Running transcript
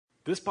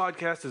This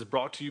podcast is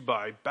brought to you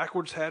by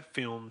Backwards Hat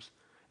Films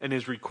and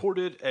is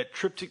recorded at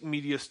Triptych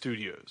Media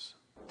Studios.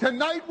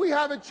 Tonight we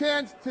have a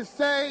chance to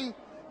say,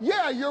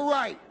 yeah, you're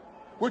right.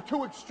 We're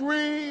too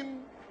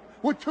extreme.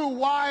 We're too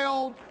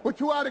wild. We're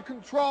too out of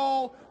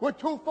control. We're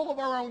too full of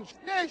our own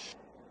shtish.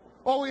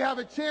 Or we have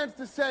a chance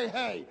to say,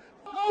 hey,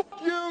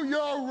 fuck you, you're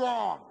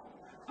wrong.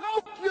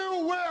 Fuck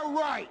you, we're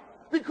right.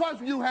 Because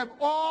you have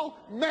all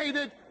made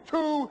it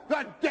to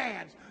the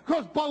dance.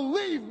 Because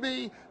believe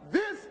me,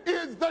 this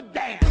is the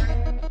dance.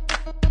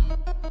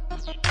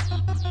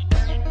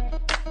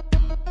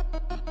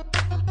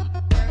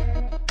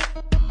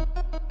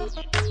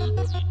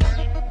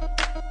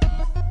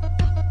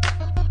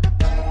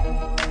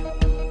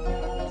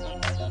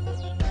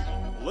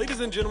 Ladies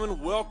and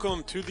gentlemen,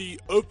 welcome to the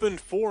Open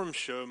Forum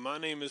Show. My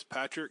name is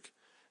Patrick,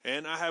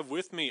 and I have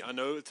with me, I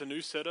know it's a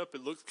new setup.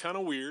 It looks kind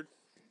of weird.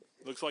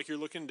 Looks like you're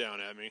looking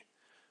down at me.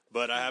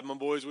 But I have my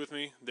boys with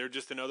me. They're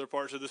just in other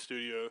parts of the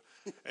studio.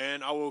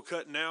 And I will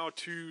cut now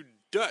to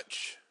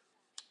Dutch.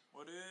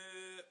 What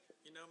up?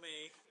 You know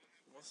me.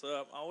 What's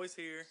up? Always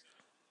here.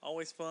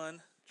 Always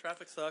fun.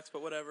 Traffic sucks,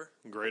 but whatever.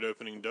 Great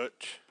opening,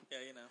 Dutch. Yeah,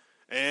 you know.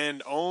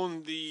 And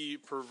on the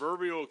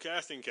proverbial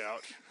casting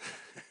couch,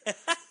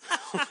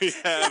 we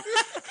have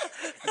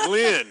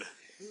Glenn.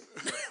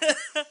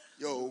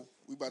 Yo,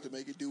 we about to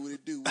make it do what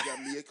it do. We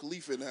got Mia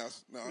Khalifa in the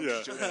house. No, I'm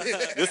Yeah. just joking.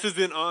 This is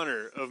in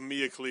honor of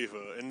Mia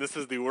Khalifa, and this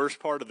is the worst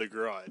part of the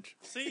garage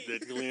See,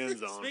 that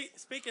Glenn's on.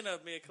 Speaking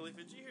of Mia Khalifa,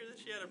 did you hear that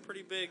she had a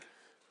pretty big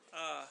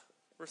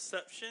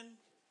reception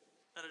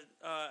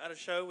at a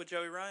show with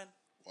Joey Ryan?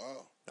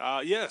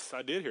 Wow. Yes,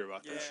 I did hear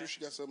about Yeah. that. I'm sure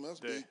she got something else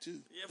big,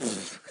 too. Yeah.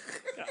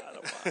 God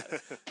almighty.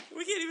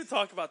 We can't even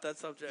talk about that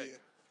subject. Yeah.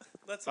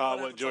 Let's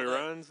What, Joey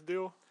Ryan's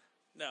deal?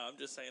 No, I'm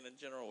just saying in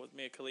general with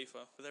Mia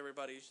Khalifa, with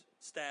everybody's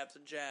stabs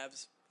and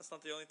jabs. That's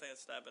not the only thing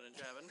that's stabbing and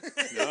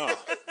jabbing. No.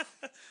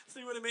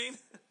 See what I mean?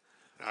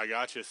 I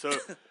got you. So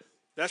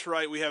that's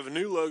right. We have a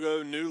new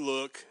logo, new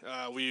look.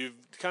 We've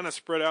kind of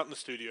spread out in the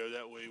studio.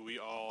 That way we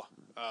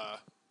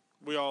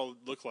all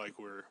look like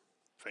we're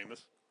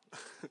famous.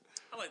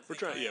 I like to We're think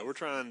trying. I Yeah, am.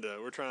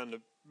 we're trying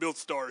to build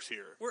stars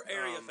here. We're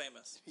area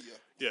famous. Yeah.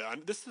 Yeah,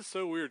 this is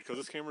so weird because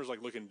this camera's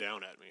like looking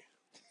down at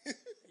me.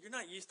 You're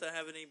not used to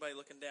having anybody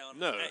looking down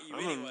No, at you I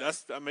mean, anyway.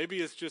 that's maybe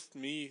it's just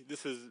me.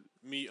 This is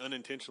me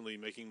unintentionally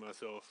making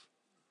myself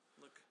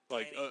Look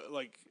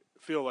tiny.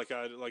 feel like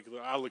I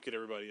look at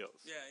everybody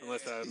else. Yeah,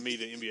 unless I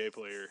meet an NBA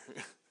player. You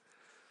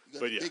got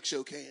But the yeah. Big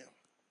Show cam.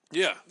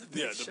 Yeah, Big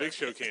the Show Big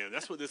Show Cam. Cam.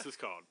 That's what this is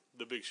called,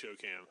 the Big Show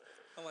Cam.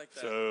 I like that.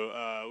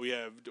 So we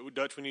have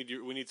Dutch. We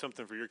need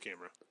something for your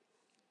camera.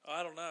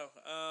 I don't know.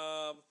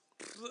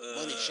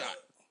 Money shot.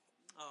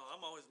 Oh,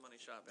 I'm always money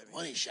shot, baby.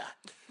 Money shot.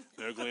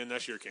 No, Glenn,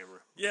 that's your camera.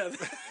 Yeah.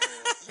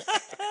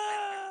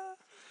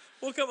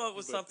 We'll come up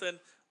with something.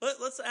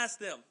 Let's ask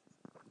them.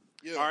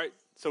 Yeah. All right.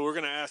 So we're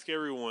gonna ask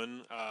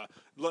everyone.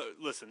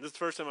 Listen, this is the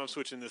first time I'm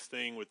switching this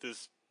thing with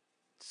this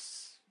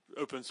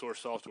open source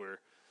software.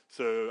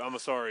 So I'm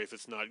sorry if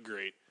it's not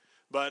great,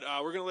 but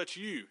we're gonna let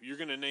you. You're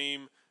gonna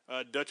name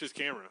Dutch's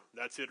camera.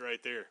 That's it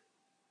right there.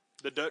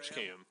 The Dutch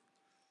Cam. Cam.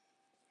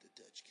 The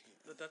Dutch cam.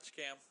 The Dutch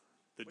cam.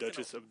 The We can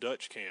Duchess of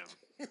Dutch Cam.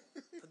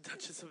 The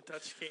Duchess of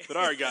Dutch cam. But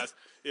all right, guys,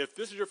 if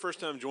this is your first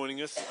time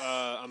joining us,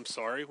 I'm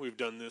sorry. We've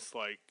done this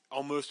like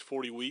almost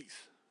 40 weeks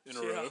in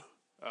a Yeah.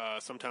 row.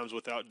 Sometimes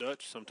without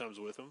Dutch, sometimes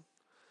with him.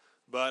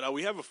 But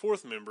we have a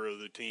fourth member of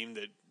the team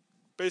that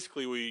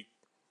basically we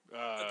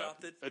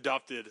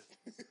adopted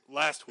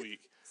last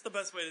week. It's the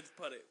best way to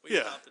put it. We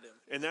adopted him.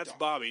 And that's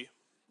Bobby.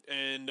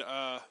 And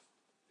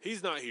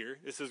he's not here.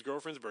 It's his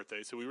girlfriend's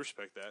birthday, so we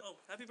respect that. Oh,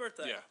 happy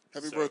birthday. Yeah.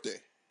 Happy So-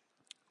 birthday.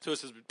 So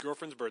it's his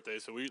girlfriend's birthday,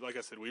 so like I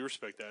said, we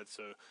respect that.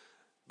 So,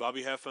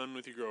 Bobby, have fun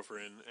with your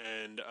girlfriend,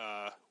 and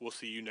we'll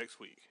see you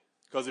next week.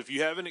 Because if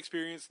you haven't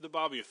experienced the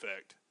Bobby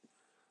effect,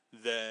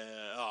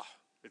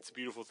 it's a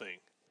beautiful thing.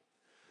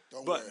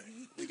 Don't But-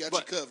 worry. We got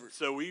But- you covered.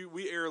 So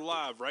we air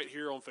live right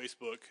here on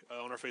Facebook,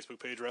 on our Facebook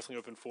page, Wrestling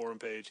Open Forum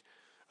page,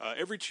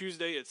 every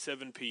Tuesday at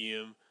 7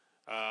 p.m.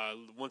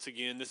 Once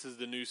again, this is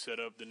the new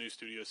setup, the new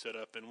studio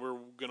setup, and we're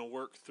going to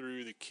work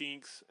through the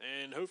kinks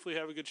and hopefully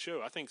have a good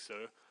show. I think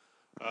so.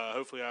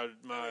 Hopefully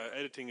my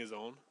editing is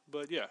on,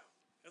 but yeah,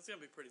 It's going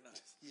to be pretty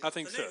nice. I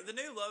think The so.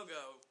 new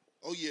logo.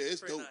 Oh, yeah, it's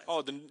Pretty dope. nice.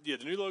 Oh, the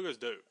new logo is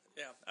dope.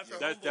 Yeah. After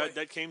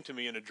That came to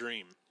me in a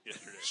dream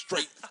yesterday.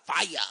 Straight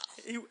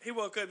fire. he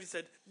woke up and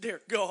said,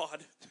 "Dear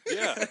God."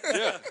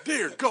 yeah.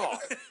 Dear God.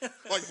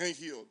 Like Hank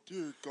Hill.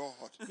 Dear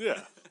God.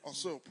 Yeah. I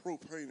sell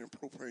propane and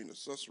propane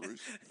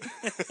accessories.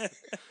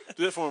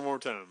 Do that for one more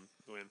time,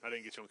 Glenn. I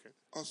didn't get you on camera.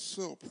 I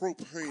sell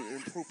propane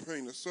and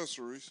propane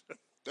accessories.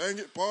 Dang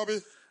it, Bobby.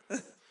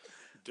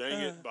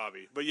 Dang it,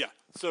 Bobby. But yeah,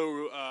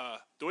 so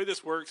the way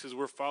this works is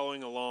we're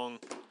following along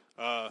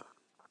on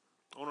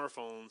our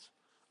phones.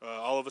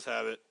 All of us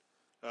have it.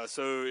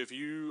 So if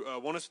you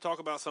want us to talk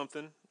about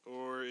something,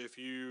 or if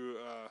you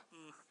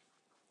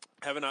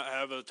have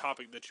a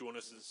topic that you want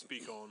us to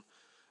speak on,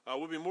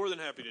 we'll be more than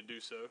happy to do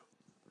so.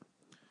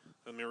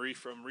 I'm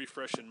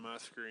refreshing my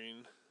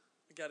screen.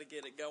 We got to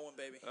get it going,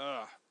 baby.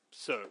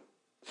 So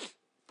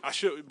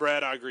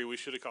Brad, I agree. We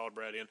should have called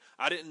Brad in.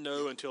 I didn't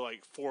know until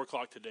like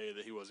 4:00 today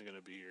that he wasn't going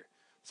to be here.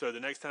 So the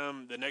next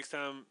time.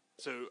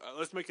 So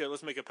let's make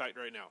a pact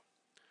right now.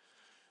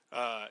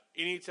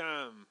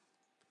 Anytime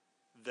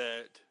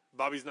that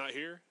Bobby's not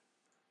here,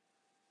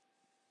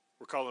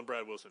 we're calling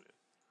Brad Wilson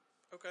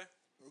in. Okay.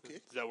 Okay.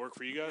 Does that work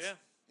for you guys? Yeah.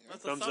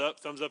 That's a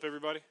Thumbs up,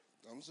 everybody.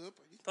 Thumbs up.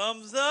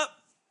 Thumbs up.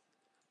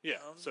 Yeah.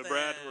 Thumbs So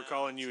Brad, we're down.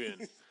 calling you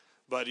in.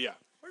 But yeah,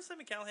 Where's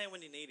Sammy Callahan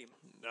when you need him?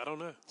 I don't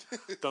know.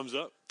 Thumbs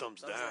up,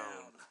 thumbs down.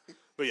 down.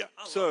 But yeah,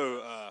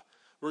 so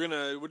we're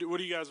gonna. What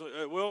do you guys?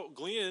 Well,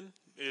 Glenn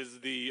is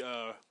the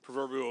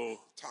proverbial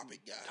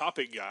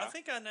Topic guy. I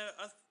think I know.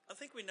 I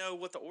think we know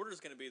what the order is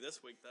going to be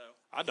this week, though.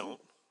 I don't.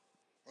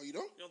 Oh, you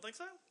don't? You don't think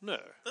so? No.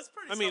 That's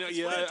pretty. I mean,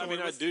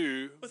 self-explanatory I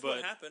do, with but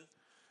what happened.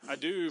 I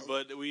do,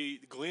 but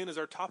Glenn is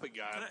our topic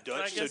guy, Can I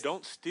Dutch. So guess-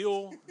 don't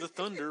steal the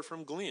thunder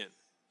from Glenn,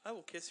 I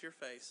will kiss your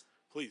face.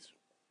 please.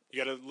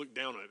 You got to look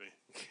down at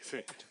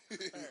me.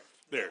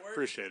 There, work?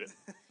 appreciate it.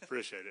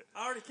 Appreciate it.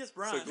 I already kissed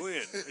Brian. So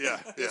Glenn, yeah.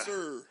 Yes,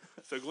 sir.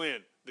 So Glenn,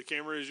 the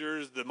camera is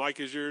yours, the mic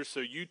is yours. So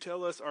you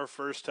tell us our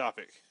first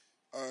topic.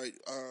 All right.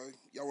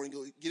 Y'all want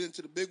to get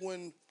into the big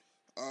one?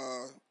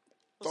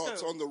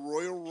 Thoughts go. on the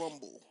Royal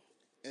Rumble.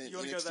 And You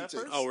wanna go NXT that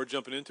takeover. first? Oh, we're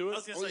jumping into I it.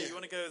 was going to say, yeah. you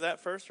want to go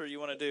that first, or you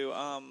want to do?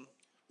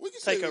 We can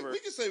save Takeover. it. We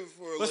can save it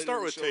for later. Let's start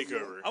in the with show if you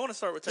want. Takeover. I want to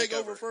start with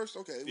Takeover first.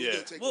 Okay. We Yeah. do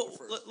Takeover Well,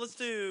 first.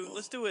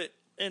 let's do it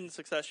in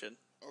succession,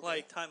 Okay.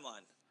 like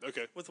timeline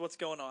Okay. with what's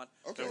going on.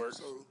 Okay. works.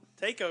 So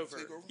Takeover.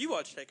 Takeover. You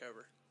watched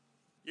Takeover.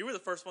 You were the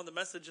first one to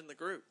message in the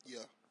group. yeah.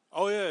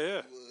 Oh yeah.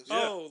 Was. Yeah.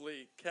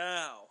 Holy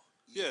cow!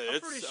 Yeah. I'm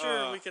It's pretty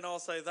sure we can all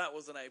say that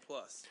was an A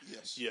plus.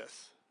 Yes.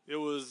 Yes. It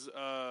was.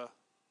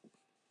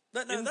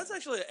 That's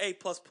actually an A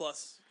plus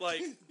plus.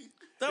 Like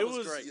that It was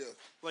was- great. Yeah.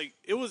 Like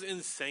it was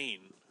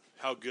insane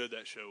how good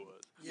that show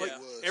was. Yeah. Like It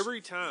was.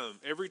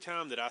 every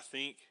time that I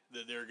think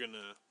that they're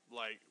gonna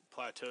like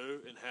plateau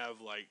and have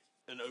like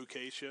an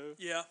okay show,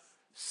 Yeah.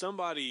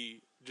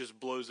 somebody just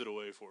blows it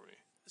away for me.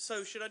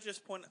 So should I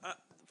just point?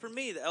 For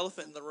me, the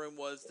elephant in the room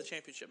was the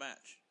championship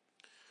match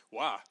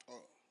Why?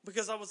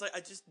 because I was like,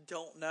 I just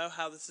don't know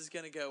how this is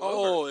going to go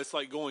Oh, over. it's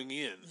like going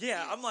in.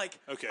 Yeah, I'm like,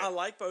 Okay. I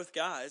like both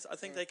guys. I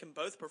think they can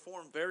both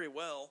perform very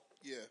well.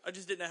 Yeah. I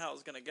just didn't know how it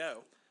was going to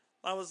go.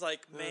 I was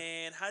like,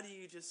 man, how do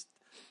you just?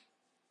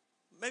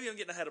 Maybe I'm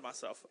getting ahead of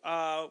myself.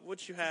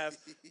 What you have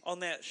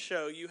on that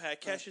show? You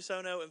had Cassius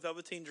Ohno and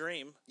Velveteen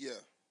Dream. Yeah.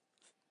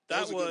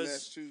 That was a good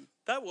match too.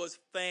 That was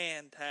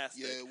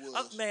fantastic. Yeah, it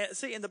was. Man,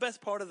 see, and the best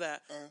part of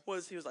that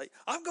was he was like,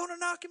 "I'm going to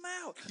knock him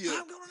out. Yeah.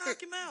 I'm going to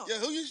knock him out." Yeah,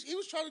 he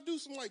was trying to do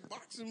some like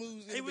boxing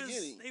moves in he the was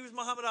beginning. he was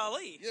Muhammad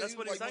Ali. Yeah, That's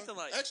what he was acting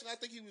like. Actually, I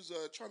think he was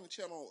trying to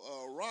channel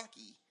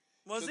Rocky.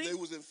 Was he? They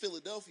was in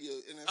Philadelphia.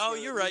 And that's Oh, where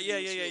you're right. he Yeah,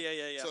 was yeah,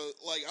 still- yeah. So,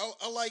 like,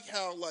 I like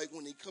how, like,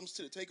 when it comes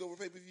to the Takeover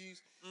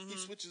pay-per-views, he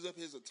switches up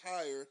his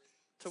attire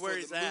To where for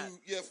he's the at. mood,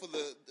 yeah, for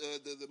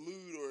the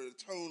mood or the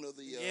tone of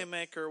the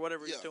Gimmick or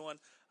whatever he's yeah. doing.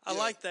 I Yeah.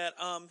 like that.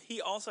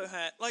 He also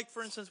had, like,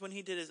 for instance, when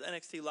he did his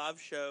NXT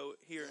live show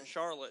here in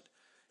Charlotte,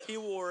 he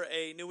wore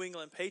a New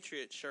England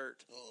Patriots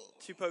shirt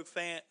to poke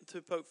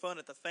fun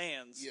at the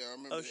fans Yeah, I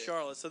remember of that.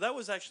 Charlotte. So that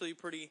was actually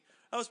pretty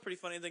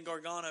funny. And then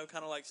Gargano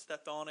kind of like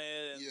stepped on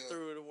it and Yeah.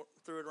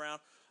 threw it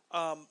around.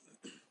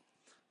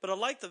 But I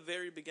liked the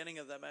very beginning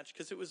of that match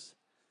because it was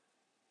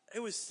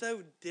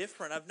so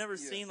different. I've never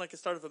seen like a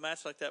start of a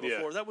match like that Yeah.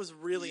 before. That was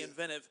really Yeah.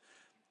 inventive.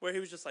 Where he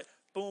was just like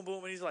boom,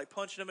 boom, and he's like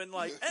punching him and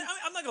like. And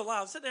I'm not gonna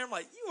lie, I'm sitting there. I'm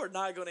like, you are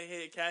not gonna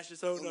hit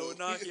Cassius Ohno and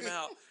knock him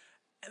out.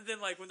 And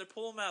then like when they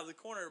pull him out of the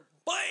corner,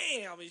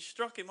 bam! He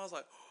struck him. I was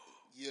like,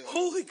 yeah.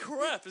 holy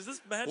crap! Is this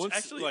match Once,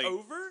 actually like,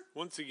 over?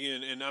 Once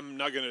again, and I'm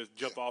not going to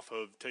jump off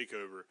of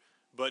Takeover,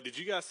 but did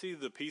you guys see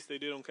the piece they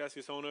did on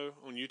Cassius Ohno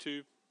on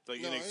YouTube? Like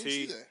No, I NXT? didn't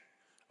see that.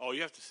 Oh,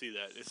 you have to see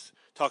that. It's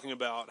talking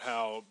about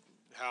how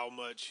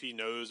much he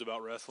knows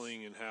about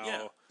wrestling and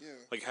how Yeah.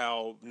 like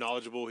how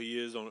knowledgeable he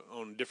is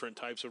on different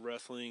types of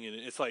wrestling, and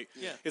it's like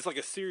it's like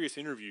a serious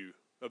interview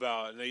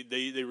about. And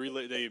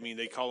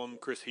they call him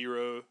Chris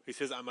Hero. He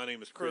says, "My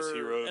name is Chris For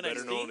Hero,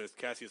 better NXT? known as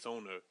Cassius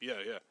Ohno."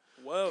 Yeah.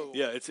 Whoa!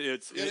 Yeah, it's Yeah,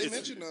 they it's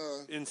mentioned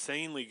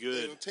insanely in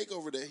good. a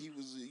Takeover that he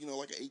was,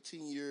 like an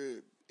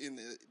 18-year in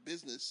the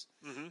business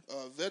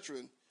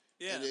veteran.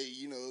 Yeah. And they,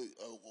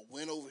 a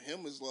win over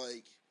him is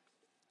like,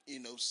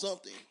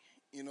 something.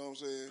 You know what I'm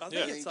saying? I think It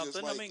it's ain't just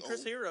something. like, I mean,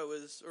 Chris Hero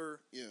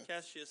Yeah.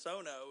 Cassius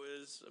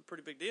Ohno is a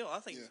pretty big deal. I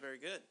think he's very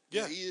good.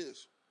 Yeah, he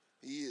is.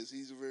 He is.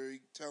 He's a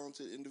very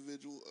talented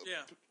individual,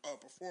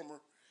 performer,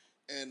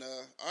 and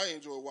I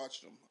enjoy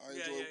watching him. I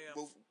enjoy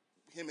both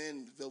him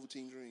and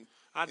Velveteen Dream.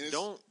 I And it's-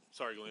 don't.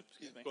 Sorry, Glenn.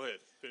 Go ahead.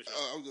 Finish up.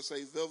 I was gonna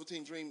say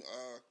Velveteen Dream.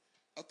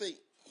 I think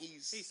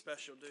he's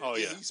special, dude. Oh,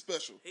 yeah. he's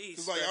special. He's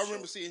Because like I special.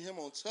 remember seeing him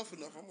on Tough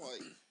Enough. I'm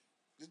like,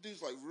 this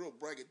dude's like real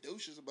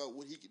braggadocious about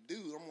what he could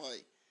do. I'm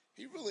like,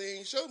 he really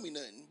ain't showed me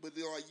nothing. But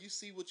then like you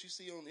see what you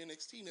see on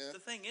NXT now. The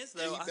thing is,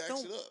 and though, he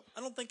backs it up.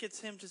 I don't think it's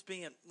him just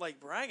being like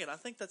bragging. I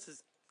think that's him.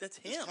 That's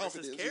his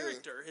confidence, yeah.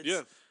 character. It's,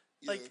 Yeah.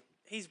 like Yeah.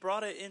 he's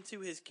brought it into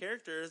his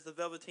character as the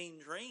Velveteen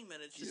Dream,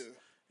 and it's just Yeah.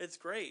 it's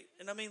great.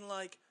 And I mean,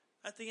 like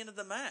at the end of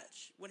the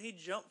match when he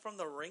jumped from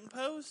the ring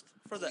post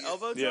for the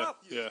elbow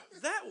drop. Yeah.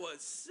 That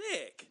was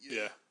sick.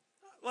 Yeah.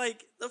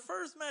 Like, the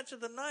first match of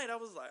the night, I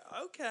was like,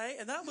 okay.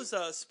 And that was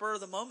a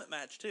spur-of-the-moment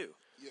match, too.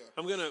 Yeah.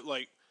 I'm going to,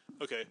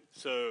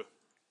 so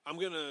I'm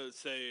going to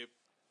say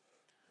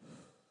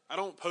I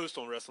don't post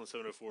on Wrestling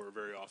 704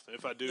 very often.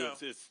 If I do,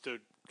 it's to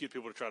get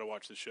people to try to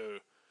watch the show.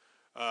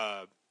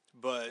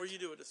 But or you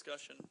do a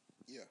discussion.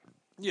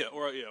 Yeah,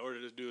 or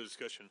to just do a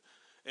discussion.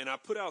 And I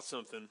put out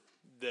something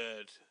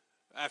that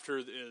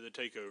after the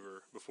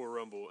takeover, before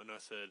Rumble, and I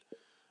said,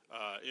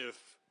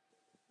 if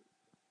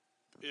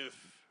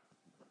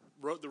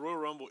the Royal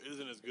Rumble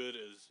isn't as good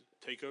as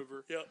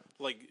Takeover,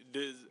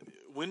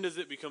 when does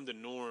it become the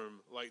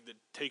norm? Like the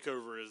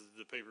Takeover is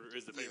the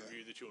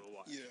pay-per-view that you want to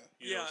watch.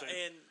 You know what I'm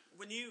saying? And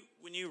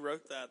when you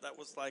wrote that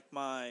was like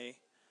my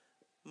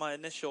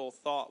initial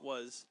thought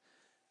was,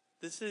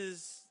 this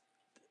is.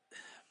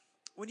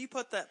 When you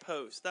put that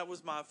post, that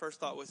was my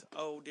first thought was,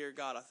 oh, dear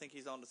God, I think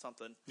he's onto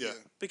something. Yeah.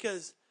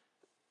 Because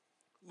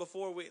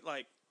before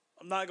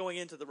I'm not going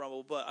into the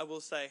Rumble, but I will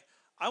say,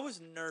 I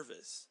was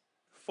nervous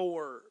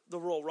for the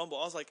Royal Rumble.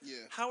 I was like,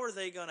 how are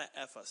they going to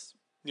F us?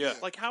 Yeah.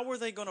 Like, how are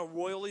they going to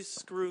royally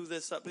screw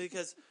this up?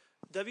 Because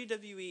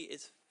WWE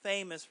is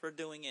famous for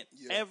doing it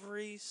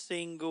every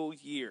single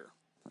year.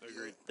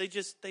 Agreed.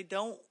 They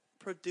don't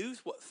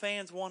produce what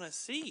fans want to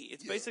see.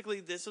 It's basically,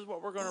 this is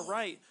what we're going to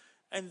write.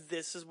 And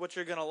this is what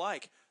you're going to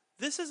like.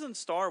 This isn't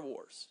Star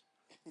Wars.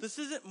 This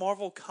isn't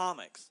Marvel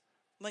Comics.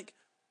 Like,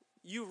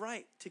 you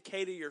write to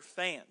cater your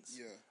fans.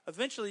 Yeah.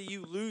 Eventually,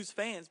 you lose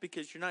fans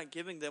because you're not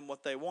giving them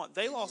what they want.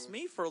 They lost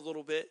me for a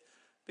little bit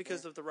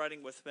because of the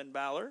writing with Finn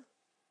Balor.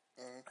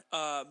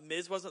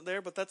 Miz wasn't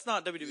there, but that's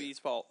not WWE's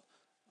fault.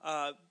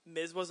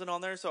 Miz wasn't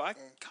on there, so I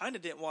kind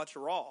of didn't watch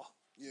Raw.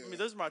 Yeah. I mean,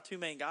 those are my two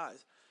main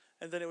guys.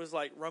 And then it was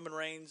like Roman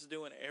Reigns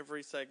doing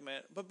every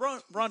segment. But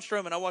Braun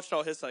Strowman, I watched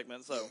all his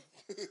segments, so...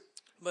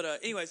 But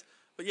anyways,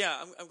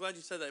 I'm glad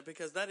you said that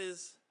because that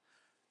is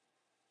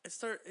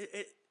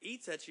it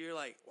eats at you. You're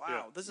like,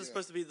 wow, this is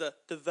supposed to be the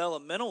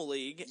developmental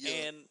league,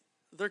 and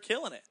they're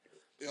killing it.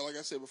 Yeah, like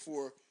I said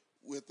before,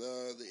 with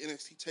the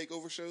NXT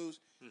Takeover shows,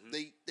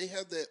 they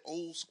have that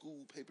old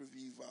school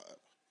pay-per-view vibe.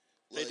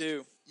 Like, they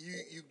do.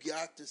 You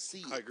got to see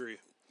it. I agree.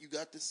 You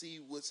got to see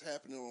what's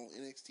happening on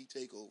NXT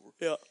Takeover.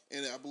 Yeah,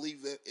 and I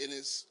believe that, and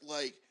it's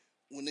like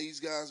when these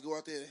guys go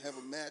out there and have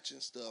a match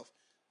and stuff.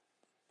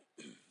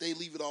 They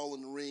leave it all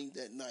in the ring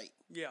that night.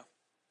 Yeah.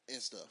 And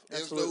stuff.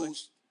 Absolutely.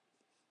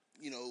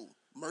 There's those,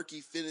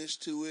 murky finish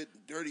to it,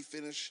 dirty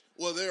finish.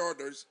 Well, there are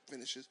dirty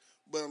finishes,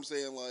 but I'm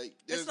saying, like,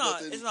 there's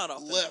nothing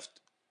left,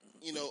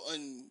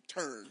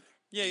 unturned.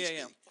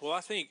 Yeah. Well,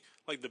 I think,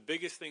 like, the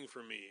biggest thing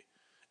for me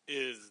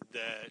is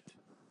that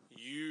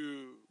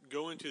you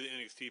go into the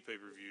NXT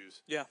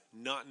pay-per-views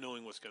not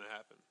knowing what's going to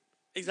happen.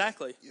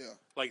 Exactly. Yeah.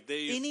 Like,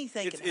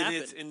 anything can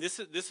happen. And this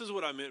is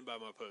what I meant by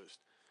my post.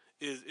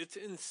 It's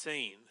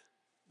insane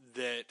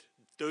that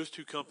those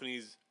two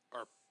companies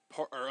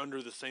are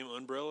under the same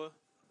umbrella,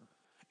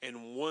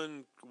 and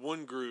one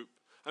group.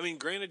 I mean,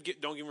 granted,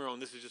 don't get me wrong.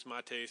 This is just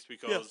my taste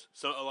because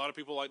a lot of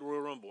people like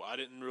Royal Rumble. I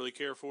didn't really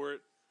care for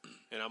it,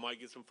 and I might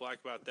get some flack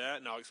about that,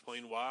 and I'll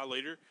explain why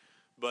later.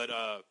 But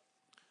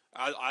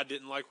I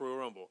didn't like Royal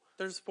Rumble.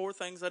 There's 4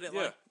 things I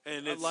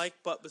didn't like,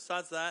 but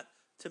besides that,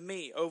 to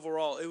me,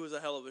 overall, it was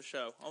a hell of a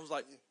show. I was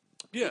like.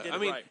 Yeah, I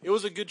mean, it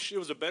was a good. It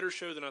was a better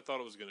show than I thought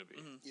it was going to be.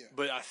 Mm-hmm. Yeah.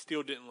 But I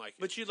still didn't like it.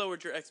 But you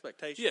lowered your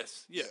expectations.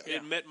 Yes,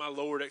 it met my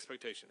lowered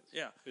expectations.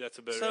 Yeah, that's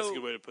a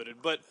good way to put it.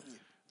 But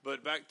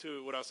back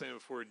to what I was saying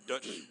before,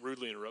 Dutch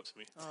rudely interrupts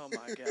me. Oh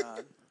my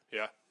God.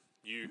 Yeah,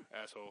 you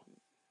asshole.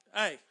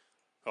 Hey.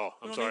 Oh,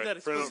 I'm sorry.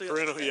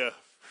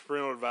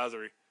 Parental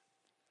advisory.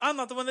 I'm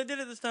not the one that did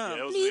it this time.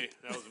 Yeah,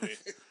 that was me.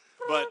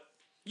 But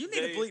you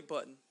need a bleep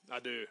button. I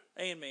do.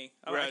 And me.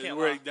 I can't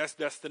lie.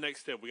 That's the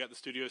next step. We got the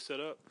studio set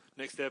up.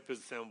 Next step is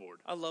the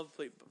soundboard. I love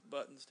bleep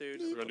buttons, dude.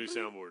 We're going to do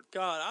soundboard.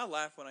 God, I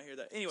laugh when I hear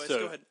that. Anyways,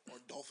 go ahead. Or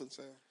dolphin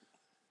sound.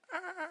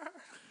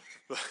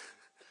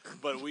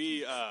 But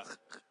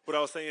what I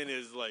was saying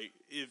is, like,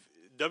 if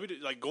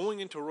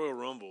going into Royal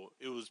Rumble,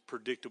 it was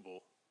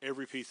predictable.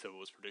 Every piece of it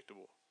was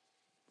predictable.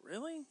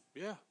 Really?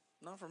 Yeah.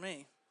 Not for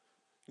me.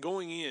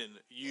 Going in,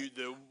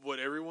 what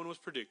everyone was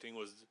predicting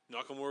was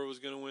Nakamura was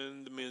going to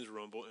win the men's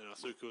rumble and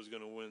Asuka was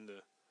going to win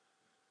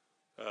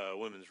the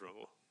women's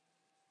rumble.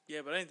 Yeah,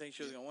 but I didn't think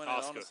she was going to win it,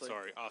 honestly.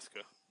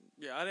 Asuka.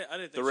 Yeah, I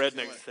didn't think the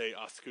rednecks say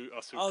Asuka.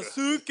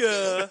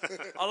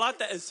 Asuka. I like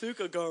that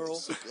Asuka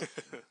girl.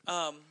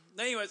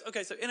 Anyways,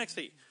 okay, so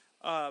NXT.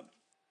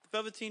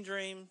 Velveteen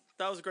Dream,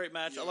 that was a great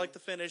match. I like the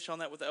finish on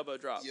that with the elbow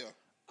drop. Yeah.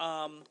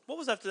 What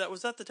was after that?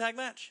 Was that the tag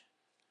match?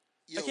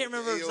 I can't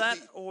remember if it was that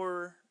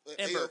or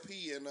Ember.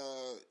 AOP and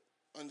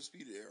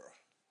Undisputed Era.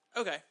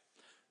 Okay.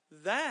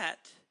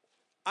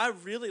 I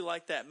really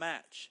like that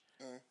match.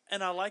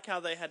 And I like how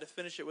they had to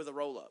finish it with a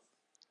roll-up.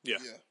 Yeah.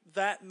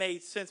 That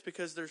made sense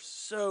because they're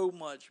so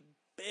much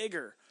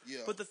bigger. Yeah.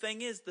 But the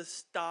thing is, the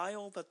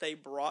style that they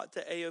brought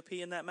to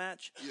AOP in that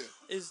match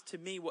is, to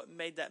me, what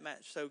made that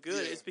match so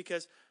good. It's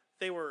because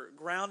they were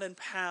ground and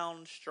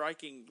pound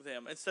striking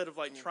them instead of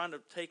like trying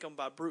to take them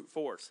by brute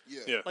force.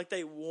 Yeah. Like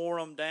they wore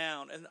them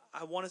down, and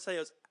I want to say it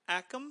was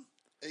Akam.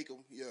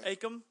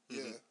 Akam.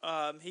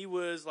 Yeah. He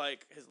was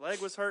like, his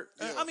leg was hurt.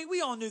 Yeah. I mean, we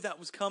all knew that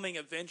was coming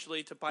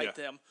eventually to bite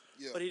them,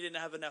 Yeah. but he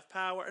didn't have enough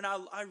power. And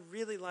I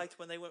really liked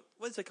when they went,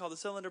 what's it called, the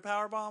cylinder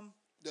power bomb?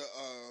 I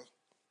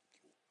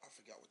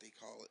forgot what they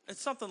call it.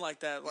 It's something like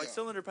that, like Yeah.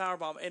 cylinder power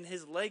bomb, and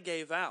his leg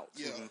gave out.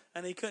 Yeah.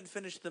 And he couldn't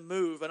finish the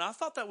move, and I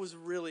thought that was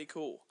really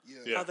cool.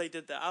 Yeah. How they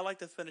did that. I like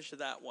the finish of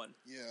that one.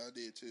 Yeah, I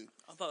did too.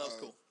 I thought that was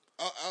cool.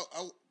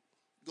 I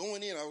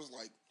going in, I was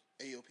like,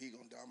 AOP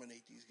gonna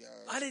dominate these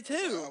guys. I did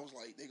too. I was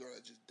like, they're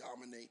gonna just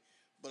dominate.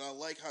 But I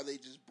like how they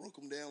just broke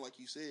them down, like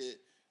you said,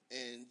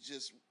 and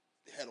just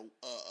had a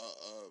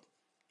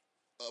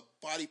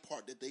body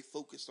part that they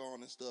focused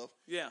on and stuff.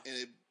 Yeah.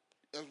 And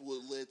that's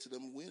what led to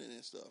them winning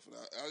and stuff. And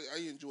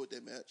I enjoyed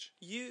that match.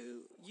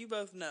 You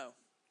both know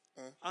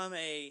I'm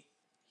a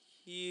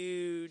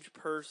huge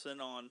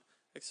person on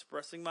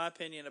expressing my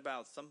opinion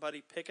about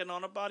somebody picking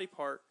on a body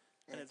part,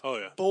 and it's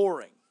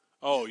boring.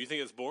 Oh, you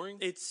think it's boring?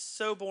 It's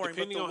so boring.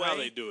 Depending but on how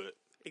they do it.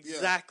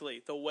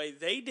 Exactly. The way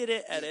they did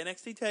it at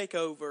NXT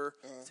TakeOver,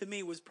 to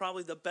me, was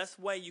probably the best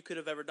way you could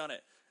have ever done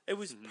it. It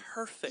was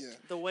perfect. Yeah.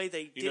 The way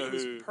they did it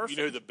was perfect. You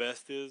know who the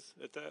best is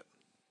at that?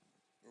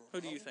 Who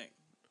do you think?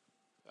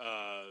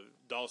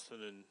 Dawson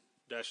and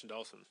Dash and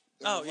Dawson.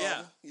 Oh,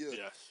 yeah. Yes.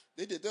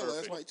 They did that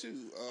last night,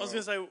 too. I was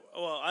going to say,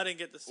 well, I didn't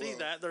get to see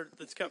that.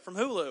 It's cut from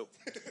Hulu.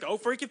 Go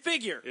freaking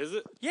figure. Is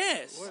it?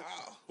 Yes. Wow.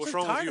 What's I'm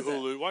wrong with tired you, of that.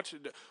 Hulu? Watch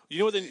it.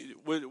 You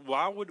know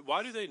what?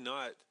 Why do they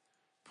not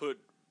put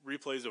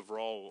replays of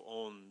Raw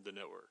on the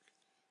network?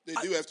 They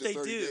do after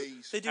 30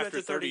 days. They do After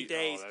after 30 30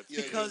 days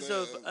because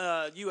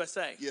of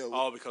USA. Yeah.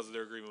 Oh, because of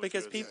their agreement.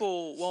 Because with USA.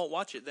 people won't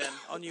watch it then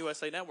on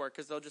USA Network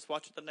because they'll just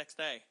watch it the next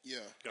day. Yeah.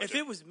 Gotcha. If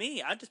it was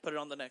me, I'd just put it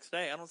on the next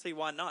day. I don't see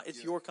why not.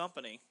 It's your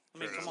company. I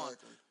mean, come on.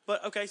 Exactly.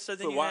 But okay, so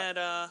then But you why-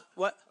 had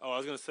what? Oh, I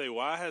was going to say,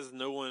 why has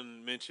no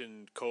one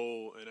mentioned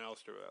Cole and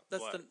Aleister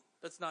Black?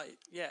 That's not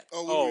yet.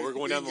 we're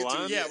going down the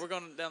line? Yeah, we're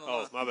going down the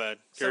line. Oh, my bad.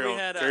 So Carry we on.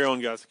 had, Carry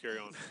on, guys. Carry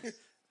on.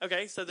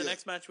 Okay, so the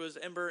next match was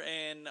Ember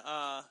and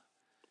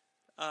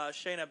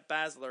Shayna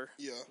Baszler.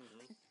 Yeah.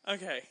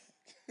 Okay.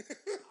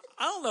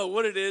 I don't know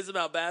what it is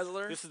about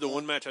Baszler. This is the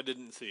one match I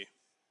didn't see.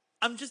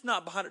 I'm just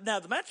not behind her. Now,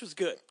 the match was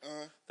good.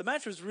 The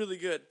match was really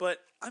good, but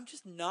I'm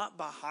just not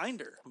behind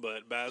her.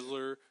 But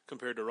Baszler,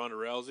 compared to Ronda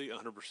Rousey,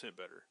 100%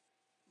 better.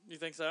 You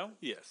think so?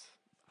 Yes.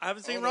 I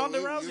haven't seen Oh, no, Ronda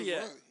you're Rousey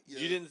yet. right. Yeah.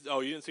 You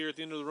didn't see her at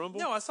the end of the Rumble?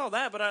 No, I saw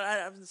that, but I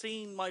haven't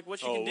seen like what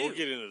she can do. We'll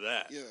get into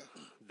that. Yeah.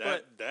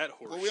 That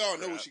horse. But we all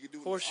know crap. what she can do.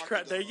 in Horse the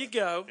crap. There you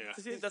go. Yeah.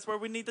 See, that's where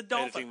we need the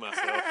Editing dolphin.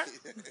 myself.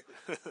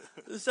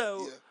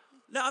 So, Yeah.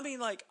 no, I mean,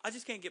 like, I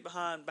just can't get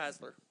behind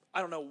Baszler.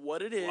 I don't know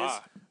what it is.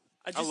 Why?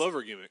 I love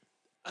her gimmick.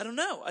 I don't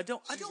know. I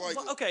don't. like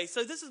Okay,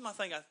 so this is my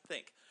thing. I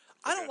think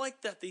I don't Okay.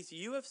 like that these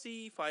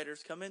UFC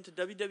fighters come into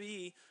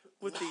WWE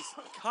with these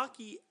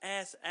cocky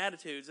ass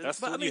attitudes. And, That's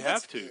but, what I mean, you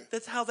have to.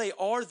 That's how they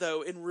are,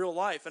 though, in real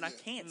life, and I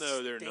can't.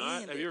 No, they're not.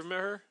 stand Have you it. ever met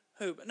her?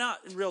 Who? Not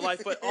in real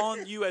life, but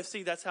on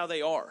UFC, that's how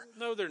they are.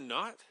 No, they're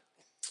not.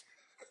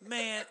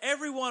 Man,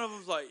 every one of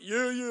them's like,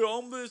 yeah,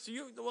 I'm this.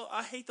 Well,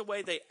 I hate the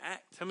way they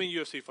act. How many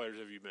UFC fighters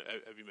have you met?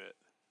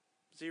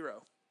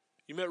 Zero.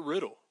 You met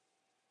Riddle.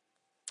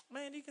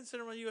 Man, do you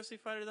consider him a UFC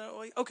fighter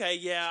though? Okay,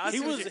 yeah. I He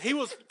see what was you- he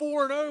was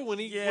 4-0 when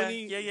he Yeah, when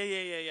he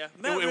yeah.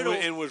 Matt and, Riddle.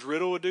 and was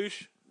Riddle a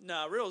douche?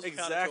 Nah, Riddle's kind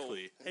of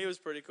Exactly. cool. He was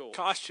pretty cool.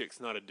 Koscheck's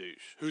not a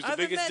douche. Who's I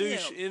the haven't biggest met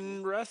douche him.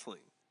 in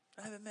wrestling?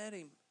 I haven't met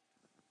him.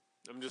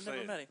 I'm just Never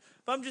saying. met him.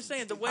 But I'm just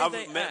saying the way I've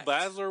they met act.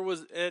 Baszler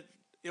was in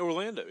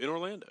Orlando.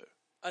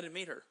 I didn't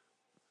meet her.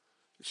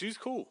 She's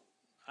cool.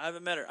 I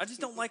haven't met her. I just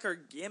don't like her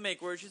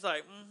gimmick where she's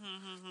like,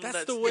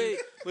 That's the way.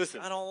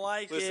 Listen, I don't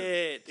like listen.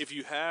 it. If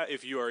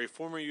you are a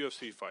former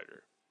UFC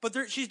fighter, But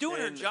she's doing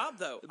her and- job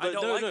though. but I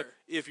don't like her.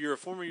 If you're a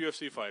former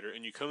UFC fighter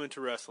and you come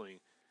into wrestling,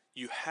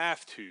 you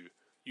have to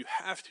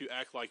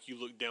act like you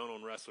look down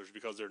on wrestlers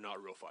because they're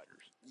not real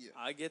fighters.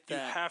 I get You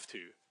that. have to.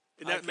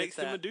 And I that get makes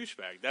them a that.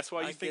 douchebag. That's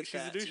why I you think get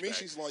she's that. a To douchebag. To me,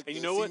 she's like and the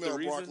you know what? female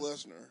The Brock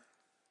reason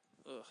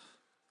Lesnar.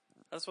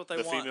 That's what they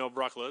the want. female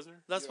Brock Lesnar.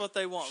 That's what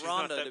they want She's not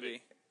Ronda that to big.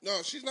 be.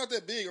 No, she's not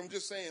that big. I'm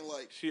just saying,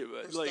 like, her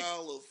like,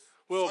 style of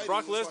well, fighting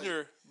Brock is like-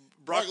 Lesnar.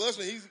 Brock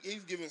Lesnar,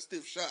 he's giving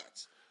stiff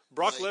shots.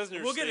 Brock like-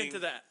 Lesnar's We'll get thing- into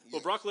that.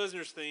 Well, Brock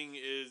Lesnar's thing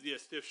is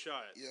stiff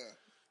shot.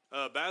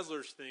 Yeah.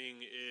 Baszler's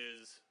thing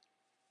is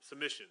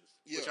submissions,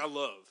 which Yeah. I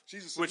love.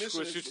 She's a which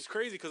submissionist. is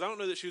crazy because I don't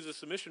know that she was a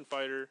submission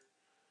fighter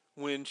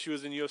when she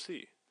was in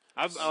UFC.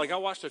 I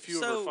watched a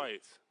few of her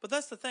fights. But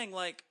that's the thing.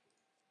 Like,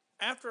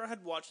 after I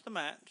had watched the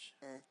match,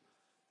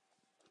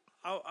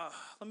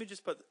 let me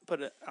just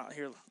put it out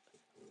here.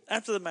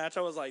 After the match,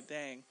 I was like,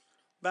 "Dang,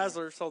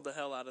 Baszler sold the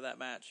hell out of that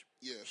match."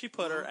 Yeah. She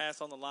put her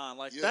ass on the line.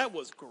 Like Yeah. that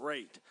was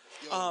great.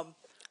 Yeah.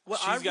 What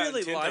She's I gotten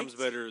really 10 liked times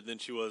better than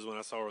she was when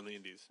I saw her on the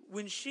Indies.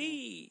 when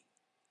she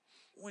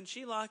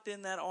locked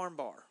in that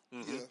armbar.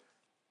 Yeah.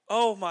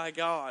 Oh my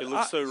god! It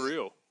looks so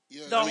real.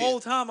 Yeah. the whole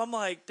time I'm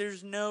like,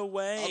 "There's no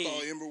way." I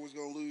thought Ember was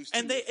gonna lose. Too.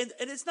 and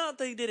it's not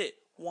they did it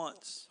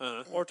once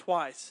Uh-huh. or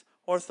twice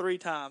or 3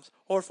 times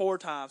or 4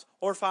 times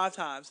or 5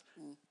 times,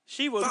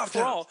 she would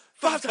crawl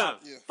 5 times,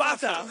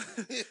 5 times.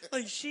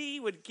 Like she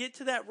would get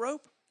to that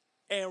rope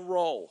and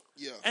roll.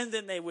 Yeah. And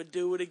then they would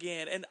do it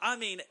again. And I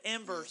mean,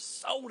 Ember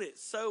sold it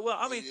so well.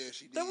 I mean,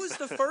 she did. that was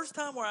the first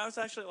time where I was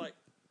actually like,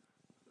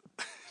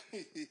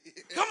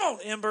 come on,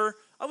 Ember.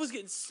 I was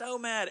getting so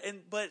mad.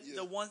 But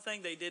the one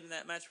thing they did in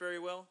that match very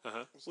well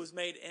was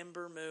made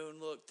Ember Moon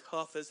look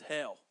tough as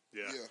hell.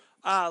 Yeah.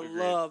 I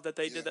love that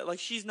they did that. Like,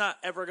 she's not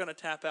ever going to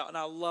tap out, and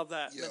I love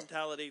that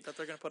mentality that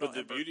they're going to put on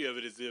Ember. But the beauty of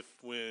it is if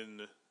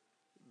when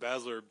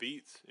Baszler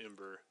beats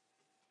Ember,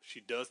 she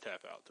does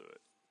tap out to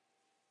it.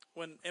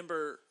 When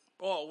Baszler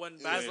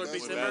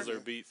beats Ember?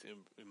 Baszler beats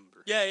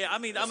Ember. Yeah. I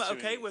mean, I'm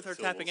okay with her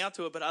tapping out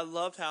to it, but I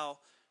loved how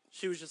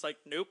she was just like,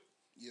 nope.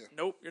 Yeah.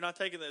 Nope, you're not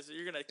taking this.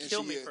 You're going to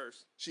kill me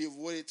first. She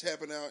avoided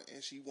tapping out,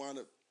 and she wound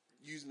up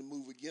using the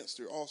move against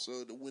her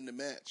also to win the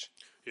match.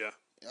 Yeah.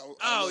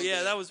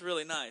 That was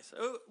really nice.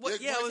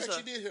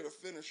 She did hit a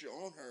finisher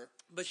on her.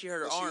 But she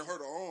hurt her arm. She hurt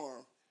her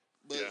arm.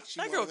 But she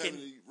that girl can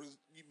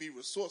be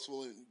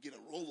resourceful and get a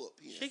roll-up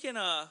pin. She can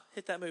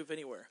hit that move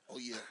anywhere. Oh,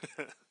 yeah.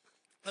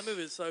 That move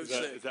is so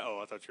sick.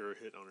 I thought you were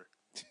hitting on her.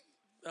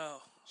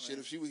 Oh. Shit,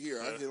 if she were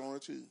here, I'd hit on her,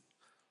 too.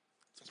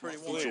 It's pretty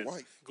Glenn,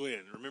 wife.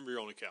 Glenn, remember you're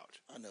on the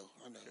couch. I know.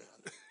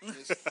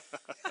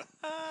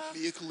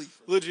 Mia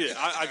Khalifa. Legit,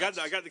 I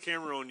got the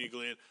camera on you,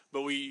 Glenn.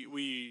 But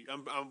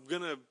I'm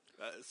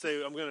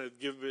gonna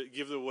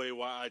give away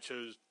why I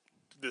chose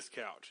this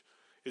couch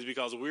is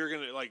because we're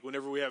gonna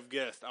whenever we have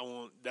guests, I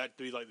want that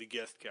to be like the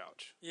guest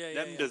couch.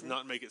 That does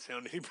not make it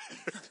sound any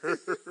better.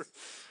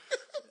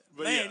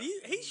 But man,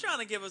 he's trying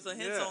to give us a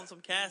hint on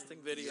some casting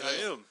videos.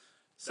 I am.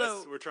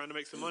 So we're trying to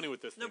make some money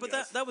with this. No, but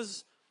that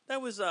was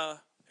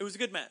it was a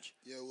good match.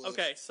 Yeah, it was.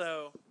 Okay,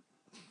 so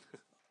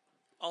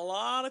a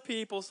lot of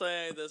people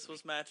say this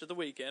was match of the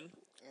weekend.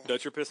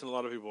 Dutch, you're pissing a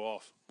lot of people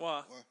off.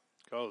 Why?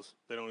 Because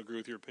they don't agree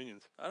with your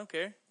opinions. I don't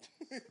care.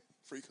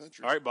 Free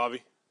country. All right,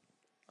 Bobby.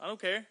 I don't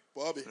care.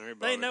 Bobby. All right,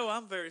 Bobby. They know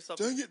I'm very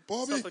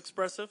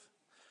self-expressive.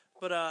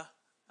 But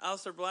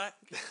Aleister Black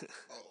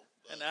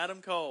and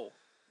Adam Cole.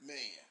 Man,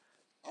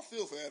 I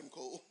feel for Adam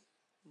Cole.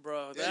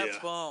 Bro,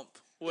 that bump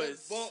was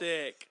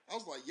sick. I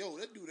was like, yo,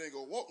 that dude ain't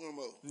gonna walk no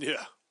more.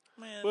 Yeah.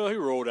 Man. Well, he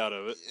rolled out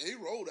of it. Yeah, he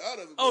rolled out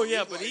of it. Oh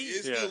yeah, but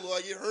it still looked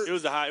like it hurt. It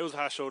was a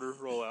high shoulder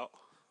rollout.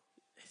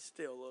 It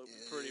still looked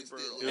pretty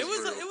brutal. It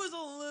was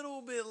a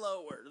little bit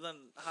lower than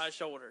high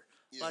shoulder.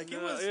 Yeah. Like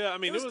it was. I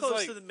mean, it was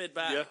close to the mid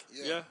back.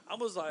 Yeah. I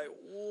was like,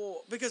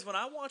 whoa, because when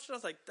I watched it, I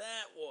was like,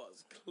 that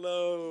was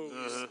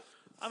close.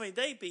 I mean,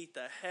 they beat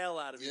the hell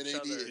out of each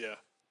other. Did. Yeah.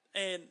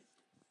 And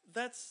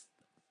that's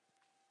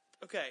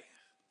okay.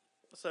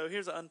 So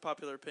here's an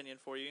unpopular opinion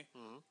for you,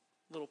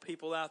 little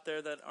people out there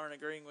that aren't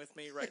agreeing with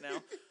me right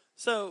now.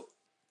 So,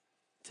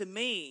 to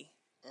me,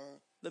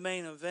 the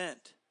main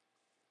event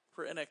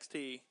for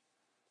NXT,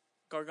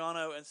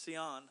 Gargano and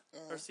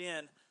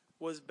Cien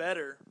was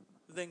better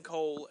than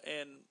Cole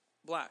and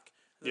Black.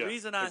 The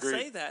reason I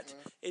say that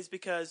is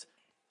because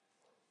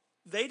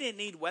they didn't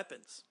need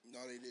weapons. No,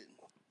 they didn't.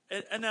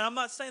 And I'm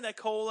not saying that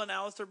Cole and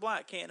Aleister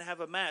Black can't have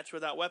a match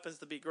without weapons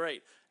to be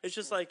great. It's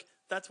just like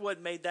that's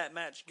what made that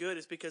match good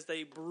is because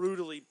they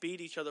brutally beat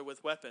each other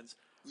with weapons.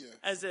 Yeah.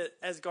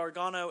 As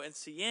Gargano and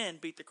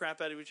Cien beat the crap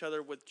out of each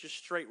other with just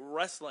straight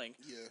wrestling.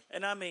 Yeah.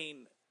 And I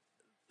mean,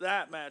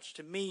 that match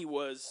to me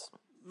was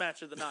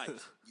match of the night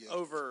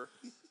over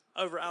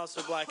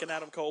Aleister Black and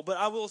Adam Cole. But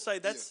I will say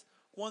that's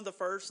one of the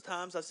first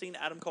times I've seen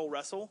Adam Cole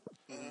wrestle.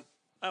 Mm-hmm.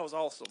 That was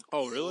awesome.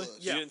 Oh, really?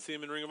 Yeah. You didn't see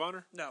him in Ring of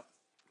Honor? No.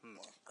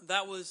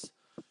 That was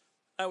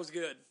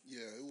good.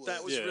 Yeah, it was.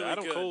 That was really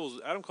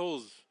good. Adam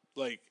Cole's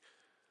like,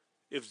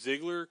 if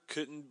Ziggler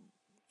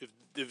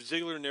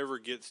never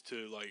gets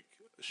to like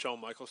Shawn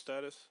Michaels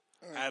status,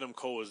 Adam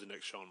Cole is the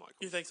next Shawn Michaels.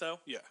 You think so?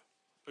 Yeah.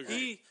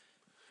 Agreed.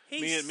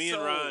 Me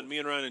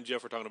and Ryan and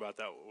Jeff were talking about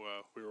that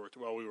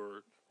while we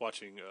were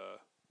watching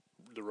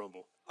the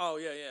Rumble. Oh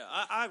yeah.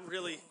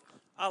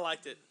 I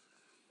liked it.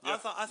 Yeah.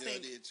 I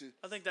did too.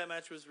 I think that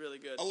match was really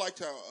good. I liked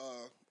how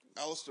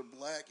Aleister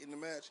Black in the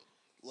match,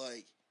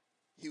 like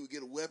he would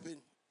get a weapon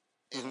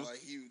and like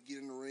he would get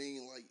in the ring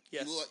and like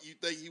you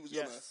think he was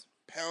gonna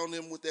pound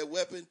him with that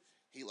weapon.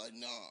 He like,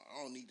 nah,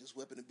 I don't need this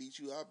weapon to beat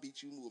you. I'll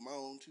beat you with my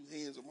own 2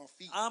 hands or my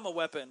feet. I'm a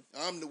weapon.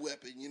 I'm the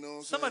weapon, you know what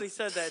I'm somebody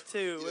saying? said that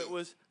too. It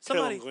was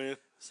Tell him, Glenn.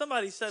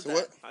 Somebody said that.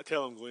 What? I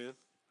tell him, Glenn,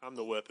 I'm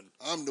the weapon.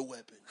 I'm the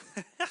weapon.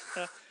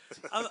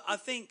 I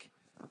think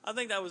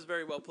that was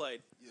very well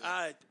played. Yeah.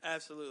 I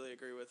absolutely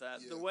agree with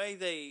that. Yeah. The way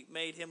they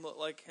made him look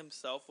like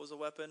himself was a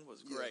weapon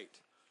was great.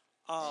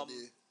 I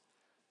did.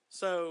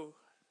 So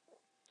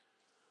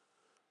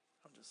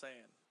I'm just saying.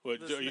 What,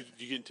 you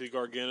get into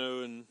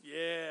Gargano and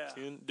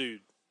Cien?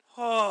 Dude.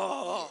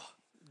 Oh.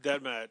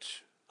 That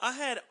match. I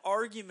had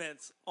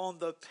arguments on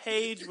the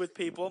page with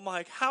people. I'm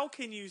like, how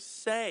can you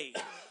say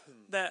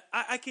that?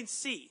 I can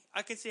see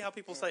how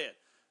people say it.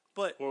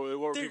 But what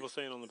were people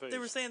saying on the page? They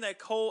were saying that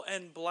Cole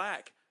and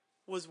Black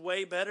was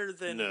way better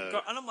than... and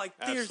I'm like,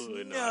 there's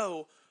absolutely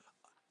no...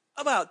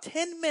 About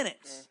 10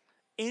 minutes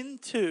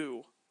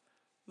into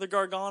the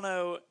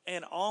Gargano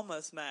and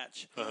Almas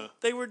match,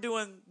 they were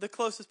doing the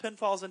closest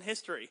pinfalls in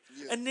history.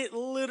 Yeah. And it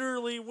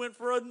literally went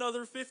for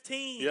another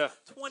 15,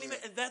 20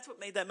 minutes. And that's what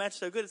made that match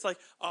so good. It's like,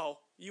 oh,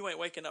 you ain't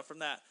waking up from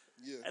that.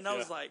 Yeah. And I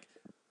was like,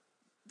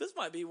 this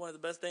might be one of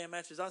the best damn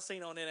matches I've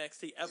seen on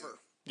NXT ever.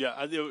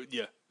 Yeah,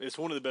 it's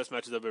one of the best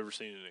matches I've ever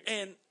seen in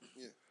NXT. And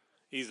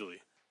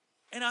easily.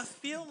 And I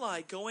feel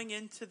like going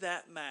into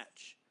that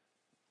match,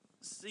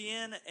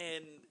 Cien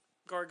and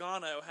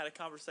Gargano had a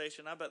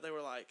conversation. I bet they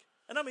were like,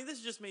 and I mean, this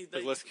is just me.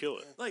 Let's kill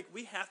it. Like,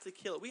 we have to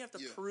kill it. We have to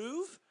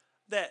prove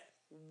that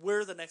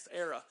we're the next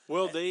era.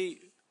 Well,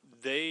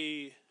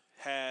 they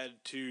had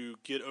to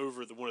get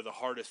over one of the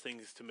hardest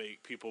things to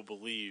make people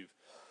believe,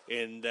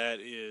 and that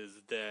is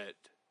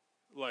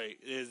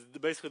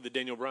basically the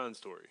Daniel Bryan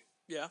story.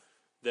 Yeah.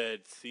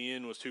 That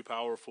Cien was too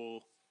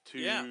powerful,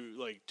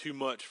 too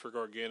much for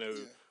Gargano,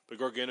 but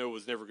Gargano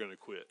was never going to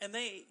quit. And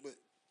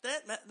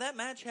that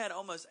match had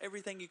almost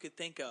everything you could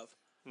think of,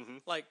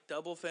 like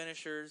double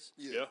finishers.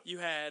 Yeah, you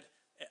had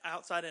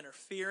outside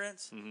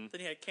interference. Then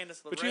you had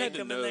Candice LeRae but you had to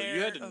come know, in there.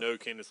 You had to know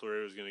Candice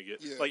LeRae was going to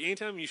get like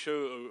anytime you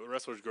show a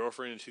wrestler's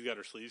girlfriend and she's got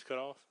her sleeves cut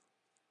off,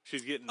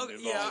 she's getting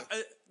involved. Yeah,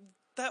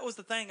 that was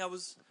the thing.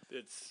 What's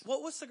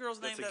the girl's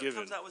name that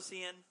comes out with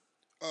Cien?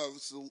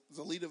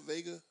 Zelina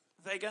Vega.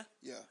 Vega?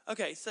 Yeah.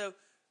 Okay, so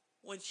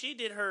when she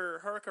did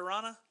her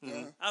Hurricanrana,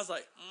 I was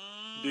like,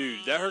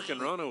 dude, that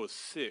Hurricanrana was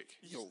sick.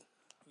 Yo.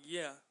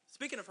 Yeah.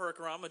 Speaking of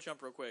Hurricanrana, I'm going to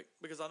jump real quick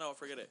because I know I'll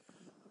forget it.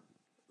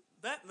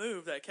 That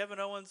move that Kevin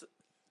Owens,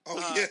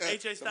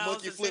 AJ Styles, the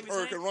monkey flip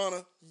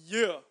Hurricanrana. Yeah.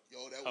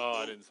 Yo, that was dope.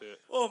 I didn't see it.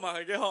 Oh,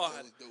 my God.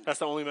 That's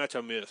the only match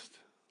I missed.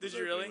 Did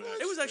you really?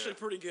 It was actually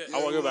pretty good.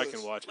 I will go back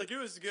and watch it. Like, it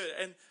was good.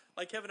 And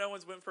like Kevin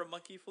Owens went for a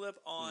monkey flip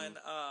on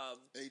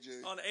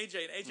AJ. On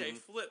AJ, and AJ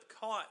flip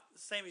caught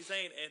Sami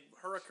Zayn and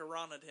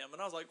Hurricanra'd him,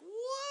 and I was like,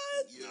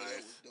 "What?" Yeah,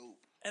 that was dope.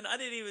 And I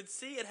didn't even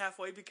see it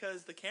halfway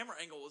because the camera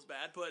angle was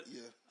bad, but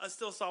I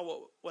still saw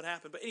what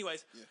happened. But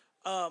anyways,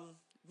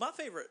 my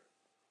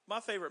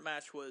favorite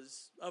match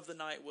of the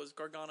night was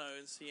Gargano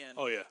and Cien.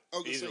 Oh yeah.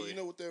 Okay, easily. So you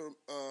know what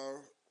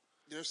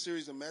their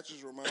series of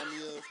matches remind me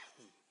of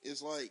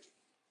is like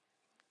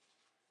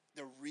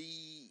the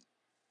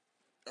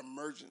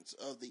emergence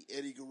of the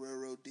Eddie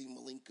Guerrero Dean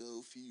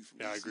Malenko feud from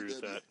ECW. I agree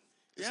with that.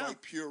 It's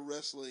like pure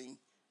wrestling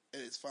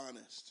at its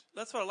finest.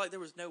 That's what I like. There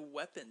was no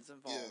weapons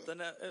involved.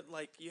 And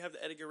like you have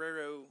the Eddie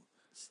Guerrero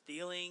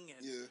stealing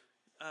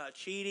and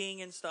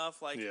cheating and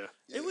stuff. Like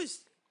it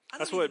was.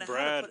 That's what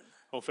Brad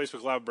on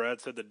Facebook Live.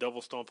 Brad said the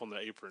double stomp on the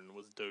apron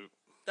was dope.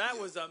 That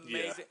was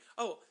amazing. Yeah.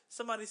 Oh,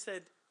 somebody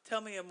said,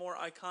 "Tell me a more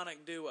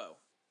iconic duo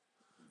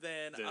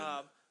than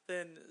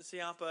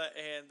Ciampa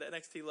and the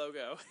NXT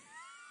logo."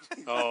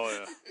 Oh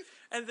yeah.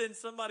 And then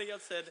somebody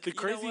else said, "You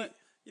know what?"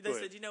 They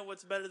said, "You know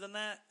what's better than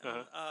that?"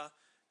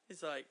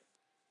 It's like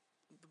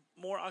the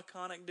more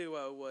iconic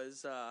duo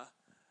was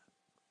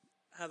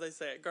how they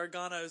say it,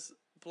 Gargano's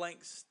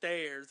blank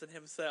stares at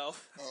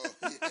himself. Oh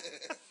yeah.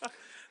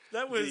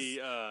 That was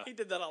he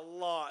did that a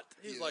lot.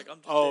 He's like,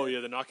 "I'm just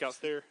dead." The knockout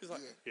stare. He's like,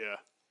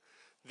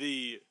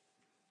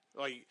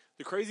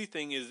 The crazy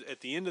thing is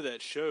at the end of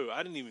that show,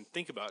 I didn't even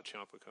think about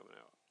Ciampa coming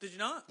out. Did you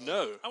not?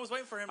 No, I was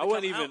waiting for him to come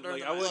out. It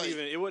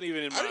wasn't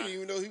even in my. I didn't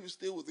even know he was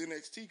still with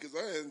NXT because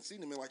I hadn't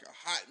seen him in like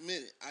a hot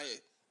minute. I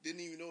didn't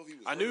even know if he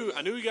was.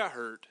 I knew he got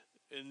hurt,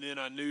 and then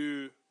I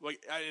knew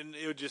and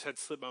it just had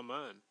slipped my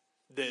mind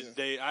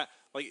that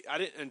I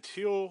didn't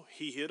until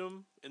he hit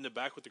him in the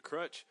back with the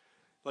crutch.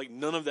 Like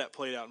none of that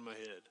played out in my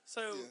head.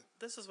 So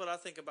this is what I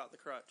think about the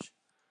crutch.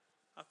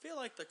 I feel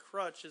like the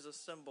crutch is a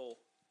symbol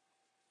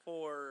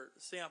for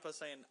Ciampa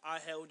saying, "I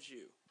held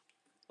you."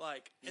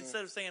 Like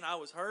instead of saying I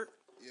was hurt.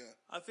 Yeah.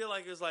 I feel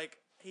like it was like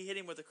he hit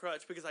him with a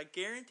crutch because I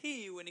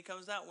guarantee you when he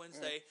comes out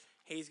Wednesday,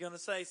 he's going to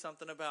say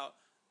something about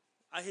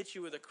I hit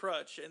you with a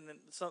crutch and then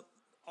some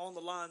on the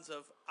lines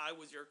of I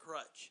was your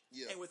crutch.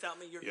 Yeah. And without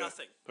me you're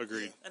nothing.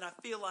 Agreed. Yeah. And I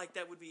feel like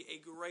that would be a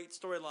great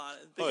storyline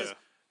because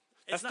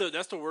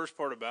that's the worst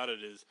part about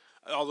it is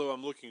although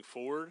I'm looking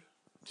forward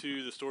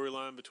to the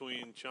storyline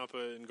between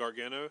Ciampa and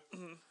Gargano,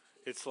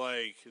 it's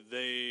like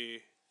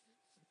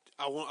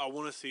I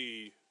want to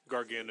see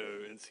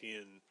Gargano and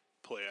Cien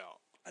play out.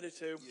 I do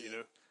too. Yeah. You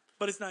know?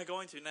 But it's not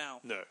going to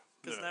now. No.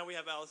 Because now we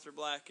have Aleister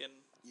Black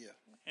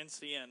and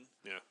Cien.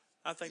 Yeah.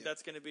 I think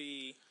that's going to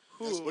be...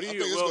 What do you, I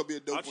think it's going to be a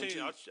dope one,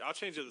 too. I'll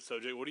change the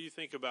subject. What do you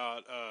think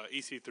about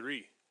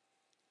EC3?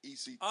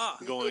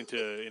 EC3. Going to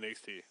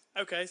NXT.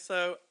 Okay,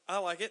 so I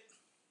like it.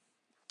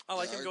 I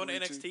like him going to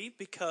NXT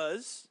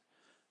because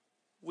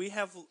we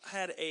have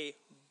had a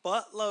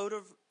buttload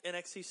of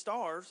NXT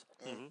stars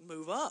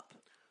move up.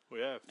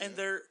 We have. And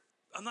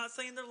I'm not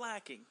saying they're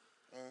lacking.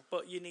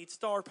 But you need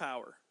star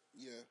power.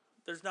 Yeah.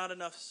 There's not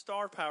enough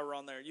star power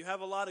on there. You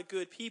have a lot of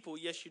good people,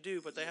 yes you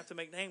do, but they have to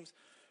make names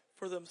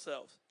for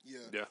themselves. Yeah.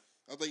 Yeah.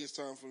 I think it's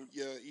time for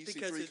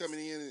EC3 coming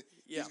in. And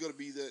he's going to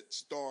be that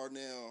star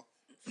now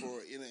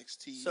for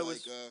NXT. So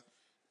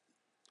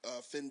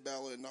Finn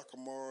Balor and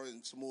Nakamura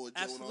and Samoa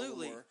Joe and all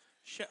them are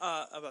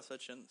About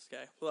such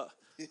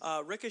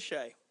Shinsuke.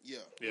 Ricochet. Yeah.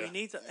 We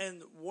need to,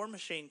 and War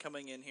Machine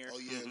coming in here. Oh,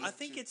 yeah. I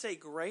think it's a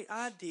great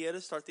idea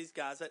to start these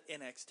guys at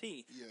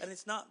NXT. Yeah. And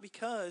it's not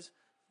because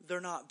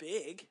they're not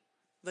big.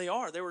 They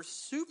are. They were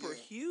super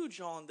huge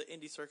on the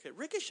indie circuit.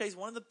 Ricochet's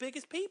one of the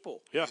biggest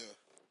people. Yeah.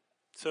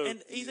 So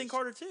And Ethan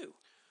Carter, too.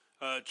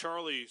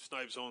 Charlie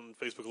Snipes on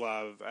Facebook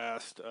Live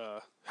asked,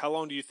 how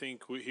long do you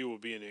think he will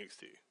be in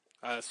NXT?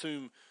 I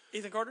assume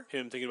Ethan Carter?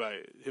 him talking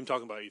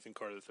about Ethan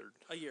Carter III.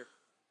 A year.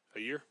 A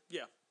year?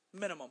 Yeah.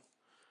 Minimum.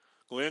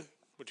 Glenn,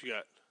 what you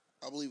got?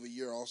 I believe a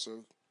year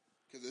also.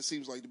 Because it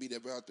seems like to be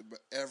about the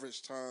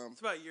average time.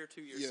 It's about a year,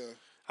 2 years. Yeah.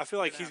 I feel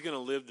like he's going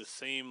to live the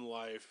same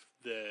life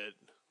that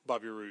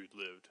Bobby Roode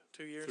lived.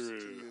 2 years? Through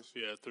 2 years.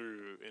 Yeah,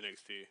 through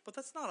NXT. But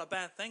that's not a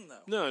bad thing,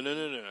 though. No.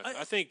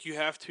 I think you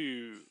have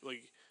to,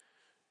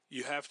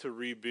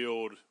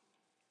 rebuild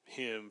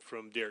him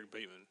from Derek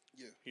Bateman.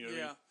 Yeah. You know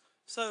what I mean?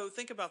 So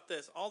think about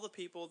this. All the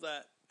people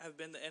that have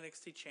been the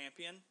NXT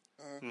champion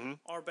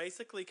are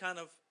basically kind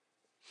of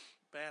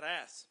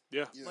badass.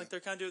 Yeah. Like they're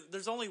kind of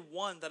there's only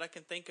one that I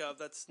can think of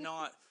that's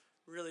not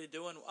really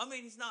doing. I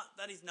mean, he's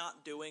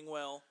not doing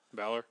well.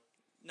 Balor?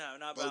 No,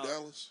 not Bo Balor.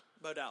 Dallas.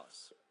 Bo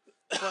Dallas.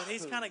 But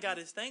he's kind of got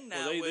his thing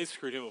now. Well, they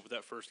screwed him up with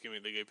that first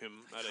gimmick they gave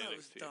him at That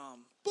was NXT.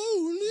 dumb. But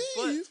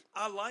Believe.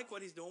 I like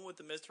what he's doing with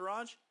the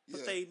Miztourage,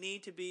 but Yeah. they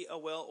need to be a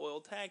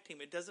well-oiled tag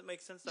team. It doesn't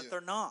make sense that they're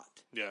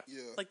not. Yeah.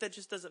 Yeah. Like, that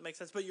just doesn't make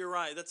sense. But you're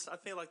right. I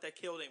feel like that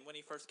killed him when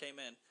he first came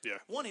in. Yeah.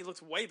 One, he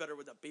looks way better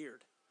with a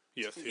beard.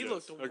 Yes, He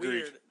does. looked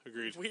Agreed.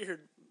 weird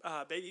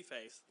baby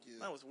face. Yeah.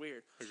 That was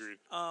weird. Agreed.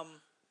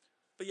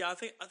 But yeah, I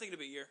think it'll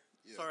be a year.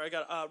 Yeah. Sorry, I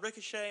got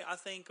Ricochet. I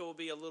think will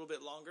be a little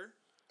bit longer.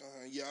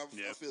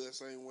 I feel that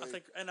same way.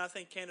 I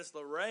think Candice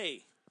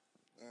LeRae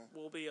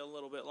will be a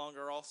little bit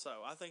longer also.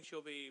 I think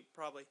she'll be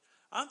probably.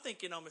 I'm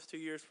thinking almost 2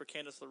 years for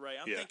Candice LeRae.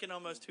 I'm thinking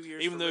almost 2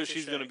 years. Even for though Ricochet.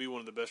 she's going to be one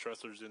of the best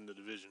wrestlers in the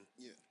division.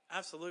 Yeah.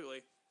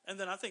 Absolutely. And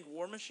then I think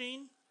War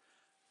Machine.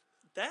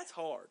 That's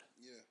hard.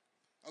 Yeah.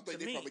 I think To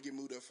they me. probably get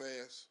moved up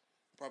fast.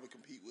 Probably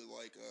compete with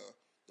like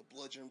the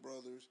Bludgeon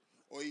Brothers,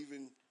 or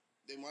even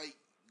they might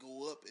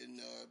go up and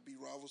be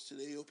rivals to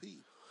the AOP.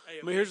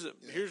 I mean,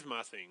 here's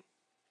my thing.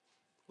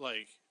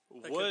 Like,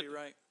 That what could be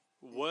right.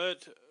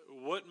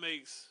 what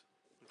makes?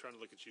 I'm trying to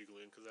look at you,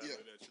 Glenn, because I look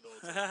at you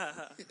the whole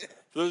time.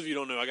 For those of you who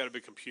don't know, I got a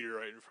big computer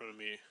right in front of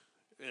me,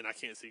 and I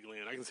can't see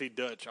Glenn. I can see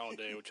Dutch all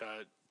day, which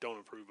I don't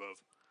approve of.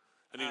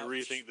 I need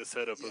to rethink the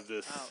setup of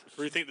this. Ouch.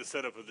 Rethink the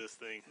setup of this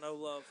thing. No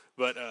love.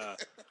 But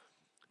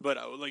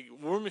like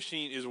War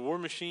Machine, is War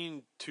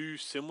Machine too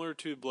similar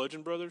to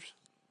Bludgeon Brothers?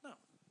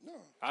 No.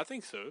 I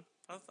think so.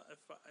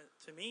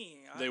 To me,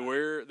 They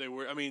wear.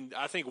 I mean,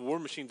 I think War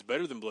Machine's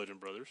better than Bludgeon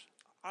Brothers.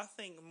 I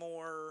think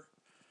more.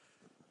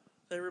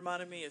 They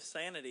reminded me of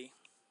Sanity.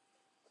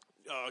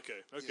 Oh, okay.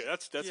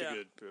 That's Yeah. a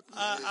good.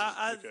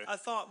 Okay. I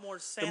thought more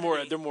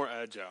Sanity. They're more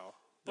agile.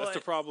 That's but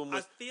the problem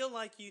with. I feel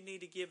like you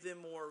need to give them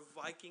more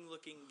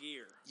Viking-looking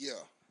gear, Yeah.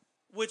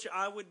 which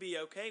I would be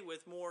okay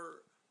with.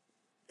 More.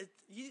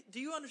 Do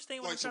you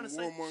understand what Like I'm some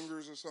trying to say?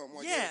 warmongers or something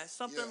like that. Yeah,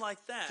 something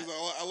like that.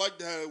 Because I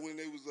liked how when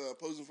they was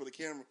posing for the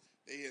camera,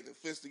 they had the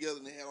fists together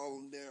and they had all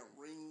them damn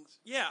rings.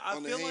 Yeah, I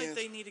on feel their like hands.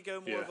 they need to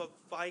go more of a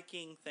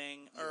Viking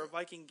thing or a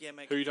Viking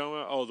gimmick. Who are you talking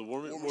about? Oh, the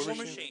War War Machine.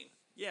 Machine.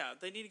 Yeah,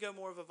 they need to go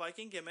more of a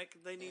Viking gimmick.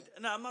 They need.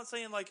 No, I'm not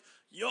saying like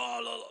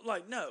y'all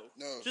like no.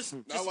 No, just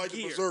not like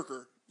gear. the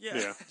Berserker.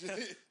 Yeah, Yeah.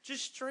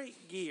 just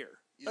straight gear.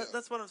 Yeah.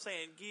 That's what I'm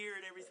saying. Gear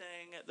and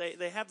everything.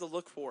 They have the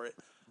look for it.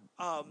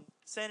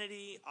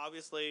 Sanity,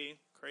 obviously,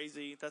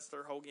 crazy. That's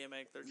their whole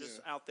gimmick. They're just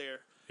out there.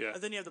 Yeah.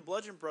 And then you have the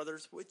Bludgeon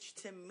Brothers, which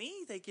to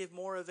me they give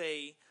more of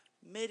a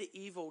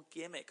medieval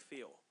gimmick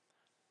feel.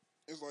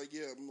 It's like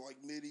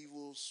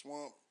medieval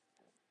swamp,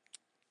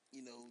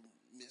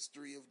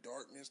 mystery of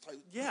darkness type.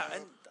 Yeah, vibe.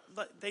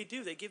 and they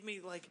do. They give me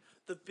like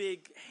the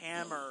big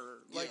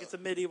hammer, like Yeah. it's a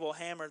medieval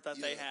hammer that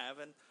they Yeah. have,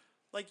 and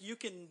like you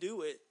can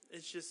do it.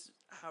 It's just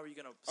how are you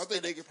gonna? I think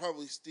spin they it? could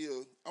probably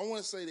still. I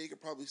want to say they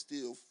could probably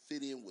still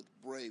fit in with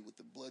Bray with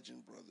the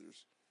Bludgeon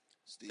Brothers.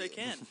 Still, They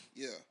can.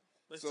 Yeah.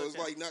 They So still it's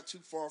can. like not too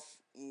far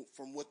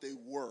from what they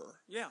were.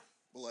 Yeah,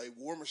 But like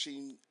War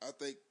Machine, I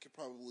think could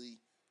probably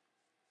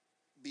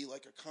be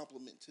like a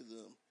compliment to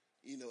them.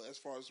 As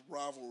far as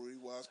rivalry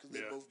wise, because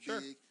they're both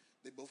big.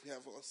 They both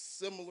have a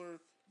similar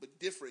but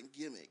different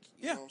gimmick.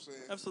 You know what I'm saying?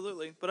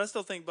 absolutely. But I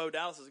still think Bo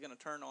Dallas is going to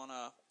turn on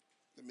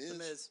The Miz. the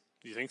Miz.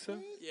 Do you think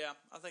so? Yeah,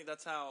 I think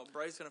that's how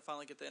Bray's going to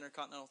finally get the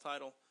Intercontinental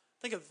title.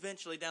 I think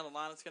eventually down the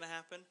line it's going to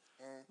happen.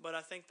 But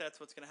I think that's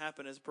what's going to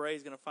happen is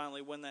Bray's going to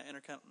finally win that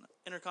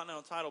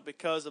Intercontinental title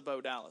because of Bo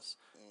Dallas.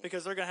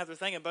 Because they're going to have their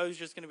thing, and Bo's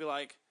just going to be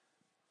like,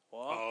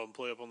 what?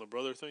 Play up on the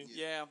brother thing.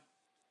 Yeah.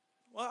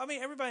 Well, I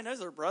mean, everybody knows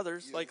they're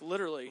brothers. Yeah. Like,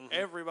 literally,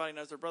 everybody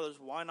knows they're brothers.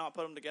 Why not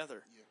put them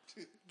together?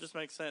 Yeah. Just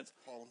makes sense.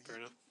 Fair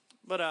enough.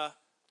 But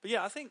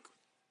yeah, I think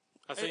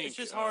I think it's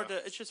just hard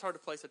to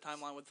place a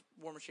timeline with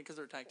War Machine because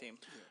they're a tag team.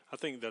 I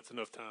think that's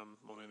enough time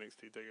on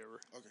NXT Takeover.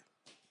 Okay.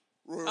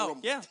 Royal Oh,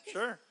 Rumble. yeah,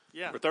 sure.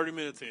 Yeah. We're 30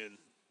 minutes in.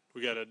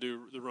 We got to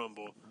do the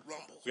Rumble.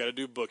 Rumble. We got to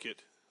do Book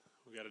It.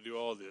 We got to do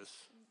all this.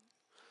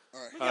 All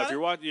right.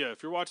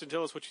 If you're watching,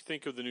 tell us what you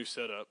think of the new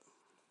setup.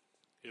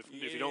 If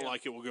you don't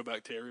like it, we'll go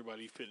back to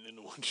everybody fitting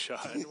into one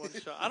shot.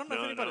 I don't know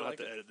if anybody I'll have liked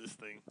to it. edit this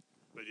thing.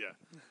 But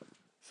yeah.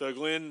 So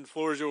Glenn,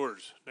 floor is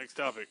yours. Next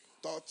topic.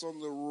 Thoughts on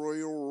the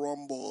Royal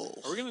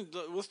Rumble?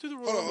 Let's do the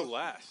Royal Rumble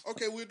last.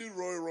 Okay, we'll do the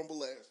Royal Rumble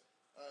last.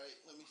 All right,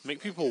 let me see.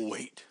 Make people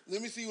wait.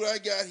 Let me see what I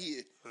got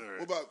here. All right.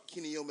 What about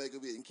Kenny Omega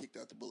being kicked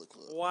out the Bullet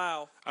Club?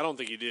 Wow. I don't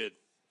think he did.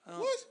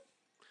 What?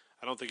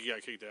 I don't think he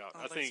got kicked out.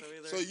 I don't think so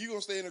either. So you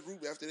gonna stay in a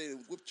group after they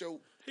whipped your?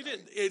 He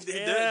didn't. They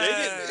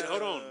didn't.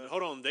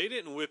 Hold on. They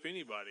didn't whip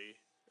anybody.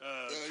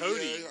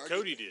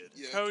 Cody did.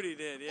 Yeah. Cody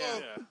did, yeah.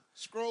 Yeah.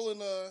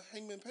 Scrolling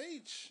Hangman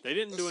Page. They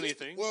didn't do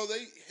anything. Well, they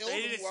held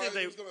They him just while said he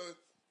they- was gonna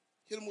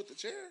hit him with the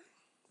chair.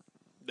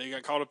 They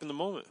got caught up in the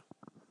moment.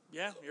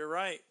 Yeah, you're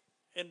right.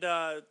 And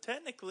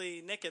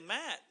technically, Nick and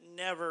Matt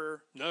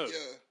never No. Yeah.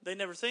 they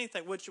never say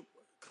anything. Which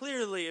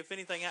clearly, if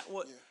anything,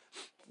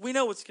 we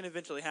know what's going to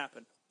eventually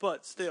happen.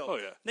 But still, Oh,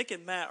 yeah. Nick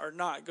and Matt are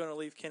not going to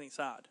leave Kenny's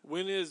side.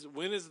 When is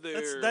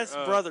their That's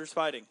brothers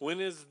fighting When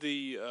is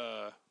the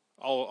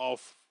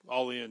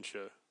all in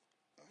show?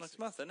 next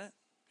month, isn't it?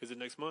 Is it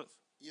next month?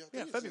 Yeah, I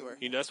Yeah, think it's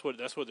February.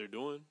 That's what they're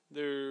doing.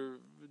 They're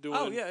doing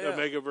Oh, yeah.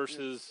 Omega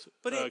versus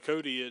But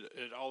Cody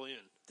at All In.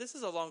 This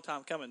is a long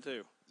time coming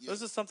too. Yeah.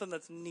 This is something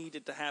that's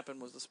needed to happen.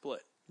 Was the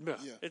split? Yeah.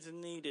 Yeah. It's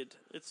needed.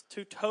 It's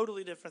two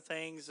totally different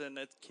things, and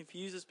it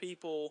confuses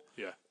people.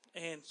 Yeah.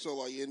 And So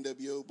like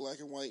NWO, Black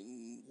and White,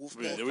 and We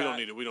Wolfpack. don't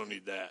need it. We don't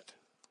need that.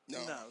 No.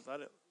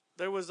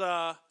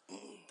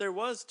 there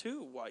was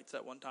two whites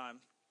at one time.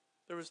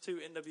 There was two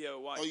NWO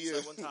whites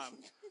at one time.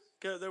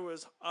 There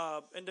was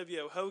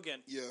NWO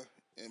Hogan. Yeah,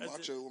 and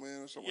Macho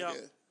Man or something Yeah,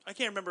 like that. I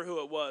can't remember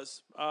who it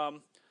was,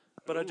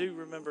 but I do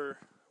remember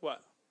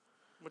what.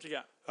 What you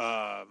got?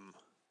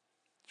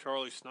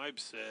 Charlie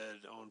Snipes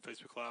said on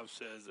Facebook Live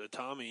says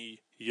Tommy,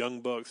 Young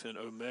Bucks, and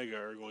Omega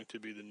are going to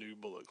be the new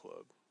Bullet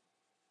Club.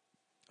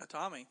 A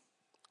Tommy.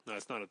 No,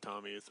 it's not a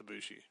Tommy. It's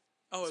Ibushi.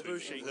 Oh,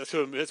 Ibushi. That's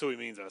what he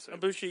means. I said.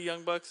 Ibushi,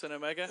 Young Bucks, and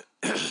Omega.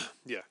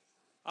 Yeah.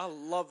 I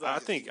love that. I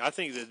think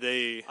that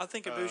they. I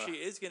think Ibushi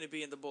is going to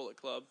be in the Bullet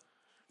Club.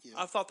 Yeah.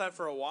 I've thought that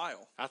for a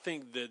while. I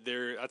think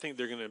they're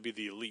going to be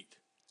the elite.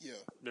 Yeah.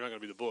 They're not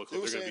going to be the Bullet They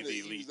Club. were They're saying going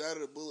to that be the he elite. was out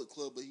of the Bullet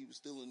Club, but he was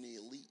still in the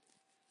elite.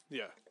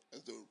 Yeah.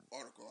 That's the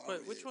article I But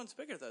read. which one's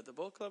bigger, though? The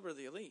Bullet Club or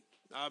the Elite?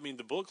 I mean,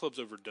 the Bullet Club's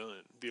overdone.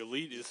 The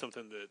elite is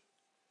something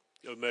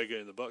that Omega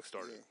and the Bucks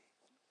started.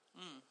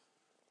 Yeah.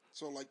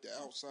 So like the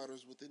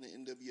outsiders within the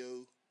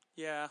NWO.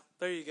 Yeah,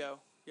 there you go.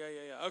 Yeah.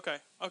 Okay,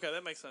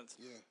 that makes sense.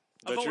 Yeah.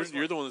 I've But always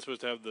you're the one that's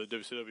supposed to have the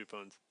WCW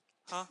funds.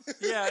 Huh?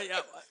 Yeah.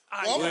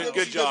 Well, I'm a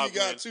Good WCW job, guy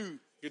Glenn. too.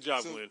 Good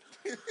job, So- Glenn.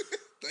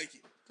 Thank you.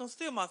 Don't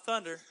steal my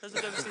thunder. There's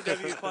a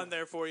WCW fun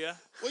there for you.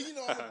 Well, you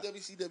know I'm a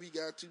WCW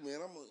guy too, man.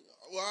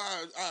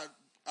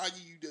 I give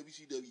you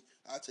WCW.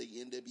 I take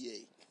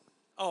NWA.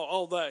 Oh,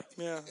 all day.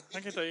 Yeah, I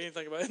can't tell you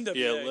anything about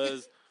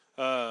NWA.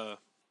 Yeah,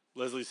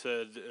 Leslie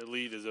said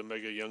elite is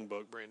Omega Young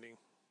Buck branding.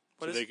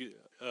 What is it?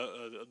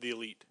 The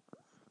elite?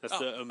 That's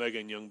the Omega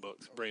and Young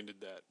Bucks branded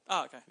that.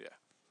 Oh, okay. Yeah.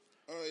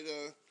 All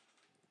right.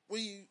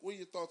 What are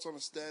your thoughts on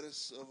the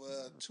status of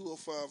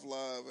 205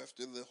 Live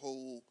after the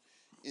whole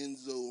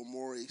Enzo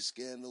Amore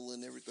scandal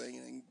and everything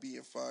and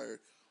being fired?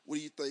 What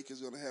do you think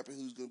is going to happen?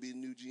 Who's going to be the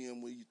new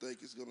GM? What do you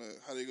think is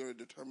how they're going to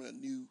determine a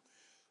new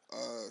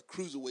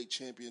cruiserweight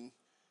champion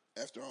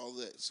after all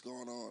that's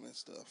going on and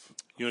stuff?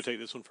 You want to take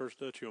this one first,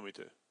 Dutch? You want me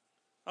to?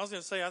 I was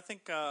going to say, I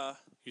think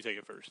You take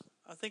it first.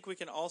 I think we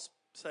can all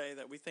say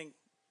that we think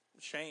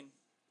Shane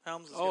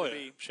Helms is going to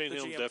be Shane the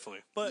Helms GM.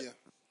 definitely. But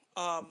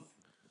Yeah.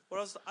 what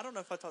else? I don't know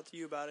if I talked to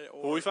you about it.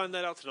 Or Will we find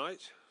that out tonight?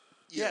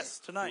 Yeah. Yes,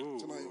 tonight. Ooh.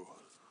 Tonight.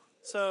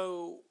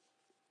 So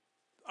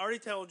I already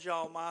told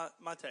y'all my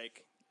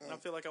take, and I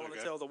feel like I want to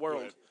Okay. tell the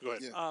world. Go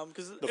ahead. Yeah.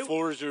 Because The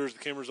floor is yours. The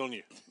camera's on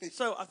you.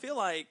 So I feel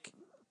like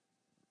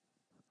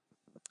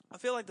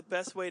the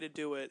best way to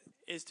do it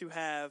is to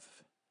have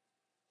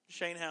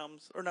Shane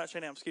Helms, or not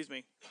Shane Helms, excuse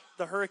me,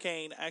 the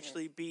Hurricane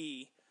actually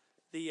be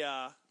the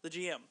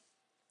GM.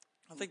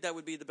 I think that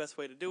would be the best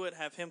way to do it.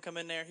 Have him come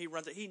in there. He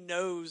runs it. He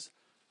knows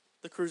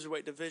the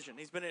cruiserweight division.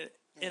 He's been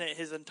in it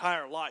his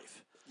entire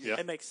life. Yeah.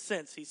 It makes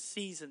sense. He's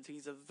seasoned.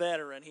 He's a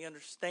veteran. He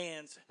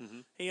understands. Mm-hmm.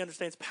 He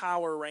understands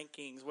power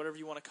rankings, whatever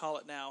you want to call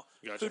it now.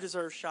 Gotcha. Who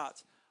deserves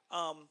shots?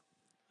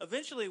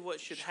 Eventually, what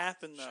should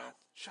happen though?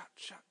 Shot.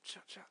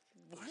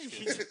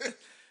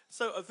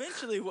 So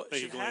eventually, what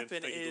Thank you, should Glenn.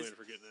 happen Thank you, is Glenn,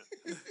 for getting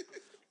that.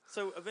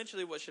 so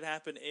eventually what should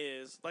happen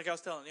is, like I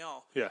was telling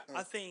y'all, Yeah.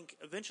 I think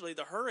eventually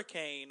the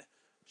Hurricane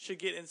should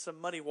get in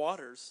some muddy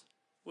waters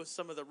with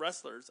some of the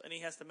wrestlers, and he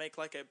has to make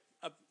like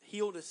a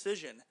heel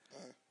decision.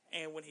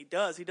 And when he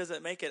does, he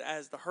doesn't make it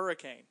as the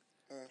Hurricane.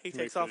 He makes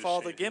takes it off as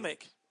all Shane the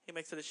gimmick. He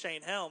makes it as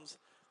Shane Helms,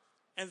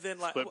 and then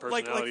Split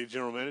personality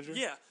general manager?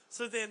 yeah.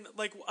 So then,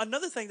 like,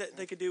 another thing that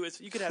they could do is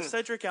you could have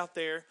Cedric out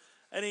there,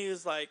 and he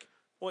was like,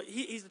 well,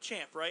 he's the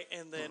champ, right?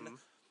 And then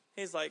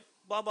he's like,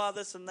 blah, blah,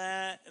 this and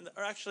that. And,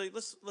 or actually,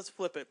 let's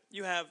flip it.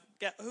 You have,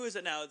 who is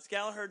it now? It's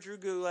Gallagher, Drew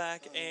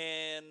Gulak,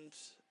 and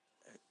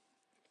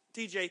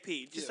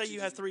TJP. Just say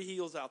you have 3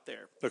 heels out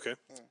there. Okay.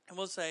 And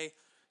we'll say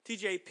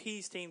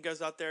TJP's team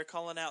goes out there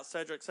calling out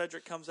Cedric.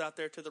 Cedric comes out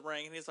there to the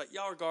ring, and he's like,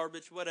 y'all are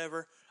garbage,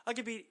 whatever. I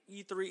could beat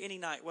you three any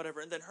night,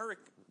 whatever. And then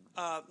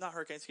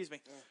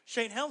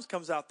Shane Helms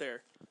comes out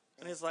there,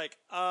 and he's like,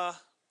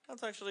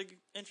 that's actually an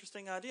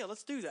interesting idea.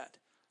 Let's do that.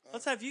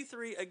 Let's have you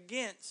three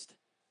against,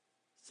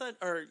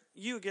 or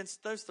you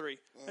against those three.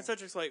 And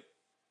Cedric's like,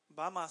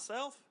 by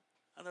myself?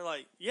 And they're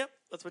like, yep,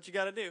 that's what you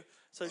got to do.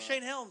 So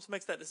Shane Helms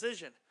makes that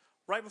decision.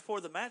 Right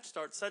before the match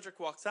starts, Cedric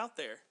walks out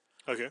there.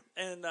 Okay.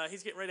 And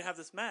he's getting ready to have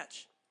this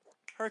match.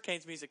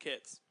 Hurricane's music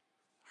hits.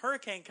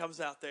 Hurricane comes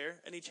out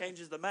there, and he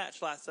changes the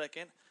match last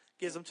second,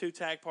 gives them 2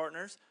 tag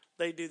partners.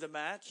 They do the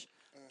match.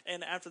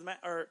 And after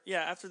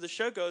after the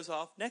show goes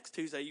off, next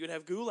Tuesday, you would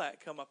have Gulak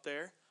come up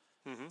there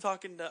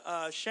talking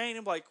to Shane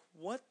and be like,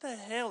 what the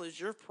hell is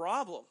your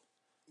problem?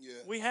 Yeah.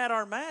 We had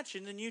our match,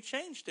 and then you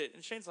changed it.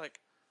 And Shane's like,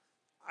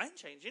 I didn't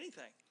change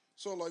anything.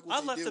 So like,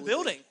 I left the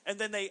building, and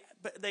then they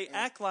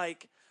act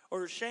like,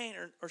 or Shane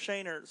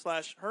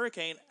 /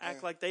 Hurricane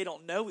act like they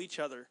don't know each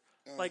other,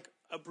 like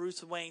a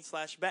Bruce Wayne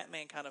 /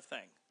 Batman kind of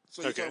thing.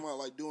 So you're talking about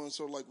like doing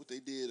sort of like what they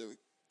did a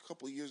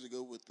couple of years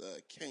ago with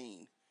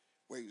Kane,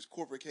 where he was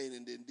Corporate Kane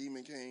and then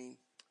Demon Kane.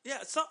 Yeah,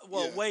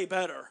 way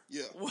better.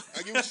 Yeah,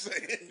 I get what you're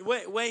saying.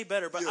 way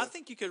better. But I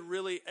think you could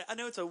really. I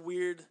know it's a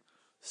weird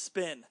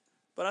spin.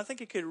 But I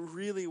think it could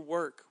really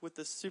work with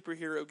the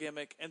superhero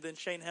gimmick, and then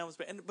Shane Helms.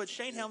 But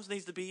Shane Helms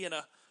needs to be in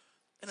a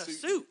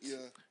suit.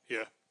 Yeah.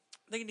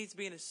 I think he needs to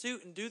be in a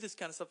suit and do this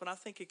kind of stuff. And I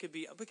think it could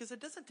be because it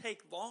doesn't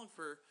take long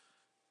for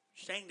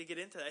Shane to get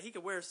into that. He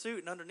could wear a suit,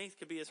 and underneath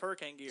could be his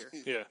Hurricane gear.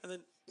 Yeah. And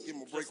then give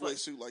him a breakaway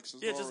suit like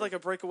Cesaro. Yeah, just like a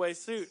breakaway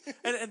suit.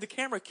 and the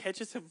camera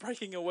catches him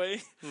breaking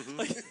away.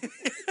 Like,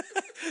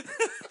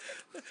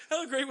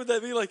 how great would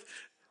that be? Like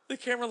the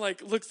camera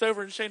looks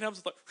over, and Shane Helms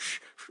is like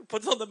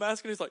puts on the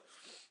mask, and he's like.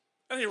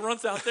 And he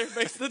runs out there and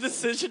makes the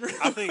decision.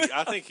 I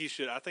think he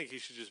should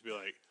just be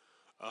like,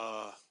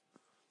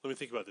 let me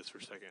think about this for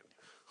a second.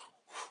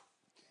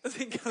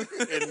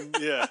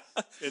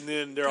 And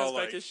then they're all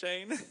like,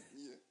 Shane.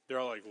 They're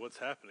all like, what's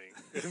happening?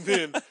 And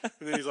then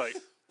he's like,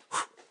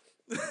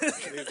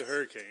 and he's the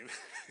Hurricane.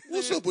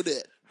 What's up with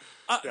that?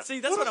 See,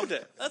 that's what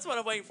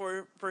I'm waiting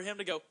for him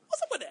to go.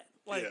 What's up with that?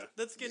 Like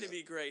that's going to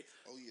be great.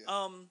 Oh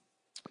yeah.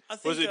 I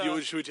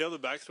think. Should we tell the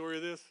backstory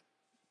of this?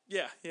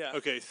 Yeah.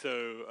 Okay,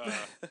 so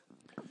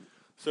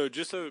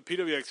just so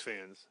PWX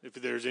fans, if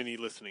there's any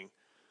listening,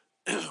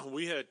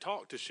 we had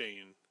talked to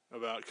Shane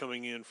about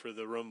coming in for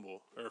the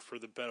Rumble or for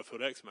the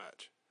Battlefield X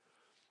match,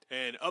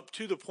 and up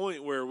to the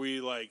point where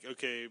we like,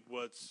 okay,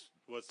 what's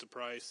the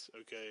price?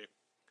 Okay,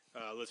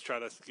 let's try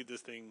to get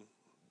this thing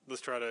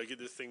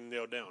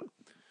nailed down,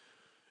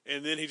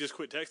 and then he just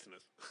quit texting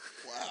us.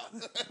 Wow.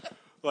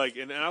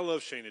 And I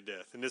love Shane to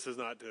death, and this is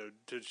not to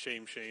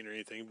shame Shane or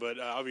anything, but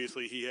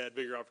obviously he had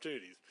bigger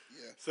opportunities.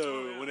 Yeah.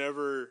 So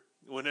whenever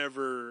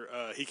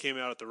he came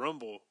out at the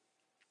Rumble,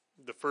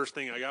 the first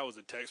thing I got was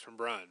a text from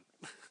Brian.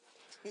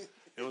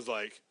 It was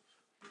like,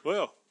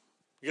 well,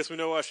 I guess we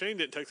know why Shane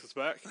didn't text us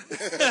back.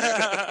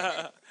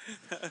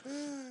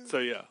 So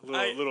yeah,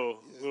 little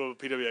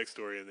PWX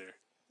story in there.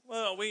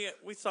 Well,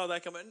 we saw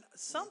that coming.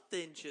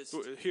 Something just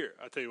here.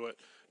 I tell you what,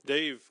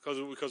 Dave,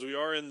 because we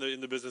are in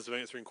the business of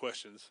answering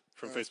questions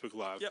from Facebook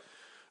Live. Yep.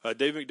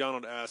 Dave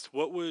McDonald asked,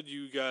 what would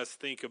you guys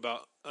think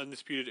about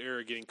Undisputed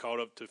Era getting called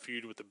up to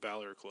feud with the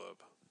Balor Club?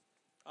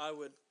 I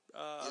would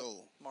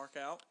mark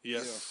out.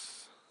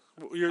 Yes.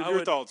 Yeah.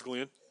 Your thoughts,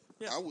 Glenn?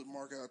 Yeah. I would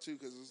mark out too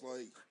because it's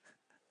like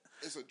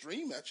it's a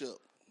dream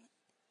matchup.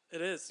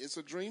 It is. It's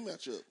a dream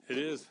matchup. It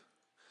is.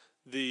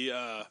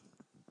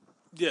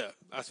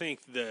 I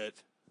think that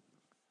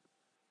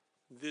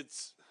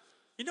it's.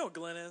 You know what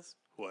Glenn is?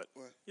 What?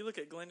 You look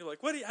at Glenn, you're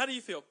like, how do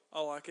you feel?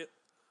 I like it.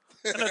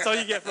 And that's all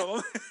you get from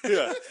him.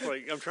 Yeah.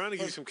 Like, I'm trying to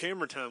give you some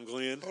camera time,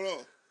 Glenn. Hold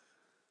on.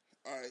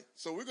 All right.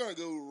 So we're going to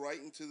go right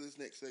into this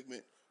next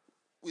segment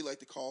we like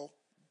to call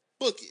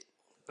Book It.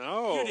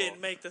 Oh. You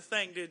didn't make the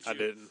thing, did you? I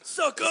didn't.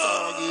 Sucker!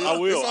 I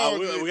will.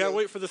 We got to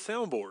wait for the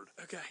soundboard.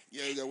 Okay.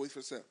 Yeah, we got to wait for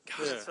the sound.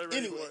 God, yeah. So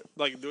anyway.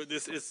 Like,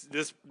 this is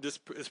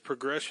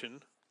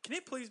progression. Can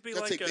it please be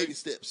like take baby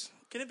steps?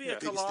 Can it be a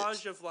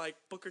collage of like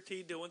Booker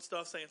T doing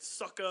stuff saying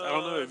 "sucker"? I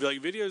don't know.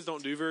 Like videos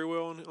don't do very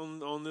well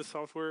on this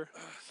software,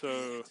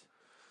 so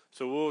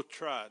we'll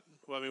try it.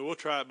 Well, I mean, we'll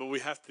try it, but we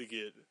have to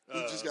get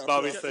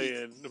Bobby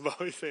saying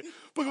sucker.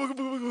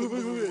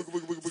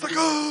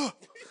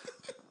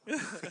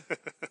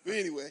 But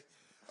anyway,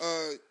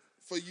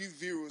 for you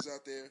viewers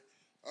out there.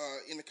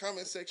 In the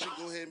comment section,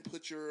 go ahead and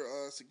put your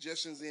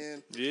suggestions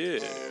in. Yeah,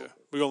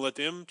 we're gonna let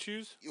them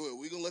choose. Yeah,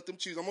 we're gonna let them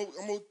choose. I'm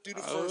gonna do the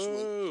first one.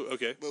 Oh,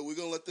 okay. But we're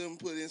gonna let them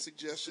put in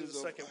suggestions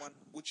of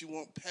what you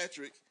want how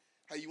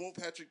you want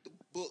Patrick to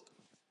book,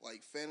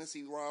 like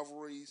fantasy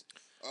rivalries,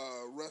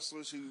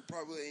 wrestlers who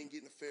probably ain't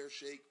getting a fair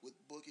shake with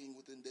booking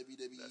within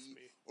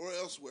WWE or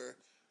elsewhere.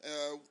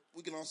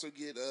 We can also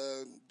get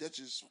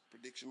Dutch's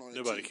prediction on it.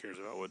 Nobody cares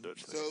about what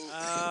Dutch thinks. So,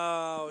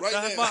 I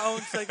have my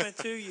own segment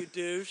too, you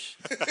douche.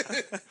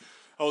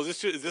 Oh,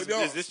 is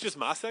this just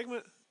my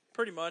segment?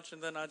 Pretty much,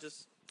 and then I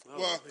just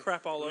Well,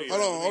 crap all over.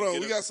 Hold on.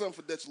 We got something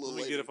for Dutch a little Let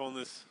me later. get up on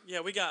this. Yeah,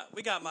 we got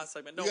my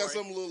segment. Don't We got worry.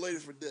 something a little later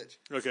for Dutch.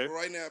 Okay. But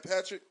right now,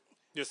 Patrick,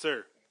 Yes,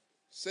 sir.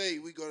 say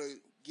we're going to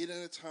get in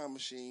a time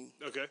machine.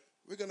 Okay.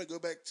 We're going to go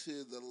back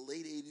to the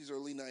late 80s,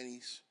 early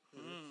 90s.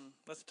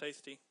 That's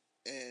tasty.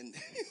 And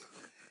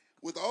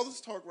with all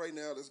this talk right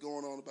now that's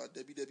going on about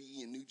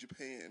WWE and New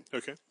Japan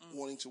Okay.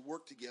 wanting to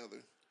work together,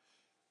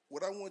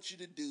 what I want you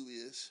to do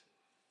is...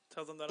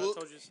 Tell them that Book. I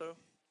told you so.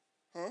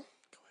 Huh? Go ahead.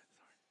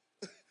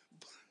 Sorry.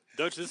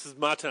 Dutch, this is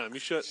my time. You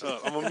shut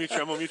up. I'm gonna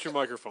mute your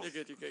microphone. You're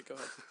good. You're good. Go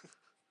ahead.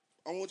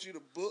 I want you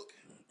to book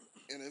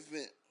an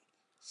event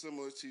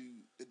similar to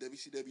the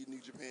WCW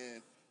New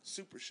Japan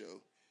Super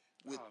Show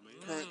with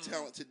current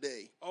talent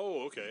today.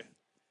 Oh, okay.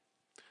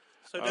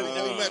 So No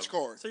WWE. match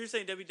card. So you're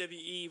saying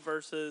WWE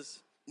versus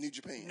New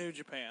Japan. New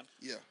Japan.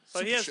 Yeah. So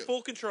he Super has Show.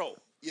 full control.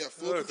 Yeah,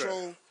 full Okay.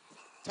 control.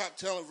 Top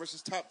talent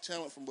versus top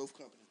talent from both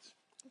companies.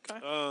 Okay.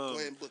 Go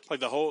ahead and book it. Like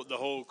the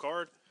whole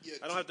card. Yeah,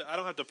 I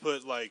don't have to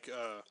put like.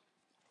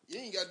 You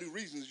ain't got to do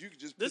reasons. You can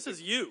just. This put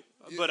is you.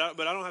 But I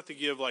don't have to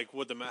give like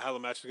what how the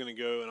match is going to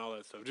go and all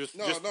that stuff. Just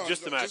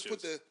the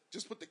matches.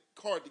 Just put the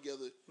card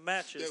together.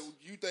 Matches. That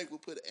you think will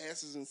put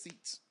asses in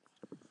seats.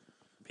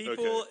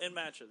 People in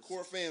matches.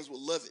 Core fans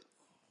will love it.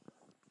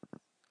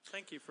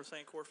 Thank you for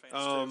saying core fans.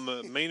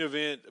 too. Main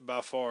event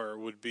by far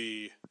would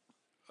be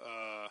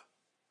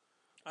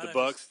I the know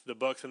Bucks, the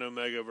Bucks and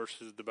Omega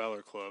versus the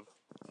Balor Club.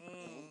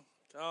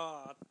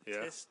 God,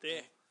 Yeah.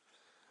 tasty.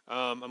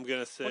 I'm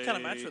gonna say. What kind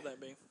of match would that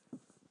be?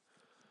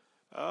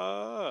 Do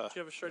you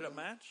have a straight up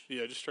match?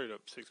 Yeah, just straight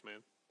up 6-man.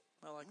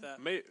 I like that.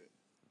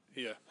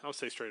 Yeah, I would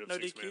say straight up No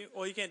 6-man. DQ.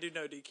 Well, you can't do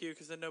no DQ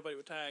because then nobody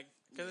would tag.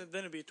 Because then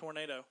it'd be a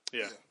tornado.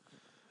 Yeah.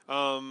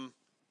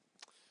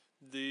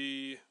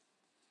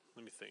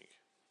 Let me think.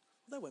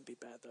 That wouldn't be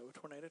bad though. A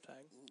tornado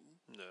tag.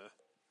 No.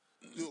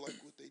 Do it like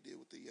what they did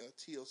with the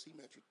TLC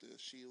match with the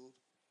Shield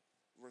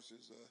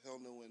versus Hell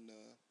No and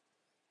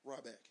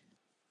Ryback.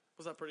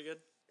 Was that pretty good?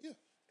 Yeah.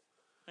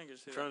 I can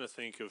just see I'm that. trying to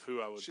think of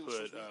who I would Shield's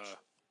put. first match.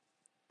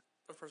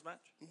 The first match.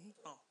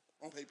 Oh,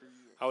 On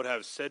pay-per-view. I would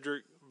have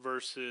Cedric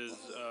versus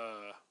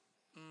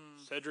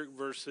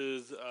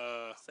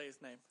say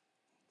his name.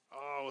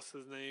 what's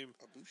his name?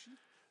 Ibushi?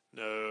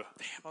 No.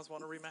 Damn, I was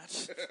wanting a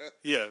rematch.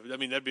 Yeah, I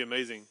mean that'd be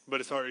amazing,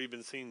 but it's already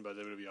been seen by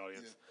the WWE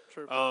audience.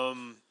 True.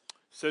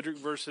 Cedric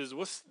versus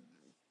what's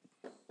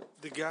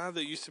the guy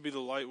that used to be the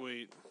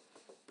lightweight?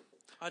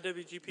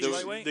 IWGP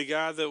lightweight. The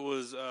guy that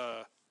was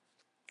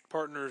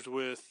partners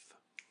with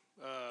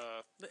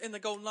In the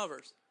Golden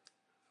Lovers.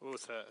 what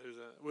was that? Who's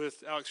that?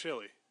 With Alex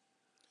Shelley.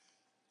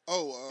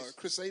 Oh,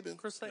 Chris Sabin.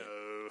 Chris Sabin.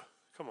 No,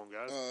 come on,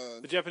 guys.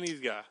 The Japanese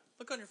guy.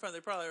 Look on your phone. They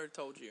probably already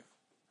told you.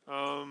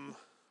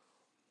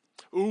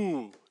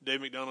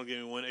 Dave McDonald gave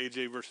me one.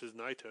 AJ versus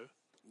Naito.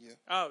 Yeah.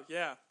 Oh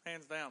yeah,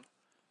 hands down.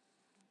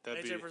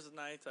 That'd AJ be versus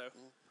Naito.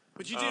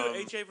 Would you do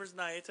AJ versus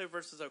Naito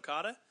versus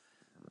Okada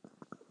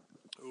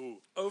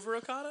over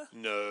Okada?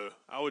 No,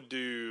 I would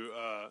do.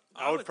 I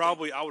I would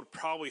would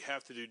probably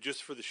have to do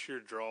just for the sheer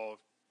draw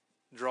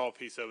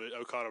piece of it.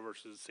 Okada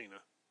versus Cena.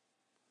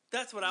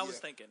 That's what I was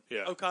thinking.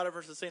 Yeah. Okada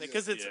versus Cena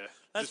because it's Yeah,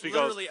 that's just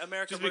because, literally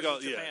America just versus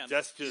because, Japan.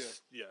 that's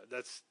just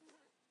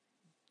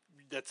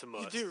that's a you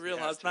must. do It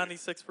realize has to.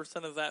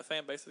 96% of that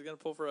fan base is going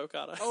to pull for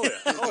Okada. Oh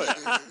yeah,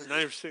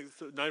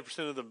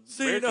 90% of the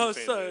Cena American fan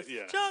sucks. base,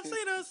 yeah. John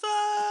Cena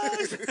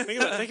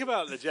sucks. think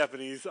about the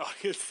Japanese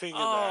audience singing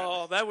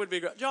Oh, that would be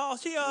great. John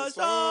Cena sucks.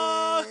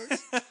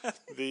 that.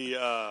 The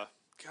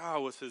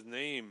God, what's his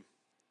name?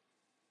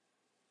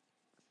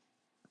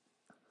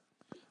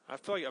 I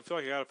feel like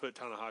I got to put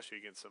Tanahashi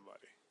against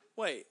somebody.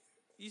 Wait,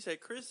 you said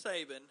Chris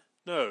Sabin,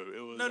 No, it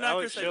was No, not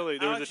Alex Chris Sabin. Shelley.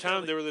 There was Alex a time.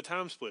 Shelley. There were the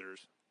time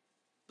splitters.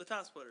 the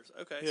Time Splitters.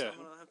 Okay, so Yeah. I'm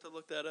going to have to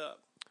look that up.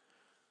 I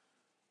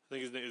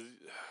think his name is.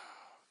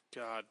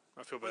 God,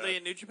 I feel bad. Were they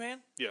in New Japan?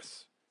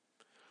 Yes,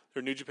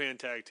 they're a New Japan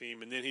tag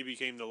team, and then he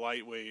became the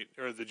lightweight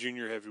or the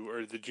junior heavy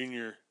or the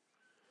junior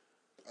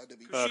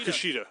IWGP.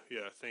 Kushida.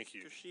 Yeah, thank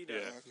you. Kushida. Yeah,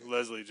 Okay.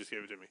 Leslie just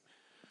gave it to me.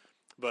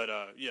 But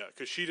yeah,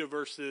 Kushida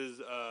versus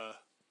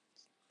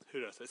who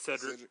does that?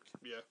 Cedric. Cedric.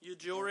 Yeah.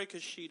 Yujiro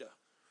Kushida.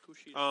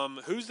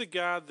 Who's the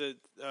guy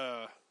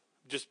that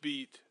just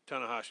beat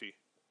Tanahashi?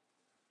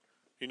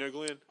 You know,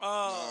 Glenn,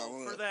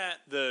 Oh, for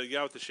that. the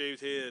guy with the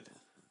shaved head.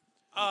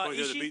 Point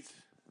to the Ishii? beats.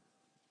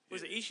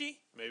 Was it Ishii?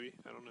 Maybe,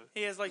 I don't know.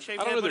 He has like shaved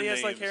I don't head, know but their he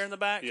has like names. hair in the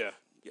back. Yeah,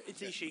 It's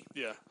Ishii.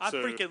 yeah. I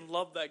So- freaking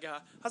love that guy.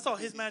 I saw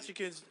his match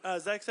against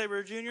Zack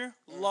Sabre Jr.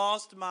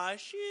 Lost my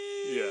shit.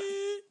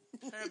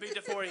 Yeah. I beat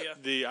it for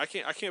you. I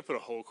can't put a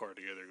whole card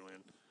together,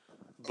 Glenn.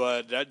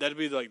 But that'd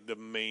be like the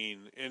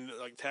main and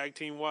like tag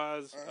team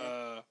wise.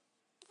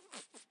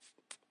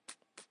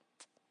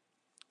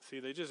 See,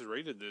 they just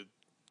rated the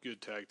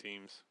good tag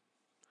teams.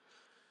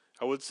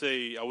 I would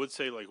say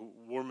like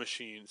War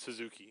Machine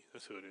Suzuki.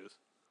 That's who it is.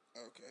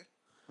 Okay.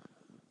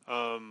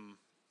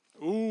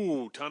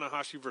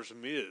 Tanahashi versus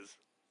Miz.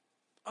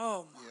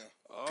 Oh my! Yeah.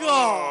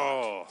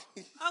 Oh,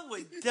 I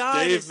would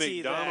die Dave to see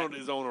McDonald that.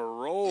 is on a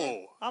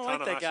roll. I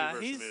like that Tanahashi guy.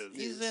 versus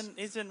Miz.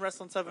 He's in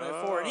Wrestling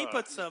 704, and he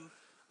put some.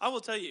 I will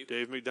tell you,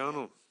 Dave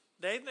McDonald.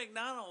 Dave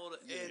McDonald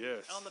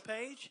on the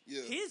page.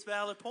 Yeah. He has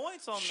valid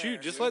points on there.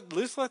 Shoot,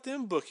 let's let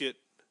them book it.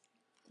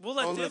 We'll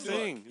let On them the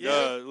thing. book.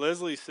 Yeah.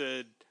 Leslie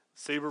said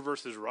Sabre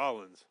versus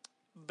Rollins.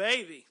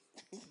 Baby.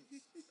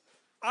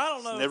 I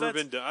don't know. Never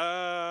been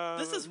done.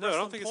 This is no, I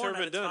don't think it's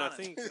wrestling ever been done. porn I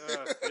think,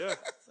 yeah.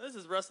 This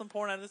is wrestling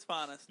porn at its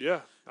finest.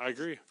 Yeah, I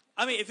agree.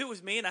 I mean, if it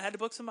was me and I had to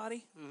book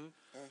somebody,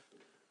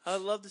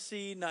 I'd love to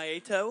see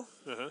Naito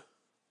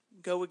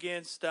go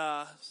against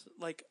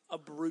like a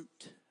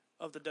brute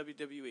of the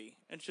WWE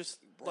and just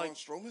Braun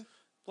Strowman,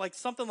 like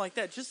something like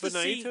that. Just but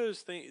to see.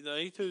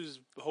 Naito's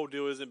whole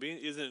deal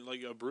isn't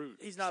like a brute.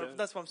 He's not.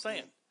 That's what I'm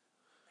saying.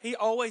 He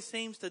always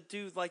seems to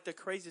do like the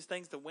craziest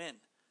things to win.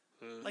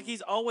 Like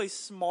he's always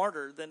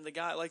smarter than the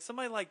guy. Like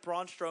somebody like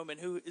Braun Strowman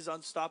who is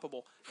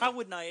unstoppable. How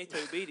would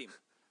Naito beat him?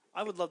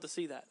 I would love to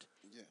see that.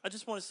 Yeah. I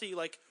just want to see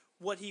like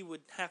what he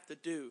would have to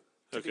do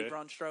to beat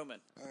Braun Strowman.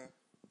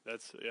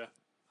 That's yeah.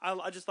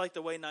 I just like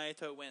the way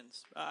Naito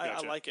wins.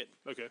 I like it.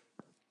 Okay.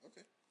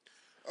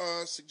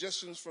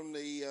 Suggestions from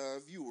the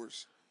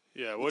viewers.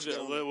 Yeah,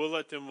 we'll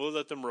let them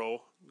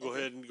roll. Go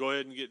ahead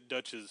and get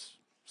Dutch's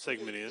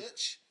segment in.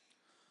 Dutch,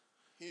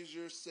 here's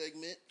your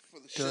segment for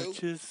the show.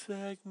 Dutch's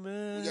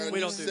segment. We got a We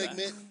new don't do that.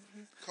 segment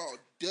called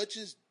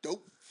Dutch's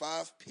Dope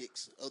 5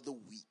 Picks of the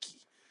Week.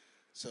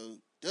 So,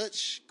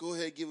 Dutch, go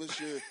ahead and give us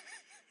your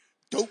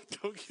dope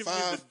Don't give me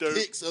 5 the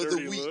picks of the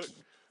dirty week. look.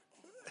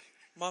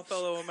 My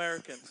fellow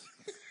Americans,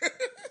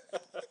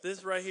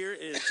 this right here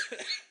is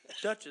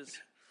Dutch's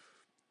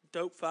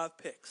Dope 5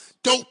 Picks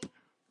Dope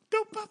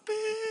 5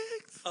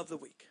 picks of the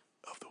week.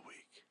 of the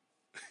week.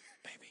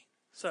 Baby.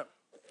 So,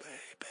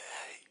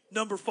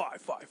 number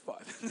 5.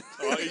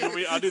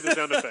 I'll do the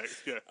sound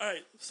effects. Yeah. All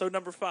right, so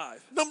number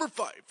 5. Number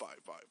 5.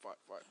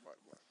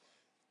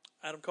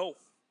 Adam Cole.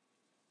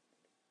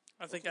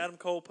 I think Adam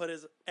Cole put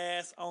his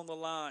ass on the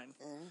line.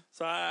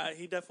 So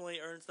he definitely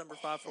earns number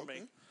 5 for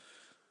me.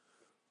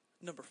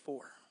 Number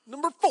 4.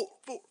 Number 4.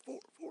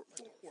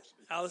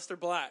 Aleister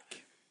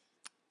Black.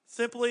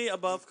 Simply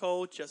above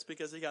Cole just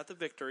because he got the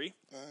victory.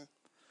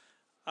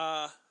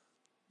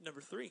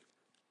 Number 3.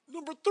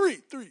 Number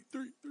 3.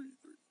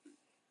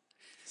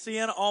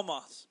 Sienna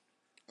Almas.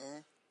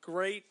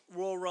 Great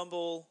Royal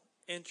Rumble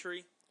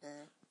entry.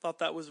 Thought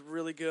that was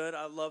really good.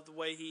 I loved the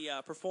way he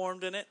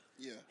performed in it.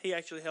 Yeah. He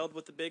actually held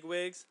with the big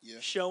wigs,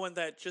 showing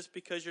that just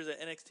because you're the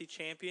NXT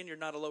champion, you're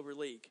not a lower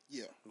league.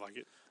 Yeah. Like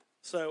it.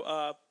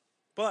 So,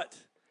 but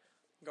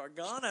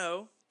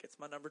Gargano gets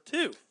my number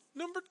 2.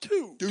 Number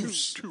 2.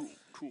 Deuce. Two.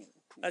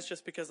 That's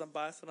just because I'm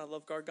biased and I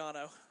love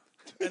Gargano.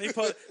 And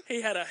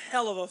he had a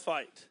hell of a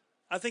fight.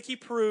 I think he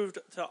proved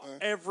to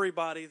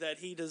everybody that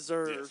he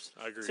deserves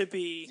Yes, I agree. to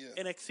be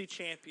NXT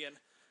champion.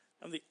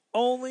 And the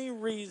only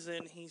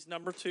reason he's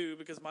number 2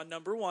 because my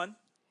number 1.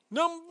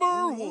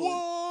 Number 1.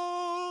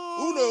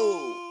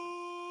 Uno.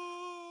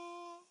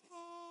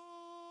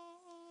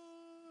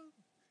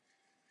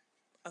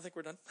 I think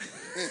we're done.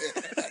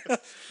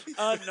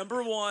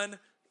 Number 1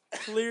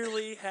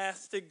 clearly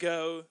has to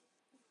go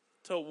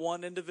to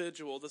one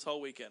individual this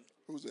whole weekend.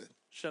 Who's that?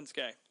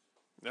 Shinsuke.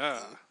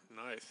 Ah,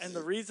 nice. And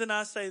the reason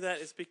I say that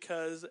is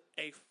because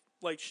a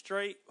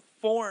straight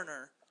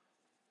foreigner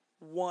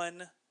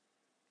won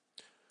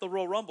the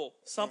Royal Rumble.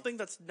 Something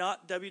that's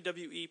not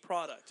WWE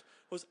product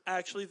was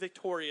actually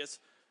victorious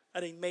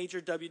at a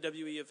major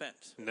WWE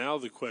event. Now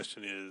the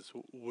question is,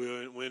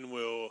 when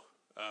will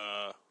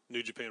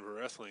New Japan Pro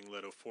Wrestling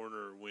let a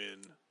foreigner win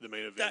the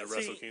main event of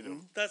Wrestle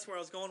Kingdom? That's where I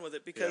was going with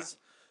it because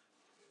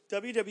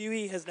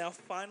WWE has now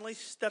finally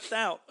stepped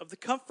out of the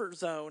comfort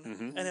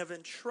zone and have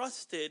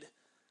entrusted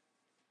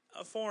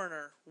a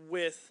foreigner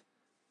with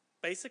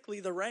basically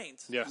the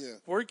reins. Yeah.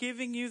 We're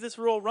giving you this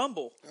Royal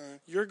Rumble.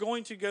 You're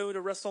going to go to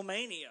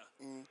WrestleMania.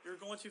 You're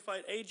going to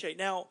fight AJ.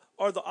 Now,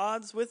 are the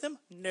odds with him?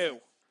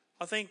 No.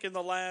 I think in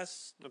the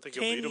last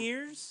 10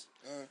 years,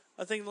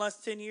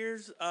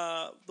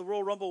 the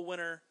Royal Rumble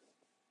winner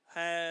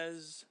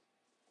has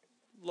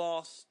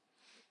lost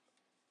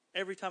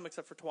every time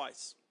except for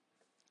twice.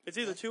 It's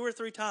either 2 or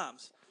 3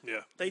 times.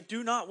 Yeah. They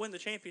do not win the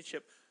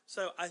championship.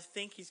 So I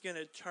think he's going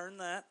to turn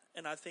that,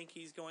 and I think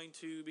he's going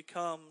to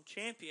become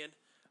champion.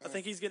 I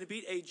think he's going to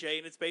beat AJ,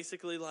 and it's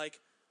basically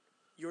like,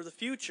 you're the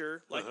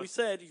future. Like we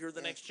said, you're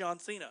the next John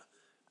Cena.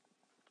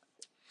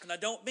 And I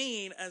don't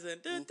mean as in,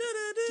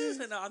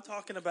 and I'm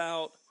talking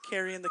about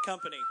carrying the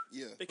company.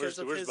 Yeah. Because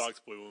Where's Box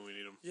Boy when we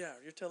need him? Yeah,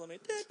 you're telling me.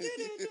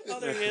 Oh,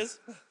 there he is.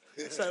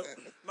 So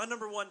my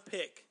number 1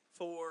 pick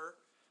for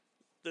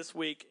this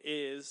week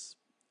is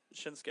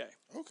Shinsuke.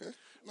 Okay.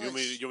 You want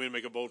me to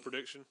make a bold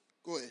prediction?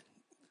 Go ahead.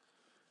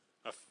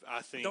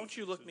 I think. Don't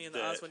you look me in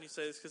the eyes when you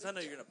say this, because I know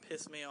you're going to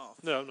piss me off.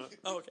 No, I'm not.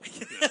 Oh, okay.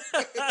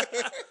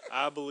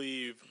 I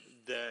believe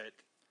that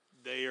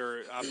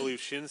I believe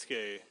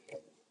Shinsuke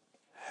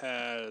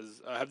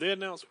has. Have they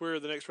announced where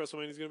the next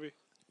WrestleMania is going to be?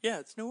 Yeah,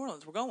 it's New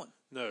Orleans. We're going.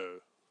 No.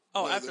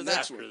 Oh, No, after the that.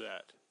 next After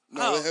that.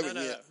 No, they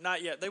haven't yet.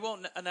 Not yet. They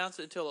won't announce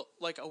it until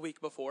like a week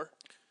before.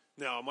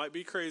 Now, it might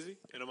be crazy,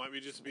 and it might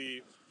be just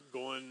going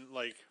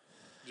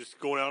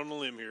out on a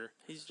limb here.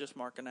 He's just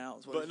marking out.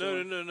 Is what But he's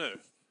doing. no.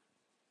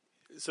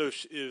 So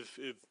if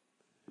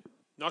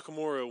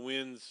Nakamura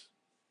wins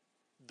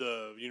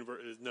the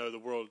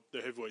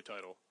heavyweight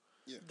title,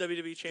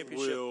 WWE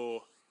Championship,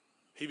 will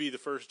he be the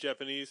first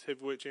Japanese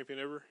heavyweight champion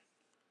ever?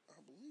 I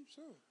believe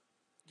so.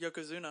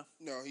 Yokozuna.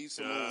 No, he's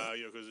Samoan.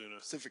 Yokozuna.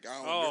 Pacific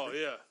Island. Oh,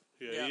 yeah,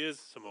 he is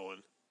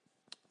Samoan.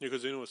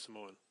 Yokozuna was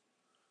Samoan.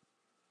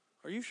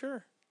 Are you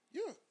sure?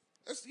 Yeah.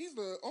 He's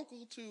the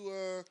uncle to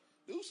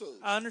the Usos.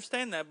 I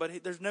understand that,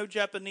 but there's no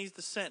Japanese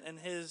descent in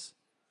his.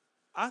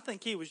 I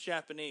think he was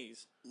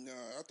Japanese. No,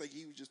 I think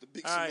he was just a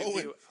big All right,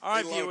 Samoan. all right,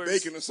 Ate a lot of viewers.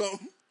 bacon or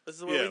something. This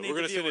is what we need we're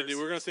gonna the send it.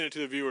 viewers. We're gonna send it to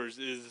the viewers.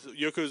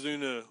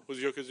 Was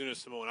Yokozuna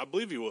Samoan? I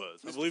believe he was.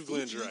 I believe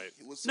Glenn's Fuji right.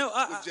 Was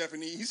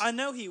Japanese. I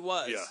know he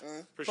was.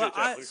 Yeah, for sure. But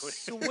I Technically,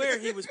 swear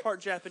he was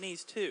part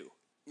Japanese too.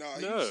 No,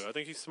 I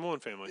think he's Samoan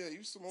family. Yeah, he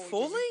was Samoan.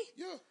 Fully?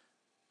 Yeah.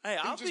 Hey,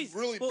 I'll just be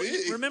really well,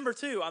 big. Remember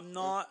too, I'm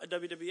not a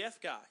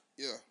WWF guy.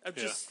 Yeah. I've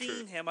just Yeah, seen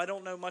true. him. I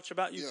don't know much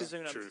about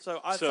Yokozuna. true.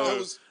 So I So-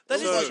 thought that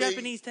is so- a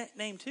Japanese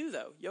name too,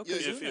 though. Yokozuna.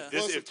 if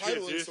Well, it's a if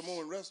title in this-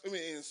 Samoan wrestling. I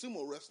mean, in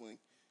sumo wrestling,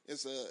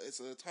 it's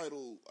a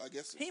title. I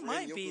guess He for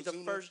might him, be the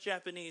Yokozuna, first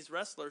Japanese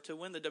wrestler to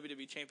win the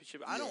WWE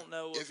Championship. I yeah, don't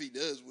know if he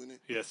does win it.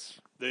 Yes,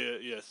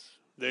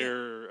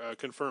 they're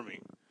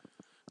confirming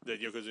that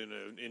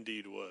Yokozuna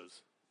indeed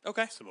was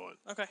Okay. Samoan.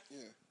 Okay. Yeah.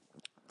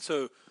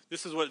 So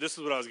this is what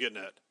I was getting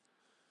at.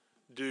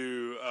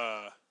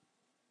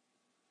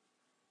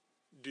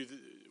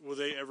 Will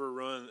they ever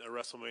run a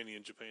WrestleMania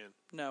in Japan?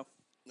 No.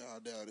 No, I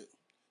doubt it.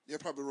 They'll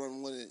probably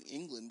run one in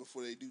England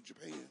before they do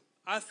Japan.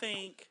 I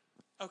think.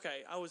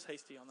 Okay, I was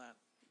hasty on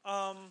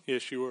that.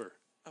 Yes, you were.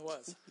 I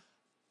was.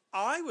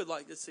 I would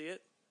like to see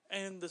it,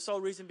 and the sole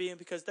reason being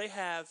because they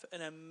have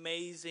an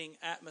amazing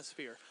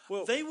atmosphere.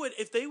 Well- They would,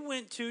 if they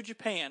went to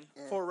Japan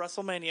for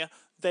WrestleMania,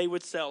 they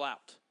would sell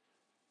out.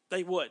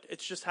 They would.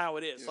 It's just how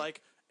it is. Yeah.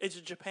 Like, it's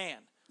Japan.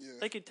 Yeah.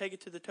 They could take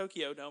it to the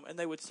Tokyo Dome, and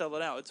they would sell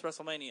it out. It's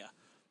WrestleMania.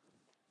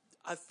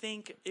 I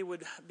think it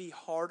would be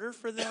harder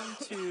for them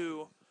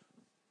to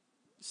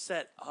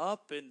set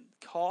up, and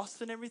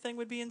cost and everything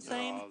would be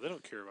insane. Oh, they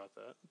don't care about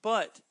that.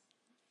 But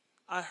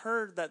I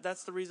heard that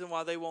that's the reason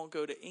why they won't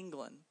go to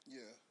England.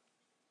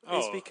 Yeah.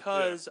 Is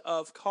because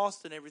of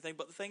cost and everything.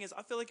 But the thing is,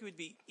 I feel like it would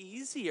be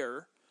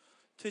easier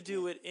to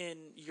do it in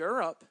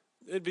Europe.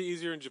 It'd be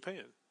easier in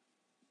Japan.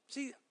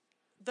 See,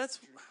 that's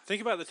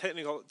Think about the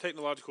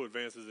technological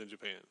advances in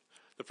Japan.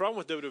 The problem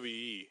with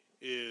WWE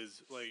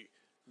is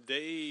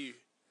to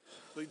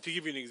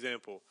give you an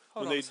example.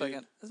 hold on a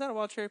second. Is that a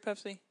wild cherry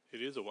Pepsi?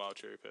 It is a wild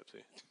cherry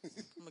Pepsi. I'm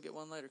gonna get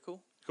one later.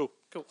 Cool.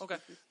 Cool. Okay.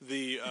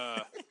 The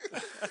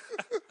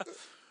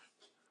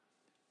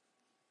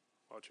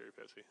Wild Cherry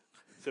Pepsi.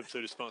 This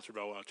episode is sponsored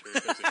by Wild Cherry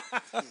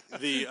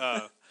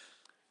Pepsi.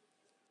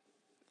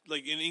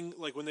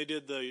 When they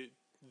did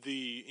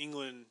the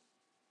England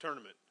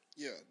tournament.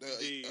 Yeah.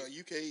 The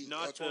UK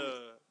not tournament.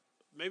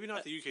 maybe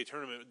not the UK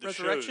tournament. The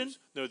Resurrection? shows.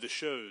 No, the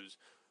shows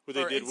where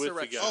they Or did with the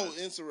Insurrection. guys.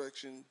 Oh,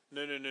 Insurrection.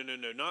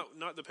 No.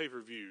 Not the pay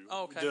per view.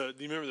 Oh, okay. Do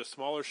you remember the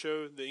smaller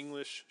show, the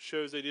English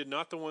shows they did?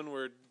 Not the one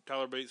where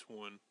Tyler Bates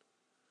won.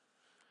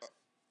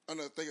 I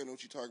think I know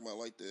what you're talking about.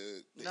 Like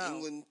the No.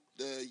 England.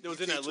 It was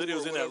in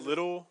that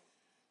little.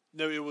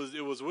 No, it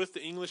was with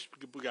the English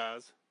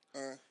guys.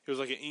 It was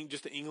like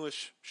just an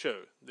English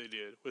show they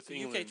did with The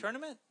England. UK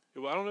tournament?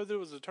 Well, I don't know that it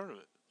was a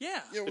tournament.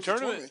 Yeah. Yeah, it was The a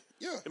tournament?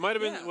 Yeah. It might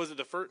have been. Yeah. Was it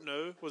the first?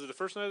 No, was it the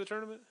first night of the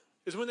tournament?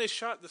 It's when they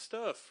shot the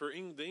stuff for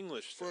the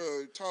English.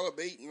 For Tyler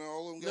Bate and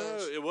all them guys. No,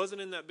 it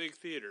wasn't in that big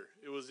theater.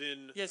 It was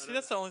in. Yeah, see,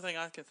 that's the only thing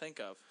I can think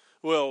of.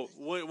 Well,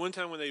 one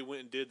time when they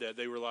went and did that,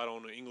 they relied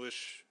on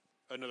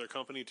another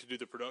company to do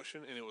the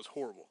production, and it was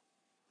horrible.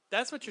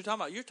 That's what you're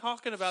talking about. You're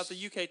talking about the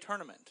UK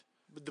tournament.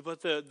 But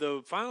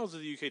the finals of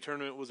the UK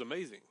tournament was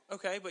amazing.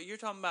 Okay, but you're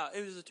talking about,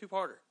 it was a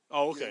two-parter.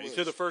 Oh, Yeah, okay. it So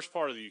was. the first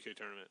part of the UK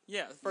tournament.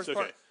 Yeah, the first It's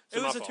part. okay. So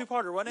It was my a fault.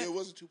 two-parter, wasn't Yeah, it? it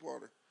was a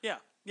two-parter.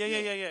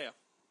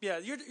 Yeah,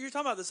 you're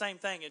talking about the same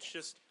thing. It's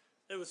just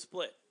it was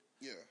split.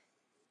 Yeah.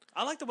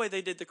 I like the way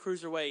they did the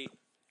Cruiserweight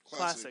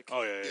Classic.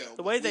 Oh, yeah.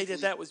 The way they weekly.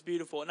 did that was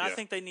beautiful, and I Yeah.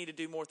 think they need to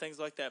do more things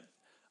like that.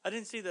 I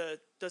didn't see the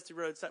Dusty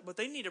Rhodes, but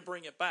they need to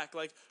bring it back,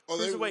 like Oh,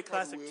 they Cruiserweight probably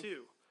Classic will.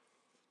 2.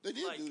 They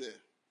did like- do that.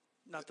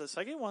 Not the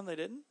second one, they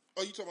didn't.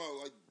 Oh, you talking about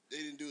like they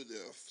didn't do it the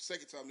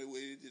second time they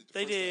did it the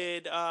They first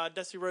did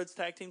Dusty Rhodes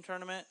Tag Team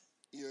Tournament.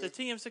 time. Yeah. The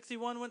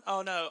TM61 one.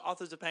 Oh no,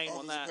 Authors of Pain won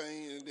Authors that. of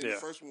Pain, and then Yeah.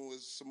 the first one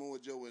was Samoa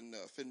Joe and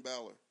Finn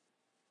Balor.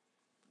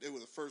 They were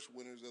the first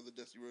winners of the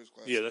Dusty Rhodes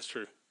Classic. Yeah, that's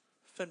true.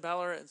 Finn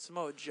Balor and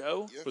Samoa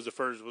Joe. Yep. Was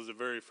the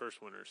very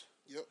first winners.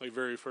 Yep. Like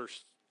very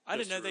first. I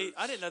didn't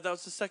know that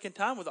was the second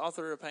time with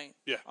Author of Pain.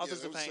 Yeah. Yeah,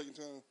 Authors that of was the Pain.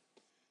 second time.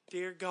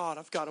 Dear God,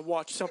 I've got to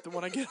watch something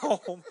when I get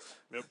home.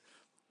 Yep.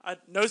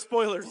 No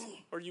spoilers,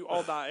 or you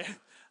all die.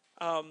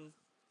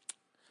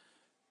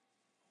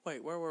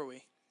 Wait, where were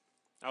we?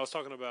 I was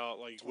talking about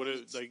we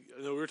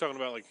were talking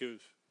about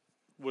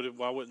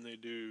why wouldn't they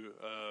do?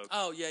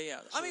 Oh yeah.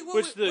 I mean,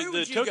 Which where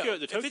would you go?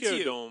 the If it's Tokyo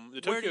you, Dome,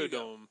 where do you go?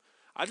 Dome.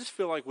 I just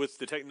feel like with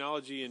the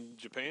technology in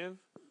Japan,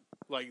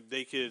 like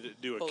they could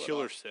do Pull a it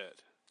killer off.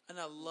 set. And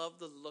I love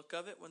the look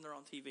of it when they're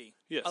on TV.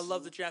 Yes. I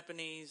love the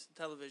Japanese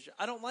television.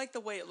 I don't like the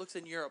way it looks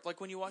in Europe.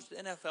 Like when you watch the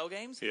NFL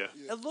games, Yeah.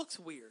 it looks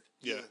weird.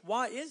 Yeah.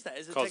 Why is that?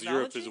 Is it Because technology?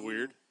 Europe is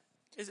weird.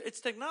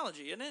 It's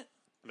technology, isn't it?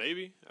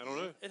 Maybe. I don't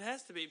know. It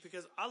has to be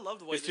because I love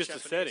the way It's just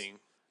Japanese... the setting.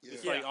 Yeah.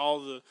 It's like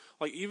all the,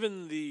 like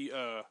even the,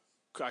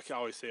 I can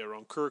always say it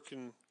wrong,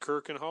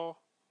 Kirkenhall?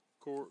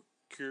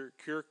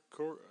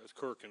 It's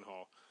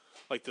Kirkenhall.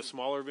 Like the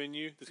smaller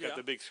venue that's got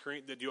the big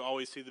screen, that you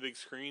always see the big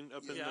screen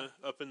up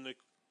in the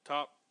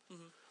top.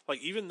 Mm-hmm.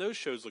 Like even those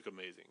shows look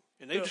amazing.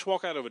 And they just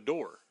walk out of a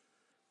door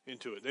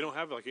into it. They don't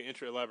have like an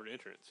elaborate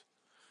entrance.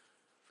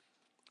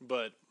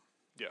 But,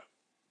 yeah.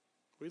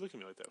 What are you looking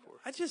at me like that for?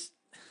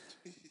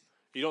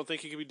 You don't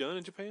think it could be done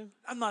in Japan?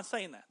 I'm not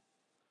saying that.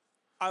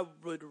 I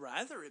would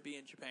rather it be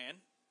in Japan.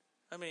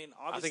 I mean,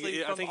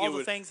 obviously, I think all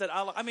the things that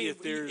I like. I mean,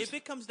 if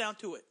it comes down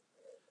to it,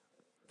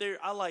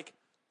 I like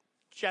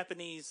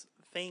Japanese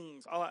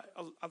things. I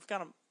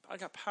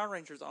got Power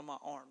Rangers on my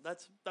arm.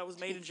 That was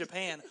made in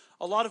Japan.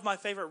 A lot of my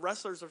favorite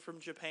wrestlers are from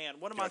Japan.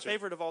 One of my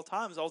favorite of all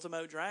time is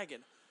Ultimo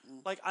Dragon.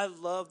 Like, I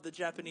love the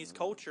Japanese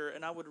culture,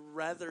 and I would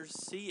rather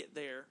see it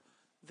there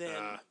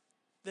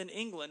than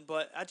England.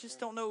 But I just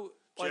don't know.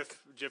 Like,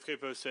 Jeff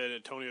Capo said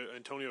Antonio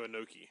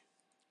Inoki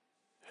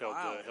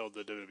held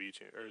the WWE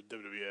or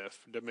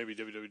WWF, maybe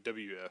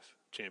WWF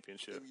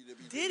championship.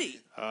 Did he?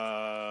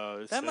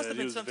 That must have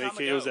been some time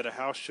ago. It was at a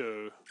house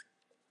show.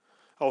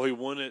 Oh, he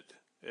won it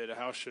at a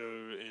house show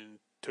in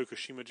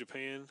Tokushima,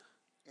 Japan,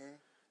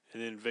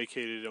 and then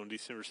vacated on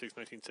December 6,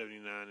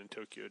 1979 in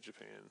Tokyo,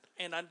 Japan.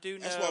 And I do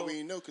know... That's why we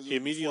didn't know. Cause he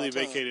immediately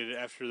vacated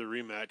after the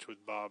rematch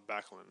with Bob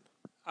Backlund.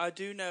 I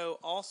do know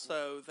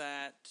also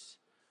that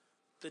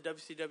the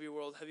WCW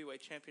World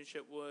Heavyweight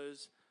Championship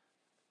was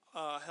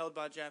held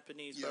by a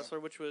Japanese wrestler,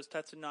 which was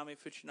Tatsunami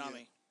Fujinami.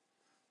 Yeah.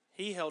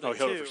 He held it, too. He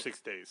held it for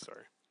 6 days,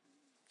 sorry.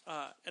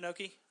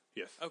 Inoki?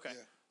 Yes. Okay.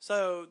 Yeah.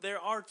 So there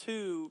are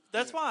two.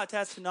 That's why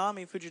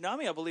Tatsunami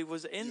Fujinami, I believe,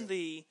 was in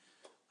the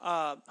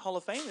Hall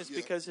of Fame, is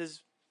because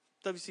his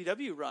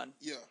WCW run.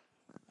 Yeah.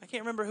 I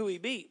can't remember who he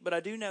beat, but I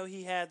do know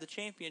he had the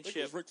championship.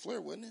 It was Ric Flair,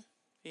 wasn't it?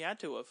 He had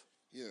to have.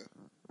 Yeah.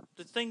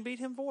 Did Sting beat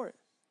him for it?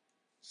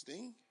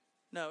 Sting?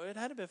 No, it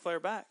had to have been Flair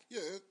back. Yeah,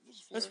 it was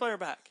Flair. It's Flair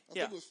back. I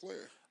think it was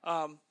Flair.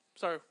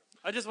 Sorry.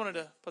 I just wanted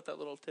to put that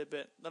little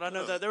tidbit. That I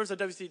know that there was a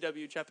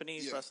WCW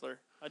Japanese wrestler.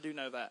 I do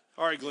know that.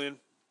 All right, Glenn.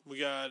 We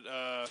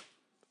got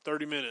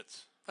 30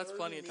 minutes. That's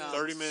plenty of time.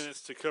 30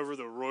 minutes to cover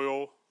the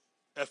Royal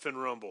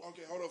effing Rumble.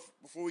 Okay, hold on.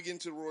 Before we get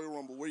into the Royal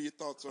Rumble, what are your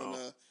thoughts on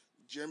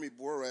Jeremy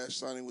Borash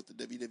signing with the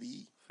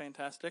WWE?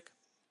 Fantastic.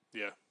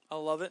 Yeah. I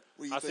love it.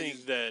 I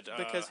think that...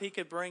 because he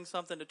could bring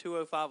something to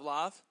 205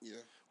 Live. Yeah.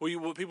 Well,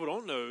 what people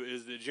don't know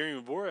is that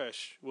Jeremy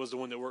Borash was the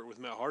one that worked with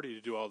Matt Hardy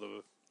to do all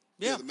the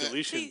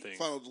deletion things.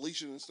 Final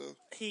deletion and stuff.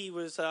 He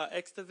was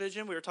X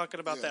Division. We were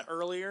talking about that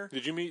earlier.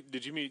 Did you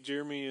meet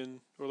Jeremy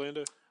in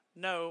Orlando?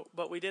 No,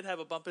 but we did have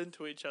a bump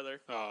into each other.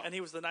 Oh. And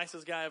he was the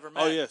nicest guy I ever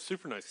met. Oh, yeah,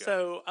 super nice guy.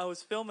 So I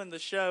was filming the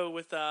show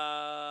with,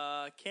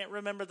 can't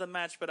remember the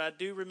match, but I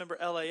do remember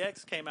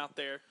LAX came out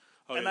there.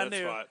 Oh, and yeah,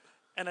 that's hot.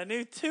 And I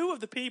knew two of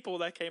the people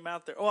that came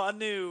out there. Well, I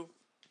knew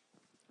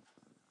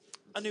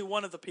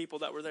one of the people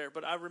that were there,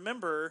 but I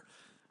remember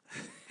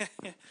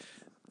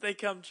they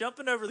come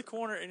jumping over the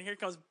corner, and here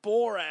comes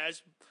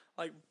Borash,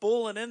 like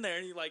bulling in there,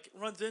 and he like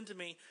runs into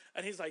me,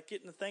 and he's like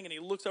getting the thing, and he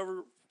looks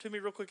over to me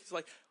real quick. He's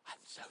like, "I'm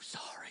so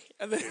sorry,"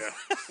 and then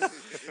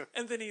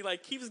and then he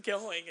like keeps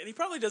going, and he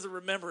probably doesn't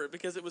remember it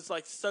because it was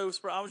like so.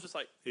 I was just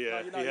like,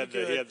 "Yeah, no, he had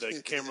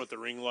the camera with the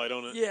ring light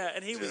on it." Yeah,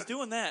 and he was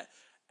doing that,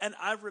 and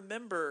I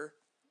remember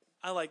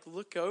I like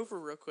look over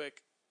real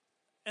quick,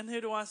 and who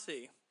do I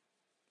see?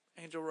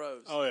 Angel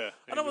Rose. Oh yeah,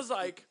 and I was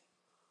like,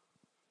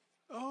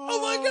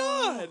 "Oh my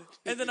god!"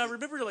 And then I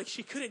remember like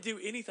she couldn't do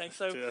anything,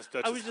 so that's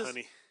I was just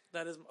honey.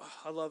 That is,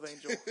 I love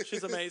Angel.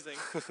 She's amazing.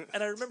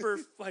 And I remember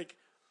like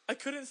I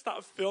couldn't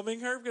stop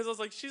filming her because I was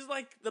like, she's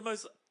like the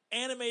most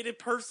animated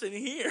person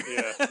here.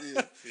 Yeah,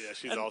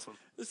 she's awesome.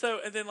 So,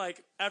 and then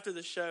like after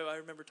the show, I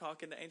remember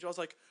talking to Angel. I was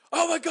like,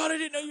 "Oh my god, I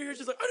didn't know you were here."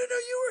 She's like, "I didn't know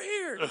you were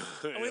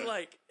here." And we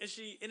like, and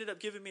she ended up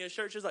giving me a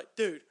shirt. She was like,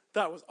 "Dude,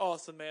 that was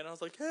awesome, man." I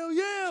was like, "Hell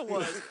yeah, it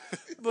was."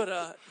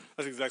 But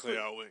that's exactly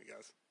how it went,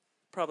 guys.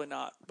 Probably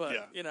not,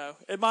 but you know,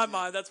 in my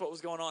mind, that's what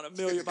was going on. A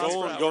million miles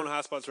per hour. Go on High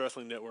Spots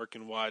Wrestling Network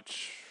and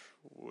watch.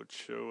 What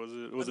show was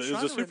it? It was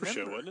a super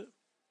show, wasn't it?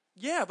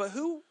 Yeah, but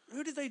who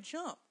did they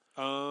jump?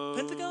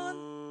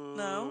 Pentagon?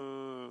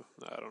 No,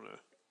 I don't know.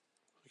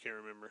 I can't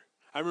remember.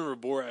 I remember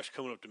Borash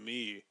coming up to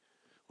me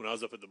when I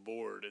was up at the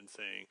board and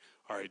saying,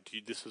 "All right,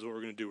 dude, this is what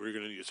we're going to do. We're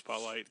going to need a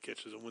spotlight to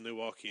catch them when they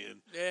walk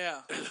in.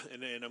 Yeah,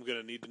 and then I'm going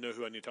to need to know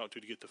who I need to talk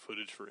to get the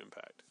footage for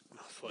Impact." And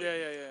I was like,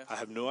 yeah. I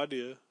have no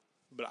idea.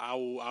 But I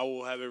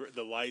will have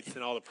the lights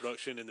and all the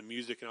production and the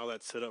music and all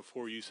that set up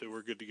for you, so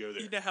we're good to go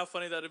there. You know how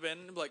funny that would have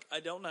been? Like, I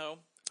don't know.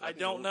 I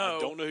don't know.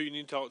 I don't know who you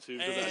need to talk to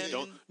because I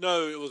don't.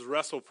 No, it was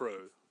WrestlePro.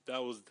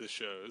 That was the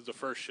show. It was the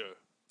first show.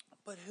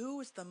 But who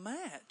was the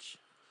match?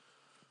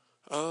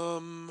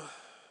 I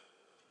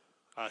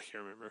can't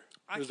remember.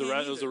 It was the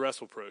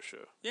WrestlePro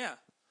show. Yeah.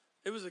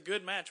 It was a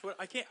good match.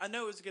 I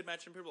know it was a good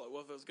match, and people are like,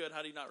 well, if it was good,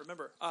 how do you not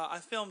remember? I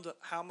filmed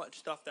how much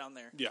stuff down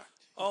there. Yeah.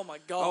 Oh, my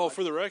God. Oh,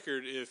 for the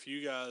record, if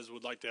you guys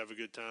would like to have a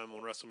good time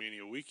on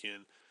WrestleMania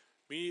weekend,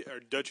 me or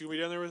Dutch, you going to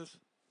be down there with us?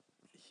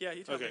 Yeah,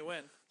 you told me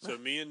when. So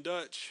me and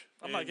Dutch.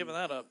 I'm not giving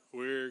that up.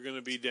 We're going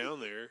to be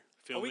down there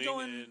filming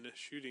and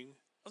shooting.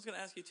 I was going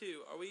to ask you, too.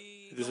 Are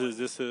we... Is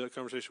this a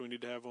conversation we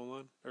need to have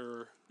online?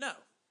 Or No.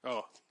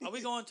 Oh. Are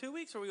we going 2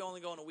 weeks, or are we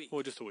only going a week?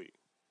 Well, just a week.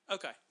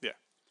 Okay. Yeah.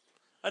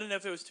 I didn't know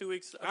if it was 2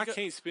 weeks. I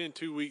can't spend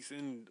 2 weeks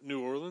in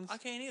New Orleans. I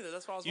can't either.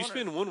 That's why I was You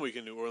wondering. spend 1 week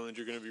in New Orleans,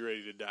 you're going to be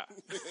ready to die.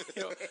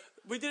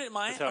 We did it in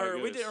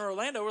Miami, we did it in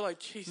Orlando. We're like,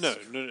 Jesus. No.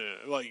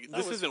 Like,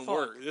 this isn't fun.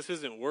 work. This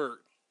isn't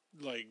work.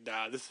 Like,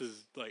 die. This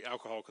is like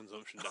alcohol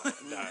consumption.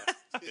 Die.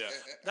 Yeah.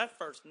 That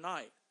first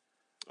night.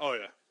 Oh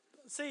yeah.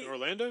 See, In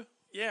Orlando?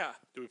 yeah,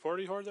 Did we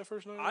party hard that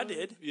first night? I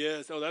did.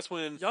 Yes. Oh, that's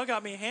when. Y'all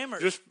got me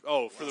hammered. For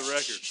the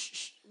record.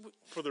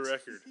 For the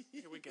record.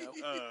 Here we go.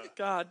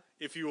 God.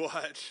 If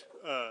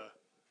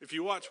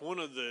you watch one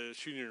of the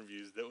shooting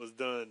interviews that was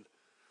done,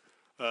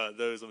 let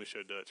me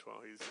show Dutch while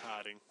he's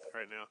hiding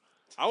right now.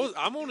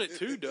 I'm on it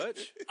too,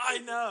 Dutch. I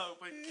know,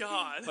 but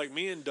God. Like,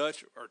 me and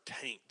Dutch are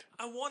tanked.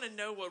 I want to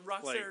know what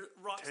Rockstar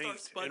Spud and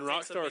thinks of me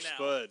Rockstar now.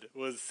 Spud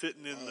was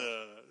sitting in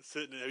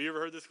have you ever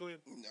heard this, Glenn?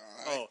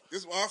 No.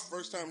 This is my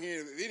first time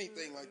hearing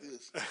anything like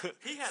this.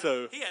 He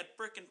had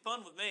freaking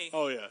fun with me.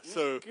 Oh yeah.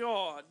 So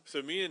God.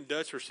 So me and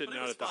Dutch were sitting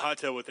out at the hot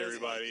tub with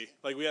everybody.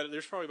 Like,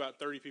 there's probably about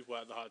 30 people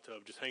out in the hot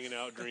tub just hanging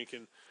out,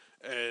 drinking,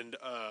 and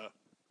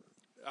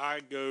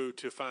I go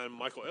to find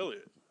Michael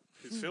Elliott,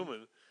 who's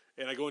filming,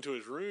 and I go into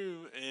his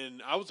room,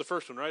 and I was the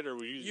first one, right? Or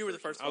were you? You were the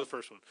first one. I was the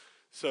first one.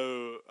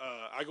 So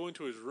I go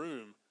into his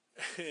room,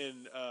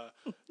 and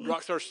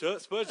Rockstar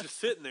Spud's just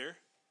sitting there,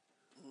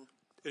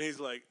 and he's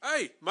like,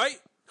 "Hey, mate,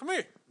 come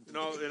here," and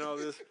all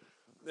this,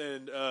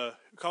 and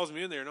calls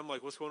me in there, and I'm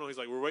like, "What's going on?" He's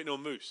like, "We're waiting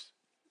on Moose."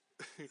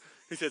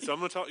 He said, "So I'm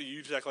going to talk to you.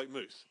 You just act like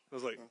Moose." I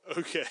was like,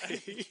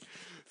 "Okay."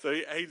 So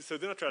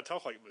then I tried to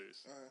talk like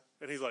Moose,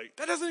 and he's like,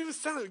 "That doesn't even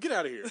sound. Get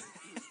out of here!"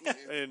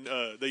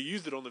 And they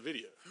used it on the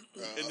video.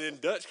 And then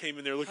Dutch came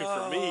in there looking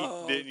for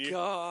me, didn't you?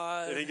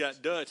 God. And he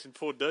got Dutch and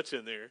pulled Dutch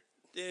in there.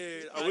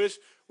 Dude, I wish.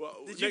 Well,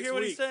 did you hear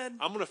what he said?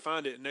 I'm going to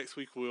find it next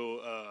week. We'll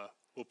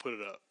put it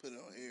up. Put it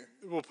on here.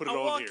 We'll put it I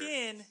on walk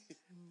here. in,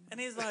 and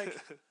he's like,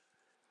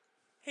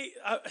 "Hey,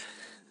 I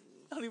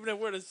don't even know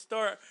where to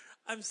start.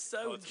 I'm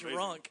so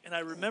drunk." And I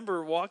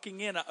remember walking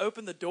in. I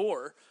opened the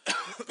door,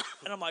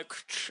 and I'm like,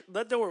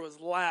 that door was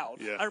loud.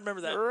 Yeah. I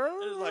remember that. It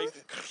was like,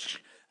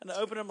 and I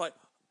open it, I'm like,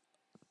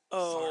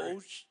 oh.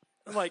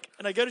 I'm like,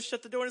 and I go to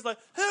shut the door, and he's like,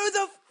 "Who the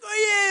f are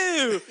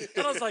you?"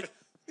 And I was like,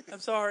 "I'm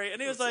sorry."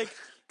 And he was like,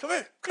 Come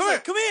here. Come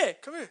here.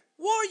 Come here.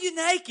 Why are you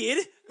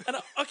naked? And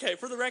okay,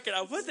 for the record,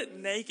 I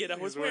wasn't naked. I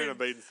was wearing a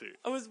bathing suit.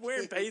 I was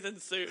wearing a bathing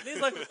suit. And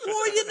he's like,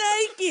 "Why are you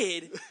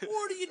naked?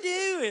 What are you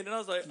doing?" And I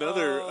was like,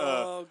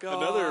 "Oh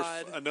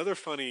God." Another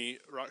funny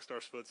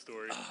Rockstar Spud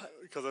story,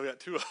 because I've got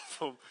two of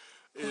them,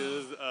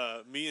 is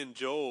me and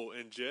Joel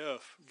and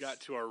Jeff got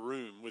to our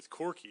room with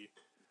Corky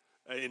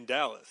in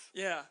Dallas.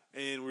 Yeah.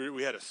 And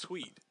we had a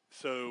suite.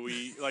 So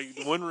we, like,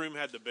 one room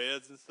had the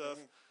beds and stuff.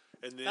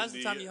 And then that's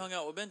the time you hung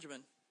out with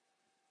Benjamin.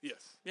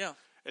 Yes. Yeah.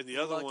 And the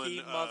other one,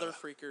 mother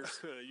freakers.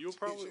 You'll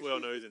probably,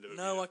 well, no, he's into it.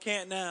 No, I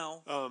can't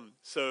now.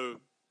 So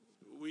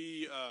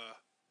we,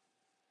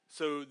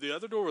 so the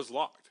other door was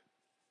locked.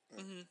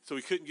 Mm-hmm. So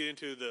we couldn't get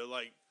into the,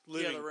 like,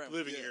 living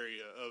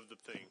area of the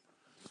thing.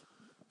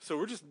 So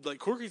we're just, like,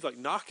 Corky's, like,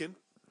 knocking.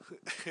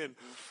 And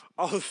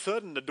all of a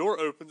sudden, the door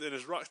opens, and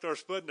it's Rockstar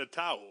Spud in a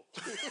towel.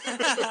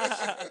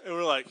 And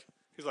we're like,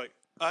 he's like,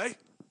 "Aye?"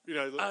 You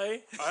know,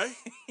 like, "Aye?"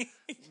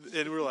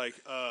 And we're like,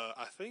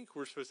 "I think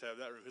we're supposed to have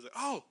that room." He's like,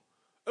 "Oh,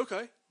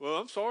 okay. Well,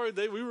 I'm sorry.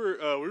 We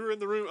were in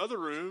the other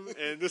room,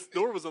 and this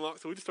door was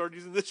unlocked, so we just started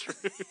using this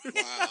room."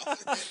 Wow.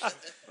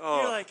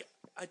 You're like,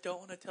 "I don't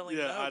want to tell him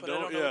no, but I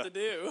don't know what to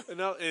do."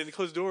 And he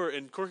closed the door,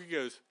 and Corky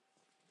goes,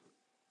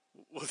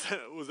 Was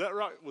that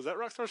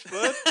Rockstar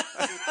Spud?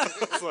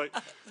 I was like,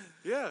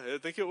 "Yeah, I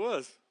think it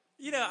was."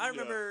 You know, I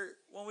remember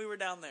when we were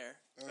down there.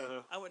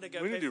 I went to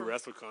go. We need to do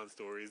WrestleCon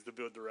stories to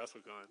build the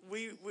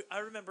WrestleCon. I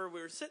remember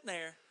we were sitting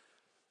there,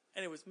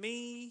 and it was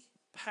me,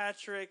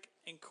 Patrick,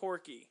 and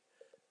Corky.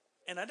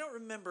 And I don't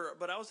remember,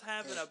 but I was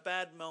having a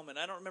bad moment.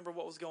 I don't remember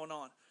what was going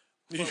on.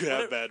 You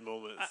have bad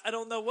moments. I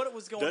don't know what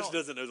was going on. Dutch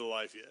doesn't know the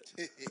life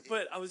yet.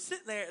 But I was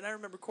sitting there, and I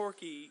remember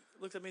Corky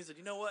looked at me and said,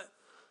 "You know what?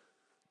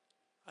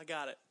 I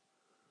got it.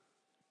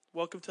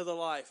 Welcome to the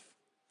life.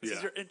 This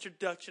is your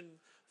introduction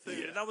food."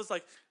 Yeah. And I was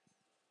like,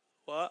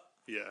 "What?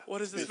 Yeah. What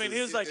does this mean?" He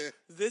was like,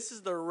 "This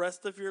is the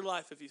rest of your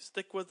life. If you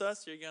stick with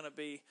us, you're gonna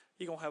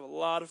have a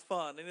lot of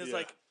fun." And he was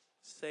like,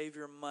 "Save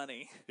your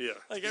money." Yeah.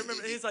 Like, I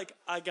remember he's like,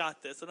 "I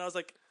got this," and I was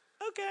like,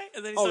 "Okay."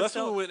 And then that's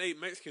when we went and ate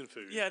Mexican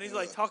food. Yeah, and he's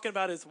like talking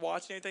about his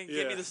watch and everything.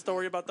 Give me the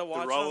story about the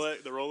watch.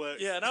 The Rolex.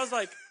 Yeah, and I was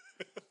like,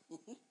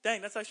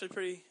 "Dang, that's actually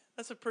pretty."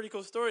 That's a pretty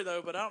cool story,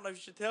 though, but I don't know if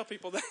you should tell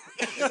people that.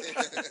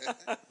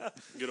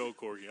 Good old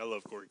Corky. I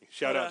love Corky.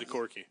 Shout out to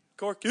Corky.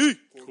 Corky.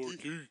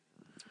 Corky.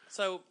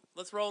 So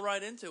let's roll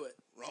right into it.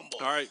 Rumble.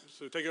 All right,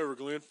 so take over,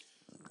 Glenn.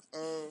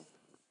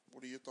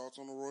 What are your thoughts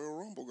on the Royal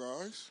Rumble,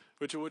 guys?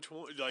 Which one?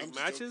 Like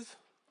matches?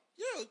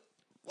 Yeah.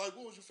 Like,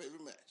 what was your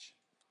favorite match?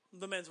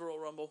 The men's Royal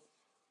Rumble.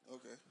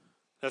 Okay.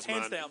 That's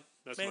hands mine. down.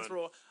 That's men's mine.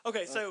 Royal.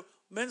 Okay, so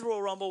men's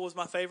Royal Rumble was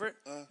my favorite.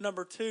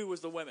 Number 2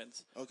 was the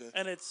women's. Okay.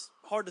 And it's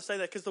hard to say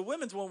that because the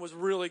women's one was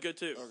really good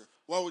too. Okay.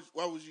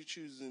 Why was you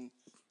choosing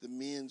the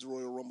men's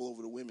Royal Rumble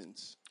over the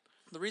women's?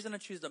 The reason I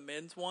choose the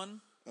men's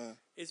one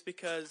is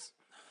because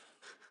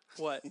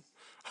what?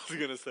 I was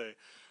gonna say,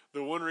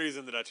 the one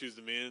reason that I choose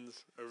the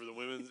men's over the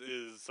women's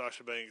is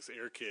Sasha Banks'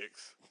 air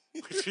kicks.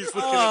 She's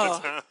looking at the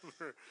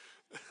timer.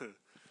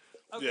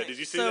 Okay, Yeah, did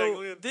you see so that,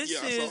 Glenn? This Yeah,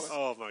 I is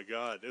saw Oh my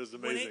god, it was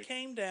amazing. when it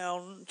came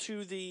down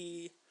to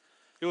the.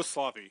 It was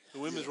sloppy. The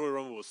women's Royal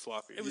Rumble was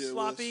sloppy. It was Yeah, it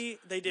sloppy.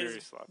 They did very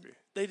sloppy.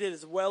 They did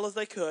as well as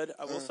they could.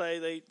 I will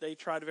say they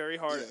tried very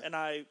hard, Yeah. and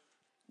I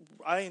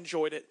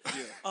enjoyed it.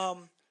 Yeah.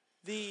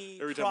 The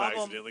Every time I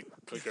problem, accidentally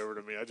click over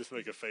to me, I just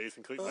make a face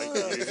and click.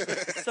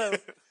 so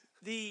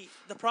the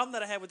problem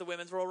that I had with the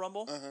women's Royal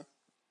Rumble,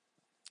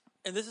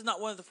 and this is not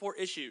one of the 4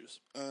 issues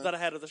that I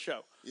had of the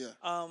show. Yeah.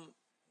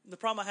 The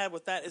problem I had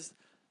with that is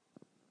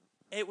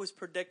it was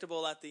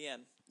predictable at the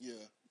end. Yeah.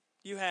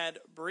 You had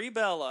Brie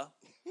Bella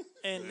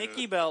and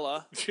Nikki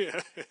Bella Yeah.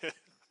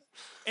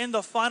 in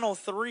the final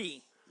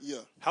 3. Yeah.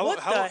 What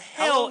the how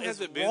hell long has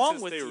is it been wrong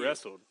since with they you?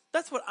 wrestled?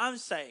 That's what I'm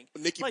saying.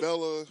 Nikki Like,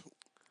 Bella,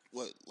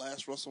 what,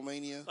 last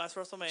WrestleMania? last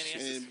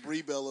WrestleMania. And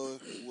Brie Bella,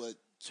 what?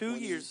 2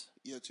 years.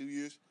 Yeah, 2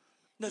 years.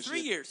 No, She 3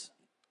 had- years.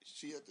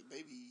 She had the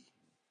baby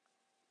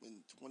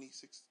in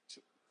 2016.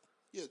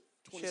 Yeah, She had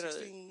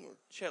 2016 or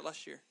She had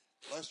last year.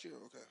 last year.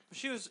 Okay.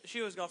 She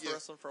was gone for Yeah.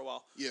 wrestling for a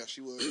while. Yeah,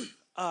 she was.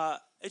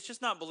 It's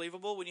just not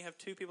believable when you have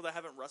 2 people that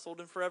haven't wrestled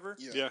in forever.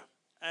 Yeah. Yeah.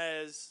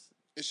 As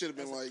It should have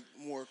been like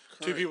more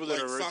current, 2 people that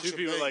like are Sasha 2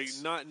 people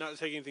Banks. like not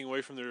taking anything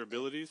away from their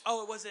abilities.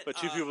 it wasn't. But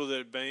 2 people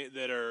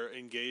that are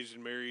engaged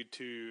and married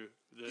to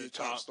the Yeah,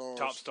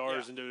 top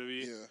stars Yeah. in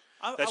WWE.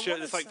 Yeah. That shit,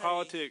 wanna it's like say-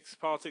 politics.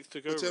 Politics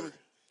took But tell over. me,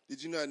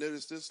 did you not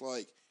notice this?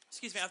 Like,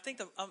 Excuse me.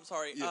 I'm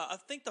sorry. Yeah. I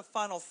think the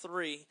final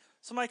 3.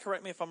 Somebody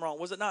correct me if I'm wrong.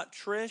 Was it not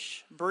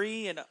Trish,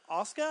 Brie, and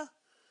Asuka?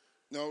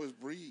 no, it was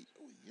Brie.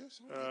 Oh, yes.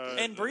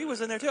 And Brie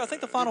was in there too. I think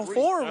the final Brie.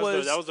 4 that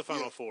was the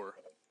final Yeah. 4.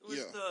 was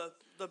Yeah.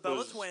 the Bella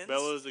Was twins.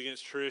 Bella's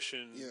against Trish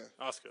and Yeah.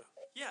 Asuka.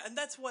 Yeah, and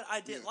that's what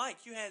I didn't Yeah. like.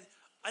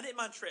 I didn't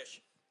mind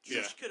Trish. Trish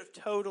Yeah. could have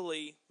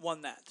totally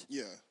won that.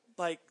 Yeah.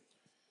 Like,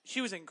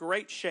 she was in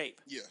great shape.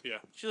 Yeah.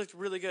 Yeah. She looked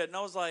really good, and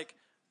I was like,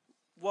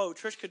 "Whoa,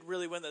 Trish could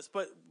really win this."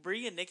 But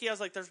Brie and Nikki, I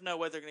was like, "There's no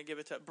way they're going to give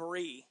it to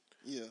Brie."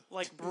 Yeah.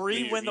 Like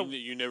Brie win the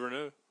You never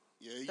know.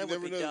 Yeah. You that never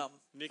would be know.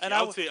 dumb. Nikki, And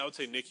I would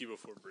say Nikki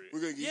before Brie. We're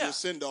gonna give you Yeah. a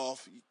send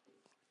off.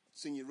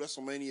 Send you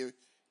WrestleMania,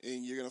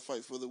 and you're gonna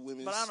fight for the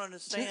women's. But I don't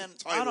understand.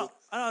 title.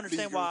 I don't understand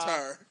Then you can why.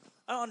 retire.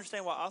 I don't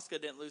understand why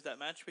Asuka didn't lose that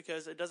match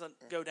because it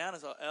doesn't go down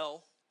as a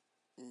L.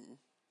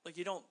 Like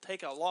you don't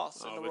take a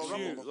loss in the Oh, Royal but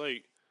Rumble.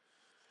 like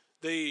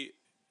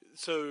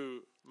so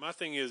my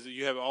thing is that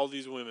you have all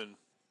these women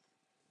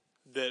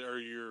that are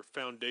your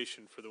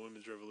foundation for the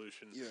women's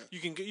revolution. Yeah.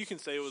 You can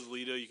say it was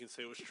Lita, you can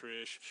say it was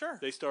Trish. Sure.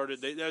 They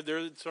started they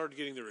started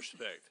getting the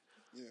respect.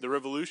 Yeah. The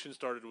revolution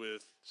started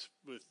with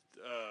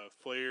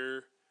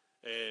Flair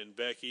and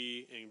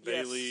Becky and Yes.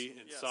 Bailey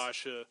and Yes.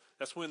 Sasha.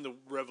 That's when the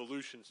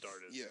revolution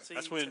started. Yeah. See,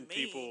 That's when to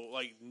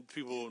me-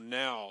 people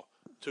now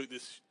took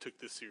this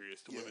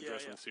serious, the women's Yeah,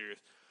 wrestling yeah. serious.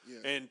 Yeah.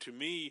 And to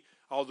me,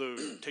 although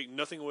take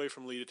nothing away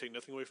from Lita, take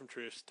nothing away from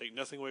Trish, take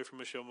nothing away from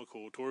Michelle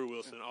McCool, Tori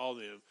Wilson, all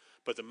them,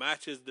 but the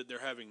matches that they're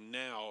having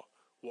now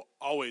will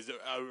always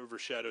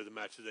overshadow the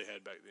matches they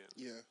had back then.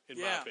 Yeah. In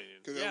my Yeah. opinion.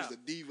 Because Yeah. that was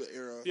the diva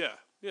era.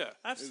 Yeah.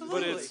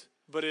 Absolutely.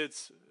 But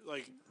it's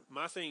like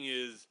my thing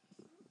is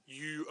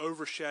you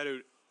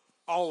overshadowed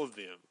all of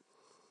them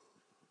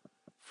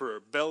for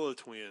Bella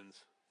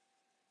Twins,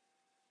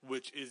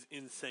 which is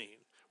insane.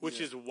 Which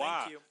Yeah. is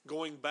why you.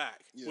 going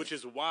back, Yeah. which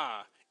is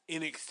why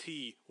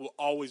NXT will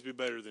always be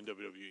better than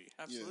WWE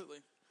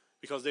Absolutely.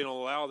 because they don't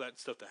allow that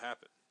stuff to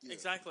happen. Yeah.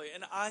 Exactly.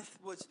 And I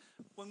was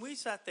when we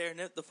sat there and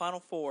the final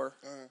 4,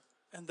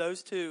 and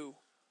those 2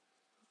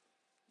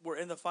 were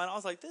in the final. I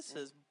was like, "This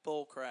is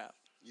bull crap.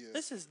 Yeah.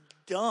 This is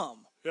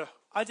dumb." Yeah.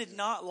 I did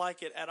not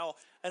like it at all.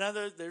 And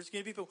there's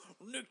going to be people,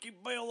 Nikki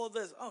Bella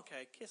this.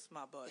 Okay, kiss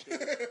my butt, dude.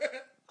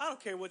 I don't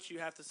care what you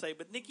have to say,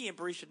 but Nikki and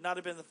Brie should not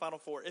have been in the Final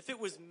 4. If it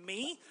was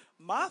me,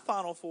 my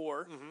Final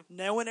 4,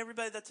 knowing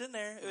everybody that's in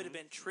there, it would have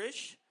been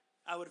Trish.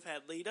 I would have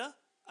had Lita.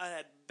 I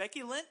had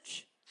Becky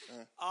Lynch,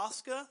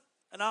 Asuka,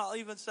 and I'll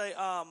even say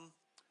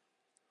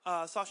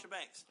Sasha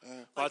Banks.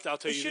 I'll tell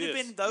it you should have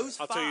this. been those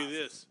I'll 5. tell you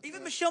this.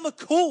 Even Michelle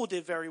McCool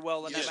did very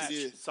well in Yes, that match.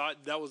 she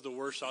did. That was the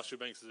worst Sasha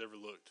Banks has ever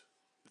looked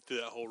through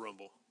that whole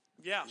Rumble.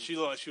 Yeah. She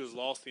looked like she was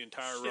lost the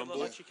entire She didn't Rumble.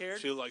 look like she cared?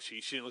 She looked like she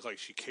didn't look like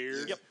she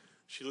cared. Yep.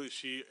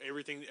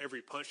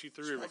 Every punch she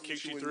threw, every Surprised kick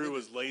she she wouldn't threw win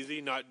was lazy.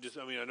 Not just,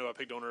 I mean, I know I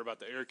picked on her about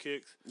the air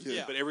kicks,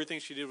 Yeah. but everything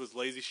she did was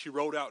lazy. She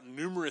rolled out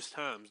numerous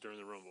times during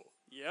the Rumble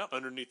Yep.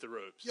 underneath the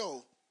ropes.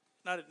 Yo,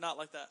 I did not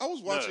like that. I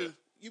was watching.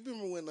 You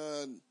remember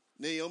when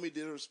Naomi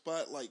did her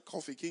spot like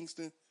Kofi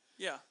Kingston?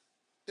 Yeah.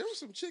 There were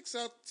some chicks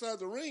outside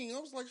the ring. I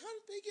was like, how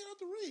did they get out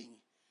the ring?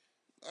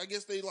 I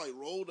guess they like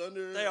rolled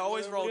under. They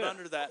always rolled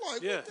under that.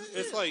 Like, Yeah,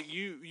 it's like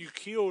you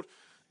killed.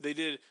 They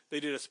did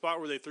a spot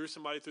where they threw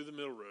somebody through the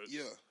middle rope.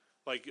 Yeah.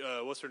 Like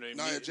what's her name?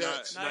 Nia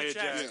Jax. Nia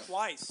Jax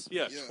twice.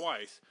 Yeah,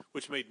 twice,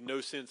 which made no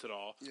sense at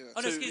all. Yeah.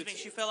 Oh, no, excuse me.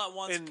 She fell out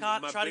once,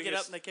 tried to get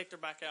up, and they kicked her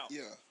back out.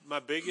 Yeah. My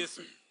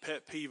biggest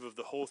pet peeve of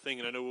the whole thing,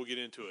 and I know we'll get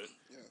into it,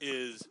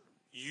 is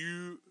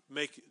you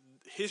make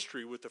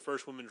history with the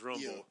first women's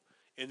rumble,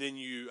 and then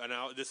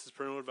this is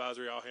parental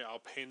advisory.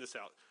 I'll hand this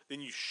out.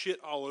 Then you shit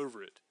all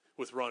over it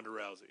with Ronda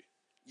Rousey.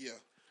 Yeah.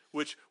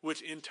 Which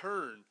in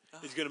turn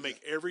is going to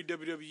make every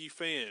WWE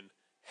fan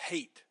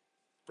hate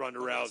Ronda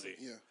Rousey.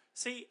 Yeah.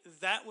 See,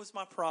 that was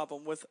my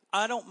problem with.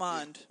 I don't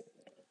mind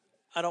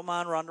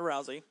Ronda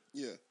Rousey.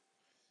 Yeah.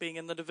 Being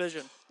in the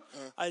division.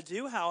 I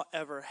do,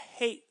 however,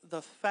 hate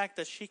the fact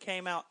that she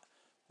came out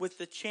with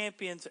the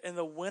champions and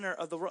the winner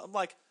of the.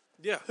 Like,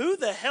 who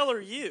the hell are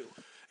you?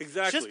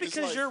 Exactly. Just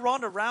because you're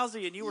Ronda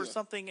Rousey and you were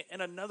something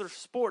in another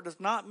sport does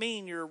not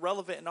mean you're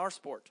relevant in our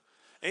sport.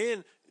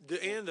 And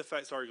the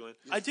fact, sorry, Glenn.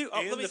 I do.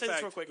 Let me say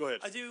this real quick. Go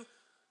ahead.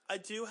 I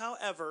do,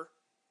 however,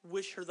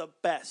 wish her the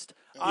best.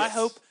 I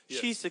hope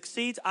she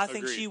succeeds. I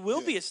think she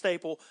will be a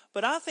staple,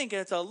 but I think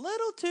it's a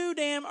little too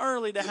damn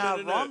early to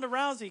have Ronda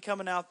Rousey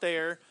coming out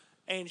there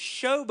and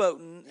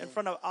showboating in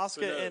front of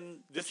Asuka and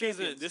this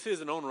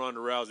isn't on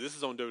Ronda Rousey. This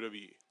is on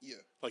WWE. Yeah.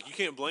 Like you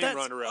can't blame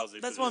Ronda Rousey.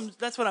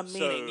 That's what I'm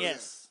meaning.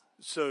 Yes.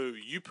 So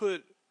you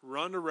put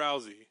Ronda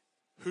Rousey,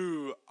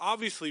 who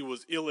obviously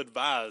was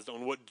ill-advised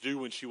on what to do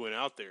when she went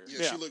out there.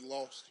 Yeah, she looked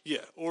lost. Yeah,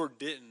 or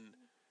didn't,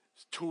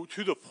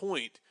 to the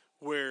point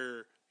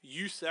where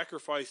you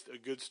sacrificed a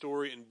good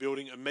story and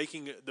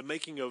the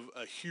making of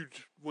a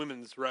huge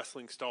women's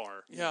wrestling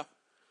star. Yeah.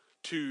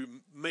 To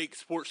make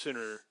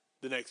SportsCenter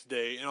the next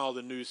day and all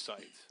the news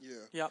sites. Yeah.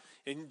 Yep.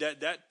 And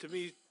that to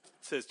me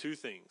says two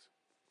things.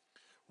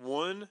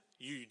 One,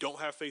 you don't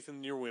have faith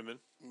in your women.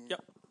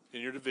 Yep.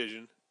 In your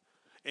division.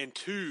 And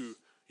two,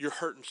 you're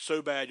hurting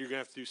so bad you're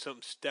going to have to do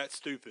something that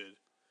stupid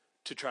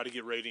to try to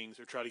get ratings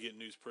or try to get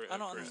news press. I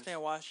don't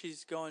understand why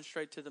she's going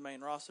straight to the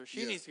main roster.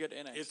 She needs to go to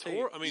NXT. It's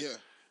horrible. I mean,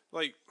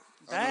 like...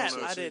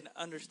 I didn't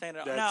understand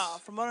it. Now,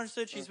 from what I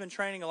understood, she's been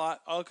training a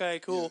lot. Okay,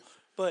 cool. Yeah.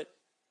 But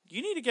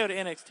you need to go to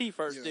NXT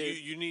first, dude.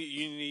 You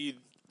need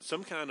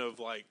some kind of,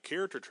 like,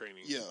 character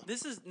training. Yeah.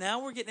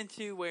 Now we're getting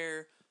into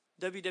where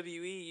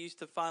WWE used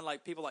to find,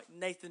 like, people like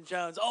Nathan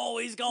Jones. Oh,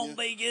 he's going to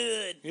be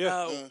good.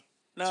 Yeah.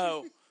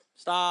 No.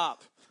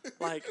 Stop.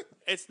 Like,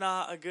 it's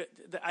not a good...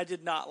 I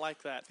did not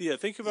like that. Yeah,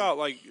 think about,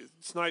 like,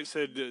 Snipes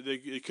said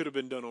it could have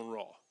been done on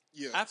Raw.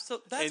 Yeah.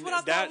 Absolutely. That's what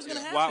I thought was going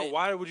to happen.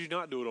 Why would you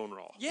not do it on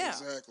Raw? Yeah.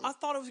 Exactly. I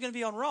thought it was going to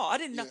be on Raw. I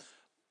didn't know.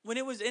 When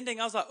it was ending,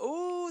 I was like,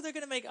 oh, they're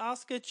going to make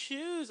Asuka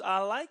choose. I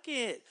like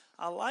it.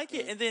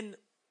 And then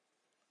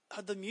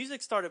the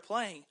music started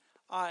playing.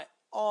 I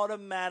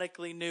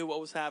automatically knew what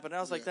was happening.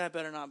 I was like, that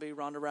better not be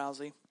Ronda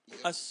Rousey. Yeah.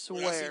 I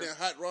swear. When I seen that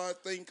hot rod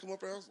thing come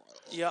up, I was like,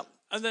 oh. Yep.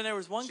 And then there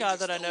was one guy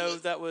that I know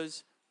that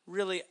was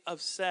really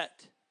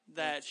upset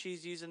that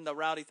she's using the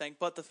rowdy thing,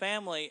 but the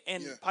family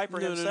and Piper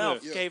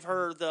himself gave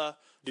her the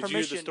permission. Did you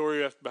hear the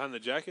story behind the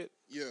jacket?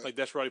 Yeah. Like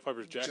that's Roddy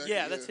Piper's jacket?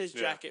 Yeah, that's his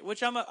jacket,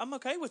 which I'm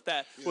okay with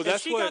that. Yeah. Well,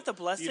 that's she got the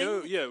blessing.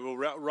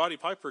 Roddy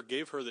Piper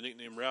gave her the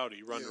nickname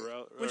Rowdy,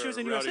 when she was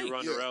in Rowdy UFC.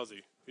 Ronda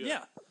Rousey.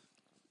 Yeah.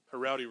 Her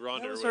Rowdy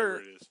Ronda or whatever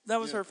it is. That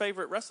was her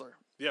favorite wrestler.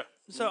 Yeah.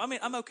 So, I mean,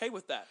 I'm okay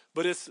with that.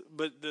 But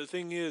the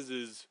thing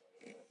is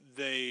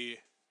they...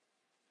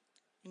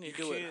 You need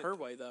to do it her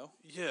way, though.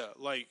 Yeah,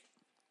 like,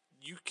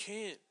 you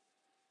can't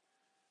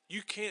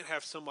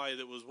have somebody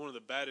that was one of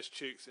the baddest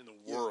chicks in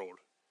the world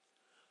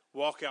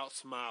walk out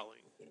smiling.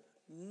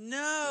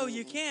 No,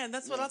 you can't.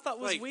 That's what I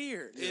thought was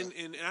weird.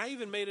 And I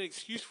even made an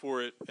excuse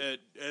for it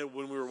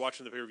when we were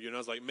watching the pay-per-view, and I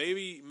was like,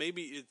 maybe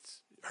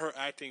it's her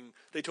acting.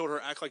 They told her,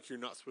 act like you're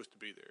not supposed to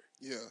be there.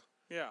 Yeah.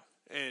 Yeah.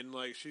 And,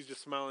 like, she's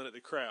just smiling at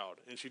the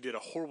crowd, and she did a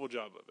horrible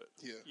job of it.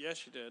 Yeah. Yes,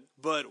 she did.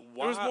 But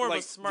why? It was more of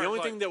a smart, the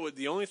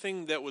only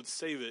thing that would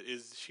save it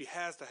is she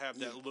has to have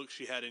that look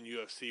she had in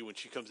UFC when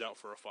she comes out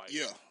for a fight.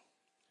 Yeah.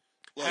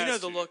 Well, you know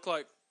the look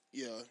like.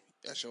 Yeah,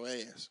 that's your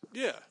ass.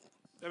 Yeah.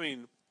 I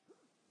mean,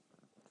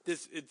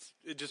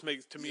 it just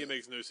makes, to me, it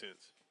makes no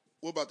sense.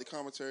 What about the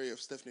commentary of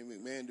Stephanie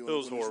McMahon doing? It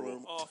was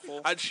horrible.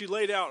 Awful. She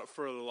laid out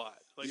for a lot.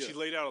 Like, she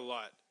laid out a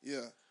lot.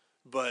 Yeah.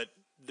 But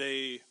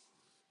I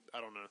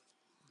don't know.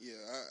 Yeah,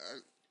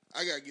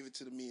 I gotta give it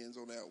to the men's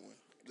on that one.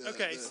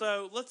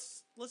 So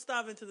let's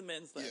dive into the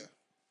men's then.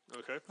 Yeah.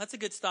 Okay. That's a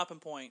good stopping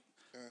point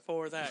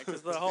for that,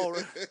 because the whole...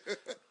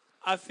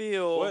 I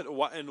feel...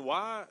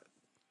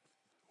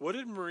 What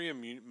did Maria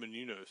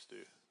Menounos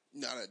do?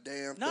 Not a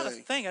damn thing. Not a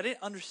thing. I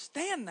didn't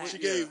understand that. She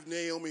gave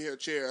Naomi her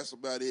chair. That's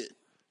about it.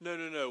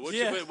 No. What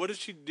did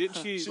she? Did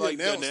she like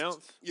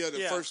announce? Yeah,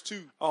 the first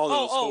two. Oh, that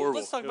was horrible.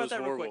 Let's talk about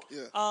that real quick.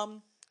 Yeah.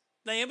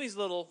 Naomi's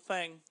little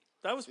thing.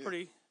 That was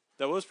pretty.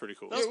 That was pretty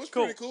cool. It was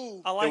pretty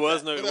cool. I like it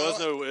was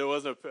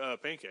no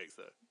pancakes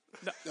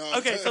though. No.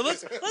 Okay, so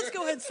let's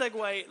go ahead and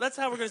segue. That's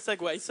how we're going to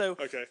segue. So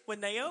when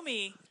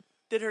Naomi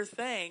did her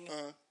thing,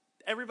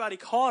 everybody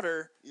caught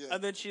her,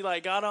 and then she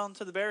got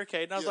onto the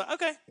barricade, and I was like,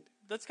 okay,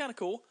 that's kind of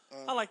cool.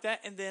 I like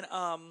that. And then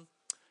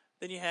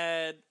you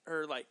had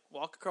her like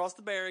walk across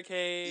the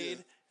barricade.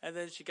 Yeah. And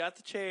then she got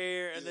the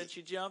chair, and then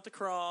she jumped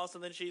across,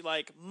 and then she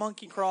like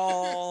monkey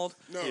crawled.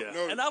 No.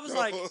 And I was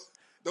like,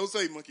 don't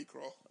say monkey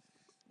crawl.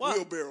 What?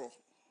 Wheelbarrow.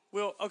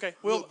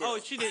 Oh,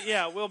 she did.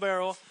 Yeah,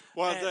 wheelbarrow.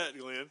 Why is that,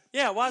 Glenn?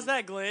 Yeah, why is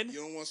that, Glenn? You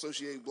don't want to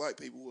associate black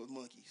people with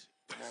monkeys.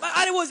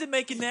 I wasn't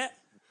making that.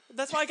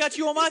 That's why I got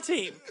you on my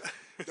team.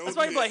 That's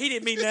why you're like, he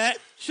didn't mean that.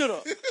 Shut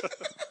up.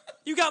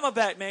 You got my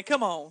back, man.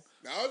 Come on.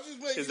 No, I was just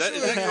making Is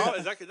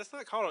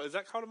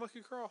that called a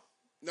monkey crawl?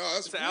 No,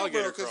 that's an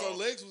alligator because her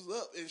legs was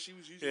up and she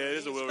was using. Yeah, it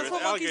is a wheelbarrow. That's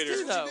what monkeys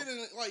do, though. She did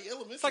in, like,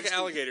 elementary it's like an school.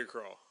 alligator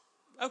crawl.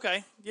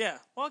 Okay, yeah.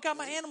 Well, I got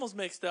my animals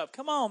mixed up.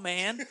 Come on,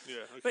 man. Yeah.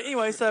 Okay. But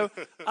anyway, so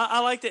I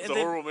liked it. It's and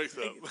a horrible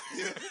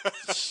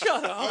mix-up.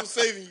 Shut up. I was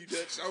saving you,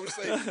 Dutch. I was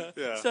saving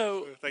you. Yeah.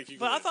 So, thank you.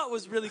 But Glenn. I thought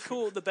was really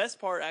cool. The best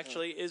part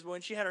actually is when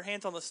she had her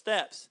hands on the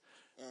steps.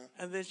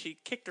 And then she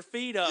kicked her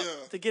feet up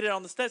to get it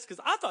on the steps because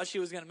I thought she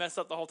was going to mess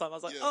up the whole time. I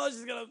was like, oh,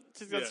 she's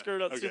gonna screw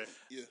it up. Okay.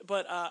 Yeah.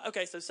 But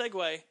okay, so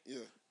segue. Yeah.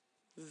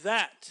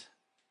 That,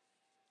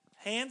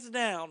 hands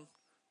down,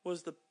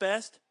 was the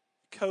best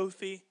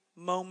Kofi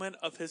moment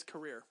of his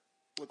career.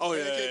 Oh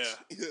yeah.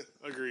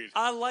 Agreed.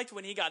 I liked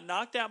when he got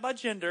knocked out by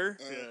Jinder,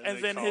 and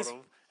they then caught him.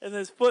 And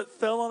his foot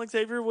fell on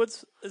Xavier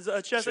Woods'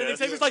 chest. And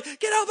Xavier's like,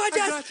 get off my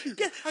chest!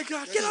 I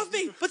got you. Get off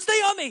me! But stay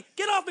on me!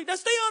 Get off me! Now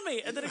stay on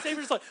me! And then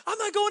Xavier's like, I'm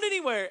not going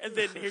anywhere! And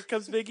then here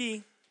comes Big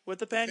E with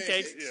the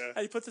pancakes. Yeah.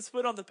 And he puts his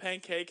foot on the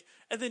pancake.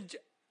 And then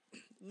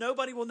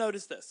nobody will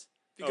notice this.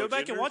 If you go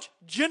back Jinder? and watch,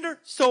 Jinder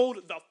sold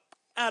the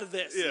out of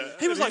this. Yeah.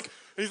 He was like,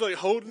 he's like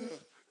holding.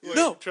 Like,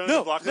 no, trying no,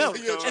 to block no.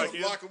 him.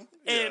 Block him.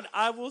 And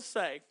I will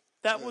say,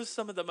 that was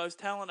some of the most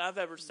talent I've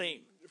ever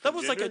seen. That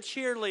was like a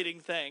Jinder?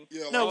 cheerleading thing.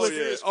 Yeah, no, like,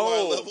 with,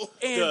 level.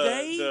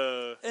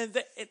 And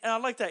and I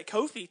like that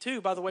Kofi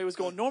too. By the way, was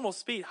going normal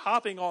speed,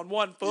 hopping on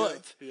one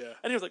foot. Yeah.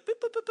 And he was like, boop,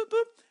 boop, boop, boop,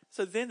 boop.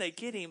 So then they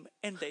get him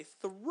and they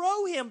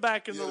throw him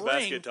back in the ring.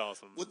 Basket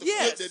toss him. With the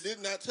foot that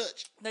did not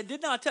touch. That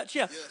did not touch.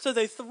 Yeah. So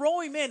they throw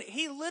him in.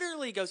 He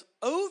literally goes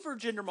over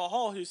Jinder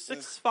Mahal, who's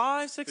 6'5",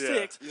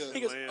 6'6". Yeah.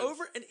 He goes Lands.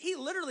 over, and he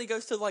literally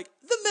goes to like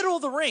the middle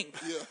of the ring.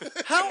 Yeah.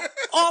 How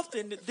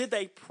often did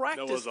they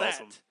practice That was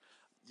awesome.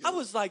 I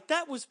was like,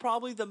 that was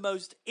probably the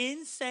most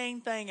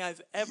insane thing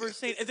I've ever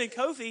seen. And then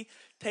Kofi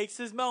takes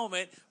his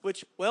moment,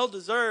 which well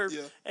deserved,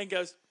 and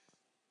goes,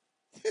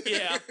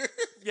 yeah,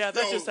 that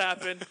just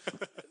happened.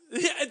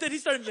 Yeah, and then he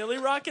started Millie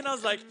rocking. I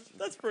was like,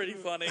 that's pretty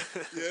funny.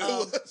 Yeah,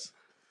 it was.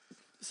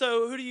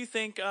 So who do you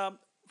think,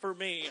 for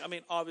me, I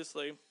mean,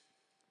 obviously,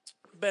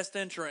 best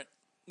entrant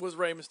was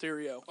Rey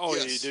Mysterio. Oh,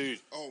 Yes. yeah, dude.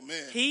 Oh,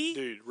 man.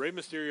 Rey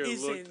Mysterio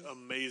is looked in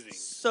amazing.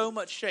 So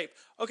much shape.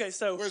 Okay,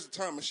 so Where's the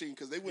time machine?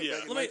 Because they went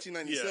back in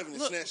 1997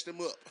 and snatched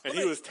him up. And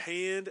he was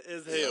tanned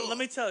as hell. let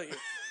me tell you,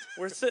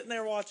 we're sitting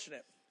there watching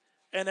it,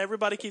 and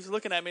everybody keeps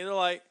looking at me. They're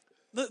like,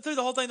 through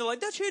the whole thing, they're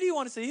like, Dutch, who do you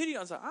want to see? Who do you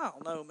want to see? I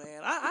don't know,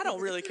 man. I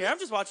don't really care. I'm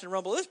just watching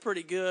Rumble. It's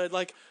pretty good.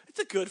 Like, it's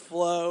a good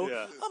flow.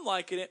 Yeah. I'm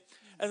liking it.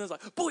 And it was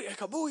like,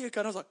 booyaka, booyaka.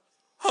 And I was like,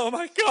 oh,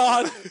 my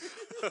God.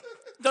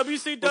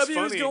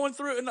 WCW is going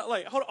through, and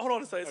like, hold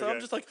on a second. So I'm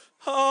just like,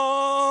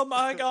 oh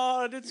my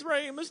God, it's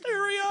Rey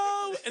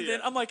Mysterio, and then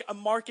I'm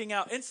marking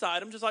out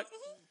inside. I'm just like,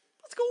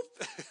 let's go.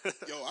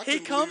 Yo, He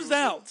comes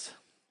out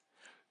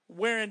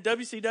wearing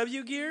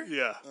WCW gear.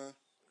 Yeah.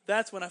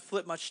 That's when I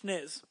flip my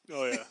schniz.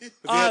 Oh, yeah.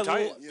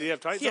 Did he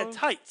have tights He on? had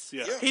tights.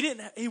 Yeah.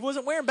 He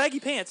wasn't wearing baggy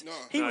pants. No.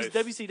 He was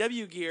Nice.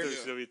 WCW gear.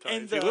 WCW tights.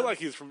 And, he looked like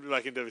he was from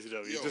like in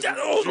WCW. Yo. Just That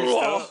juiced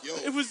overall, up.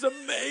 it was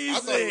amazing. I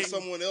thought it was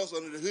someone else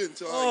under the hood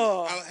until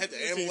I had to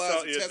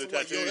analyze the test. I'm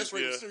like, yo, that's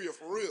Rey Mysterio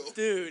for real.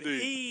 Dude,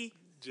 he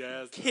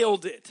Jazz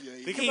killed it. Yeah,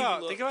 Think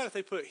about if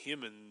they put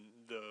him in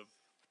the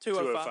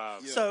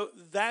 205. Yeah. So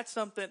that's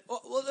something.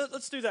 Well,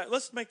 let's do that.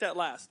 Let's make that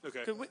last.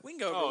 Okay. 'Cause we can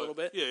go over a little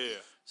bit. Yeah.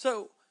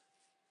 So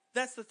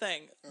that's the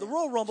thing. The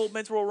Royal Rumble,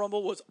 men's Royal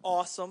Rumble was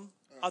awesome.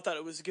 I thought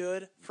it was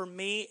good. For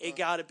me, it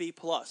got a B+.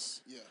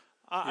 Yeah.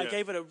 I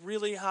gave it a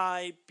really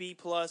high B+,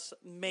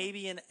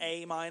 maybe an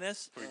A-.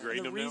 We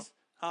grading them now?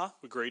 Huh?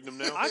 We're grading them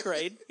now? I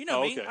grade. You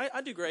know me. Okay. I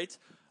do grades.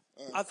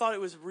 I thought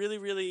it was really,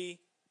 really...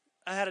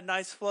 I had a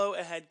nice flow.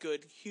 It had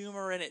good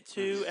humor in it,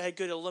 too. It had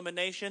good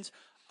eliminations.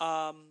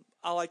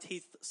 I liked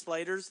Heath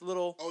Slater's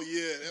little... Oh,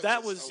 yeah.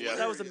 That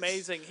was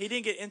amazing. He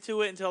didn't get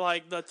into it until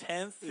like the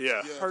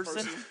 10th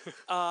person.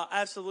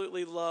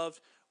 Absolutely loved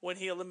when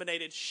he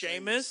eliminated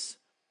Sheamus.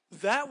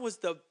 That was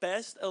the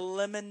best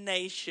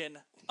elimination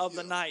of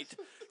the night.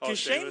 Because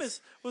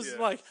Sheamus was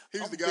like... He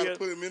was the guy to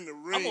put him in the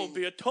ring. I'm going to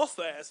be a tough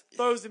ass.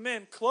 Throws him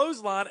in,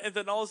 clothesline, and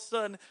then all of a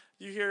sudden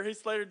you hear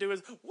Heath Slater do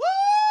his...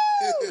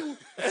 Woo!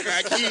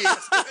 Got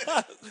kids.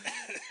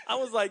 I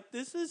was like,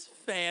 this is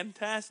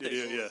fantastic.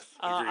 Yes.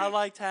 I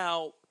liked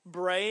how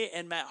Bray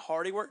and Matt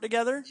Hardy worked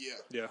together.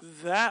 Yeah.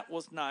 That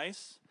was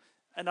nice.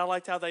 And I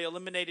liked how they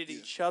eliminated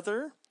each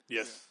other.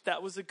 Yes.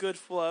 That was a good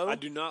flow. I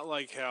do not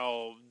like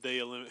how they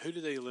who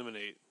did they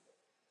eliminate?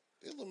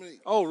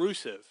 Eliminate. Oh,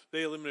 Rusev.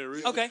 They eliminated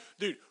Rusev. Okay.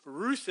 Dude,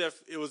 Rusev,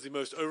 it was the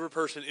most over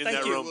person in Thank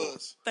that you. Rumble.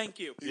 Thank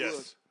you.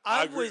 Yes.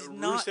 I agree. was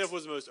not. Rusev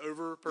was the most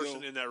over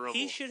person in that Rumble.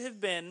 He should have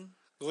been.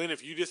 Glenn,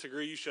 if you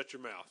disagree, you shut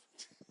your mouth.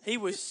 He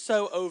was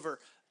so over.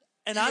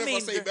 And I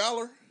mean, say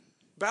Balor?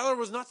 Balor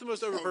was not the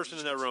most over person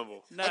in that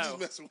Rumble. No. I'm just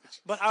messing with you.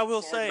 But I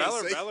will say,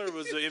 Balor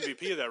was the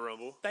MVP of that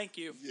Rumble. Thank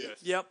you. Yes.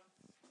 Yep.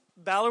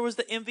 Balor was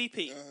the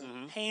MVP,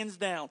 hands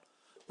down.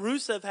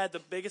 Rusev had the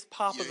biggest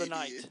pop of the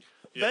night.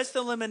 did. Best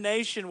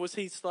elimination was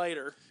Heath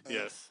Slater.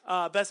 Yes,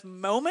 Best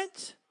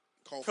moment,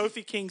 Kofi.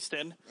 Kofi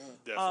Kingston.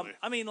 definitely.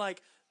 I mean,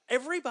 like,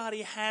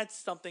 everybody had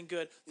something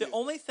good. The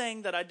only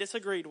thing that I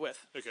disagreed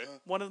with, Okay.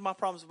 one of my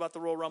problems about the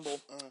Royal Rumble,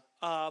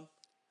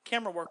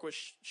 camera work was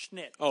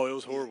schnit. Oh, it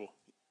was horrible.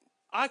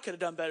 I could have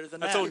done better than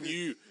That's that. on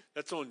you.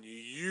 That's on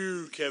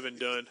you, Kevin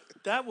Dunn.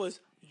 That was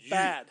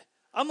bad.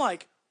 I'm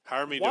like,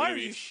 Hire me, why WWE. are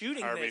you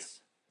shooting Hire me. this?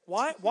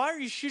 Why are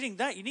you shooting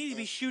that? You need to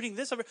be shooting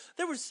this over.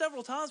 There were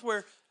several times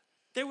where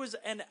there was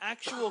an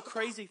actual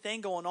crazy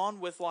thing going on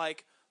with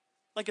like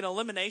an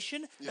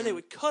elimination, and they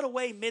would cut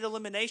away mid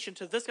elimination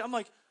to this guy. I'm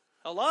like,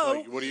 hello.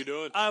 Like, what are you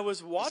doing? I was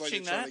It's like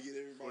watching they're trying that. to get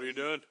everybody- What are you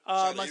doing?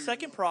 My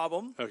second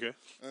problem, Okay.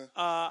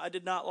 I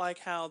did not like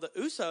how the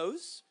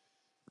Usos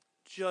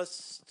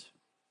just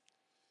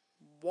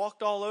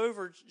walked all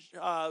over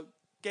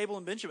Gable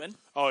and Benjamin.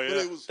 Oh yeah. But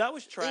it was, That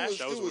was trash.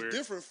 That was it was weird.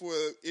 different for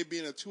it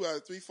being a 2 out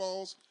of 3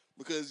 falls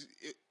because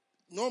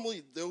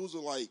normally those are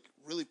like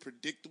really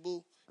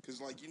predictable because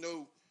like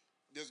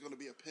there's going to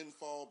be a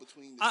pinfall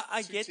between the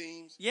I two get,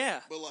 teams. yeah.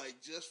 But like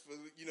just for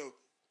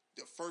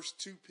the first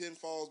 2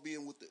 pinfalls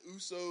being with the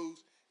Usos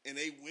and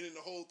they winning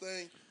the whole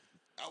thing,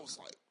 I was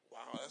like, wow,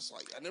 that's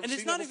like I never And seen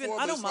it's not that even- before.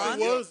 I but don't it's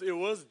mind. Like, It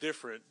was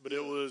different, but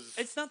it was.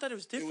 It's not that it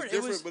was it was different.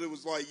 different, but it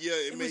was like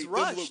it made was them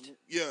rushed. look.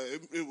 Yeah,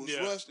 it was yeah,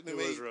 rushed, and it it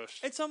was made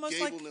rushed. It's almost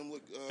Gable like and them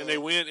look. And they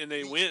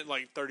went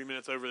like 30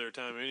 minutes over their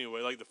time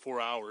anyway, like the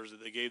 4 hours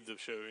that they gave the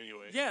show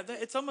anyway. yeah,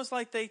 it's almost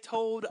like they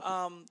told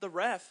the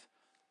ref,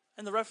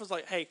 and the ref was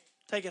like, "Hey,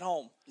 take it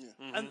home."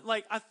 And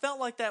like I felt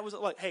like that was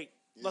like, "Hey,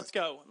 let's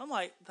go." And I'm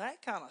like,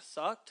 that kind of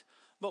sucked,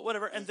 but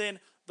whatever. And then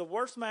the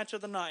worst match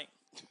of the night,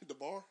 the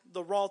bar.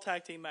 the Raw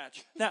Tag Team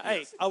match. Now,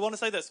 hey, I want to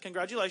say this: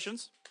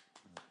 congratulations,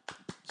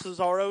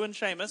 Cesaro and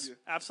Sheamus. Yeah.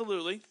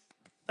 Absolutely,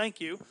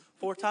 thank you,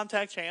 4-time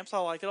tag champs. I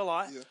like it a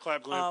lot. Yeah.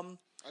 Clap, Glenn.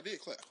 I did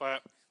clap.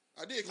 Clap.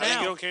 I did I clap.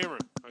 didn't get on camera.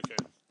 Okay.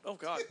 Oh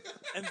God.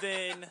 And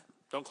then.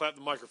 Don't clap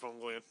the microphone,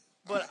 Glenn.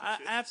 But I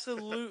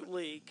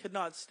absolutely could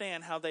not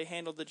stand how they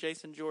handled the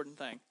Jason Jordan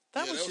thing.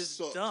 That Yeah, was that just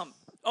sucked. dumb.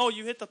 Oh,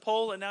 you hit the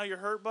pole and now you're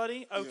hurt,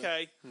 buddy?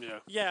 Okay. Yeah.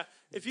 Yeah.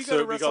 If you go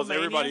So to because WrestleMania,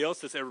 everybody else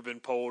that's ever been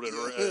polled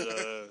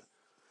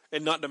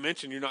and not to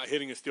mention you're not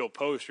hitting a steel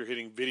post, you're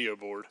hitting video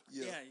board.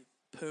 Yeah. yeah,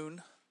 you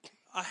poon.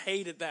 I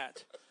hated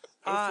that.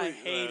 Hopefully, I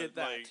hated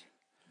that. like,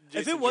 If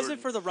Jason it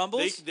wasn't Jordan- for the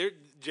Rumbles,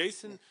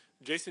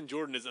 Jason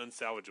Jordan is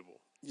unsalvageable.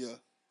 Yeah.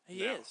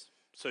 he now. is.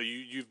 So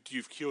you've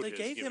killed. They his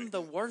gave him gimmick.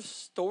 the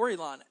worst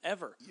storyline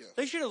ever. Yeah.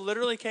 They should have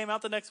literally came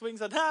out the next week and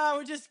said,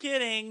 we're just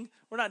kidding.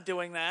 We're not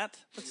doing that.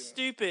 That's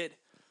stupid.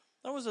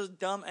 That was a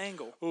dumb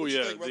angle. Oh What you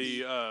yeah, think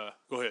about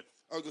go ahead,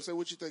 I was gonna say,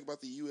 what you think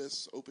about the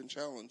U.S. Open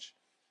Challenge?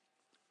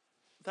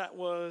 That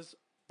was,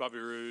 Bobby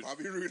Roode.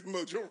 Bobby Roode and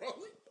Mojo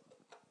Rawley.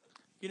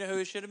 you know who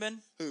it should have been?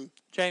 Who?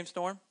 James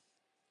Storm.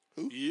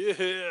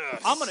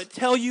 Yes. I'm going to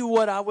tell you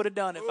what I would have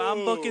done if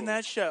I'm booking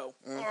that show.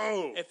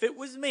 Oh. If it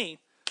was me,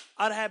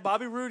 I'd have had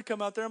Bobby Roode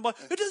come out there and be like,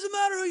 it doesn't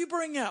matter who you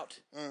bring out.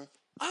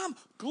 I'm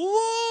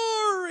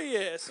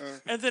glorious.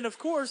 And then, of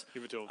course,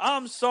 Give it to him.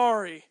 I'm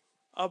sorry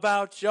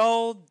about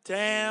your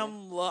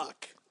damn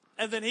luck.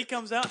 And then he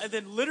comes out, and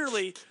then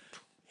literally,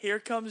 here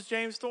comes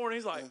James Storm.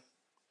 He's like,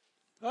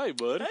 Hey,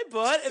 bud. hey,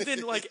 bud. And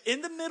then, like,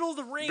 in the middle of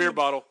the ring, Beer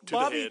bottle to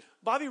Bobby, the head.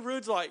 Bobby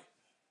Roode's like,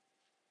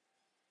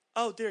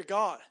 oh, dear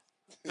God.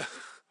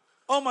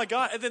 Oh, my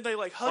God. And then they,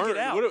 like, hug it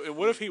out.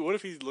 What if he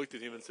looked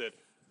at him and said,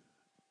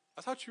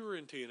 "I thought you were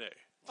in TNA."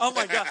 Oh,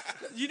 my God.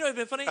 You know, it'd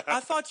been funny. I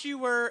thought you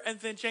were, and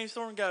then James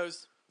Storm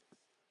goes,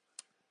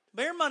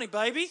 bear money,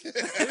 baby.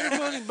 Beer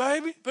money,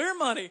 baby. Bear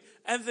money.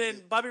 And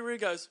then Bobby Roode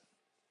goes,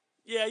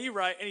 yeah, you're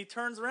right. And he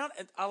turns around,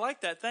 and I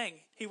like that thing.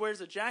 He wears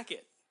a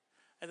jacket.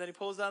 And then he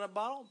pulls out a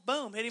bottle,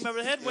 boom, hit him over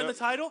the head, win the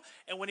title.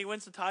 And when he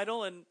wins the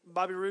title and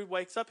Bobby Roode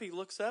wakes up, he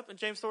looks up, and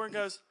James Storm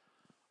goes,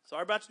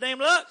 sorry about your damn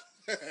luck.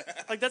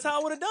 Like, that's how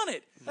I would have done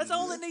it. That's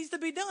all that needs to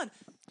be done.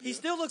 He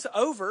still looks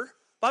over.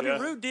 Bobby Yeah.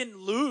 Roode didn't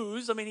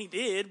lose. I mean, he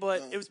did,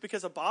 but it was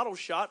because a bottle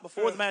shot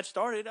before the match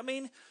started. I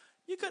mean,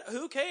 you could.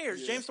 Who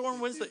cares? James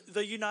Storm wins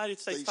the United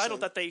States title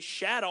that they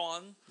shat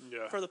on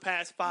for the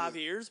past 5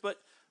 years,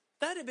 but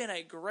that had been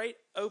a great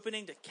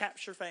opening to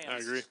capture fans. I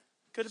agree.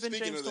 Could have been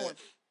Speaking James of Storm.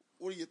 that,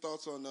 what are your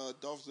thoughts on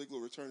Dolph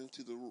Ziggler returning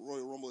to the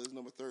Royal Rumble as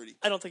number 30?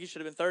 I don't think he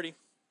should have been 30.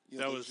 You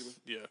That don't was think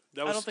it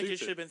that was. I don't think he stupid.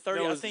 should have been 30.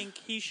 That I was- think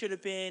he should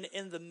have been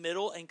in the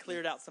middle and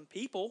cleared out some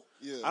people.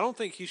 Yeah. I don't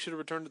think he should have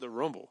returned to the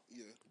Rumble.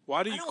 Yeah.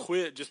 Why do I you don't-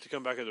 quit just to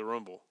come back at the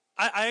Rumble?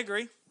 I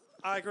agree.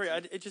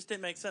 It just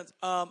didn't make sense.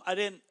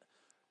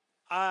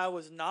 I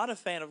was not a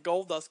fan of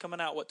Goldust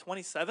coming out,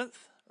 27th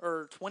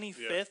or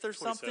 25th or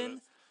something.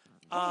 27th.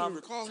 I don't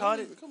recall Todd-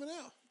 him even coming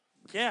out.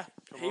 Yeah,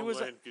 Come he on, was.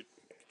 Glenn. Get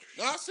your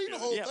No, I seen the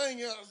whole thing.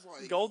 Yeah, I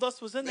was like,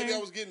 Goldust was in maybe there.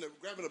 I was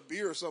grabbing a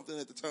beer or something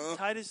at the time.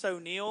 Titus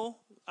O'Neil.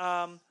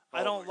 I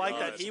don't like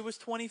that he was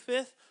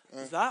 25th.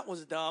 That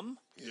was dumb.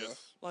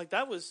 Yes. Like,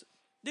 that was...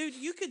 Dude,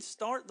 you could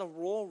start the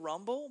Royal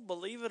Rumble,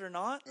 believe it or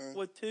not,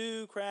 with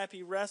 2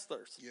 crappy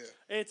wrestlers. Yeah.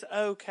 It's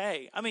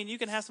okay. I mean, you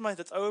can have somebody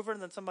that's over and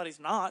then somebody's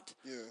not.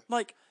 Yeah.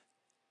 Like,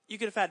 you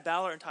could have had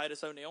Balor and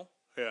Titus O'Neil.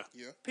 Yeah.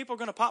 Yeah. People are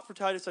going to pop for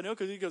Titus O'Neil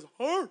because he goes,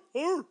 "Arr,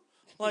 arr."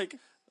 Like,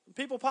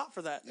 people pop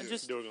for that. And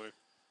just... Do it again.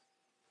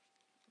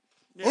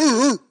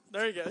 Yeah,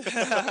 there you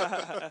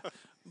go.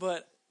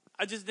 But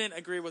I just didn't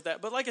agree with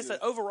that. But like I said,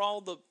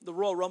 overall, the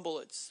Royal Rumble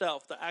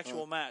itself, the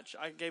actual match,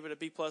 I gave it a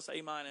B+, A-.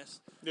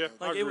 Yeah,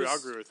 Like, I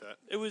agree with that.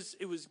 It was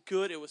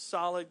good. It was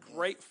solid.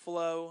 Great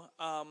flow.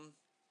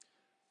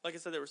 Like I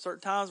said, there were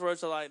certain times where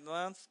it's like,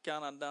 that's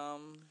kind of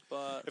dumb.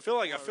 But I feel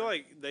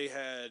like they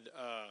had.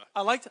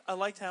 I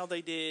liked how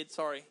they did.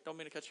 Sorry, don't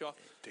mean to cut you off.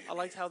 I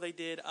liked how they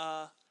did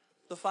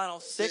the final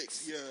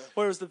 6,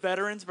 where it was the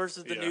veterans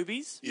versus the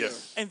newbies.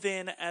 Yes. And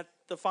then at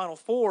the final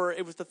 4,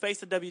 it was the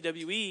face of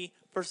WWE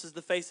versus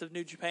the face of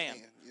New Japan.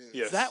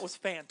 Yes. That was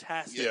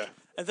fantastic. Yeah.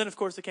 And then, of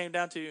course, it came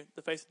down to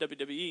the face of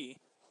WWE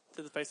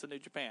to the face of New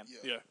Japan.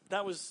 Yeah.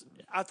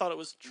 I thought it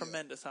was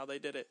tremendous how they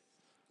did it.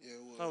 Yeah,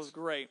 it was. That was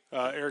great.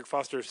 Eric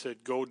Foster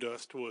said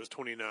Goldust was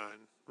 29.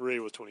 Ray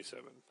was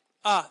 27.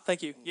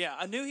 Thank you. Yeah,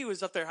 I knew he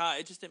was up there high.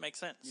 It just didn't make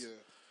sense. Yeah.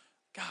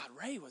 God,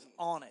 Ray was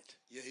on it.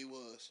 Yeah, he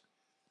was.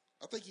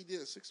 I think he did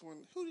a 6-1.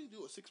 Who did he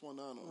do a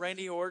 619 on?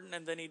 Randy Orton,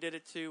 and then he did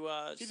it to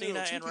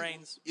Cena and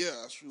Reigns. Yeah,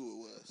 that's true it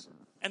was.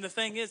 And the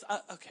thing is,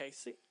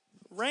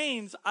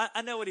 Reigns,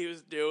 I know what he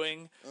was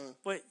doing,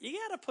 but you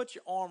got to put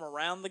your arm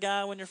around the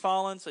guy when you're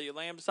falling, so you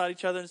land beside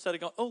each other instead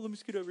of going, oh, let me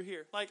scoot over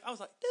here. Like, I was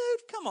like,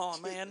 dude, come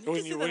on, man. What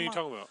are you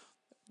talking about?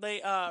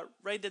 They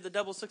Ray did the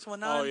double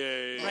 619. Oh,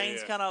 yeah.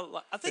 Reigns kind of,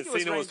 I think it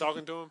was Cena Reigns. was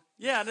talking to him?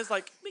 Yeah, and it's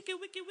like, wiki.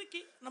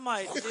 And I'm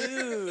like,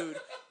 dude.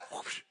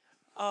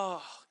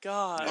 Oh,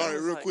 God. All right,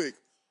 real quick.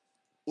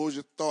 What was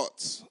your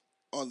thoughts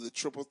on the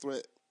triple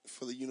threat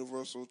for the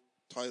Universal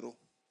title?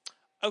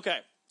 Okay.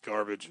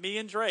 Garbage. Me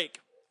and Drake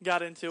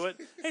got into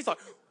it. He's like,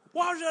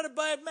 why was that a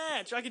bad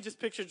match? I can just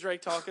picture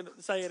Drake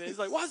saying it. He's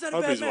like, why is that a I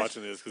hope bad he's match?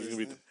 watching this because he's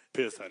going to be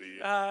pissed out of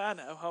you. I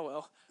know. Oh,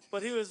 well.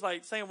 But he was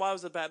like saying why it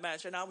was a bad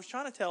match. And I was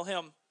trying to tell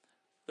him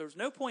there was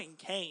no point in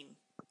Kane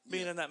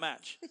being in that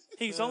match.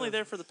 He's only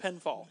there for the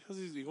pinfall. Because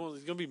he's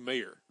going to be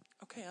mayor.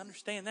 Okay, I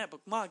understand that.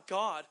 But my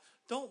God,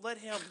 don't let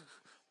him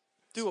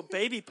do a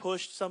baby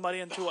push somebody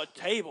into a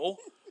table.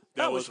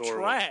 That was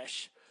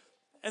trash.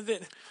 And then,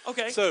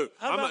 okay. So,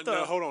 how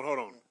about hold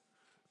on.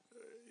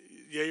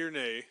 Yay or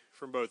nay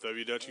from both of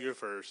you. Dutch, you go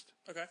first.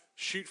 Okay.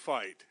 Shoot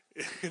fight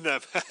in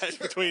that match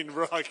between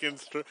Brock and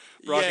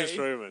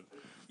Strowman.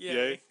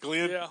 Yay.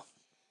 Glenn? Yeah.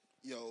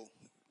 Yo.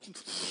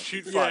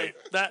 Shoot fight.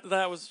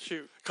 That was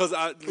shoot. Because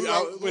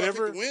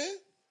whenever. Who win?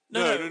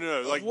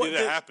 No. Like, did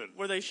it happen?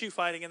 Were they shoe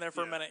fighting in there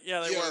for a minute?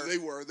 Yeah, they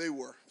were. They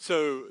were.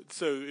 So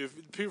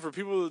for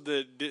people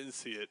that didn't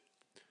see it,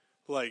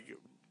 like,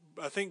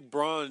 I think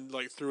Braun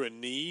threw a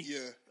knee.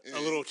 Yeah. A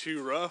little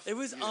too rough. It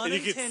was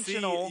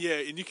unintentional.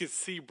 And you could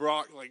see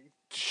Brock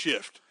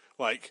shift,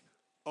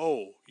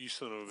 oh, you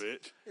son of a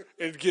bitch,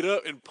 and get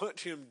up and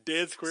punch him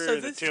dead square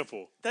in the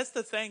temple. That's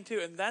the thing too,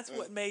 and that's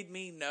what made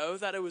me know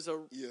that it was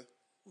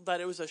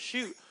a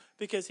shoot.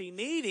 Because he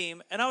kneed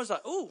him, and I was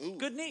like, "Ooh,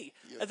 good knee!"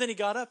 Yeah. And then he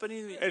got up, and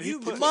he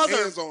put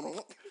hands on him.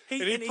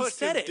 He punched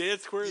him dead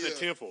square in the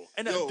temple.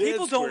 And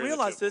people don't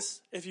realize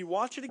this. If you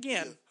watch it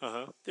again,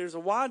 there's a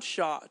wide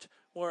shot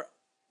where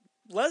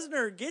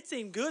Lesnar gets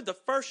him good the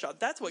first shot.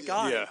 That's what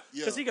got him.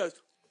 Because he goes,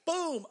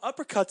 boom,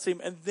 uppercuts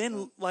him, and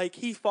then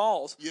he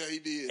falls. Yeah, he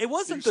did. It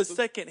wasn't the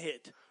second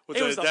hit.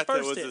 It was the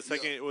first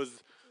hit. It was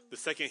the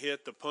second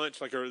hit, the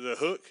punch, or the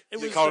hook. They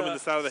was, caught him in the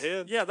side of the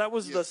head. Yeah, that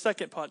was the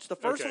second punch. The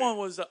first one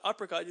was the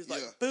uppercut. He's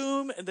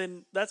boom, and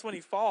then that's when he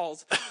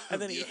falls, and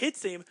then he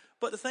hits him.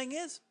 But the thing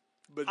is,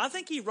 I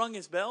think he rung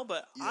his bell,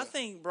 but I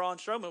think Braun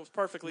Strowman was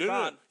perfectly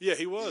fine. Yeah,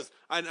 he was.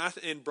 Yeah.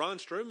 And Braun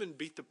Strowman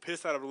beat the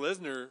piss out of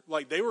Lesnar.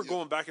 They were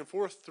going back and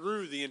forth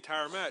through the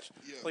entire match.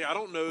 Yeah. I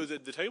don't know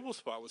that the table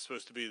spot was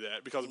supposed to be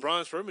that because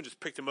Braun Strowman just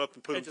picked him up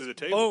and put him through the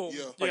table.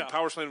 Boom.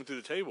 Power slammed him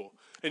through the table.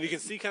 And you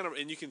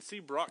can see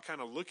Brock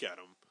kind of look at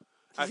him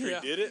after he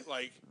did it.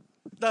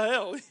 The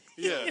hell?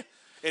 Yeah.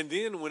 And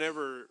then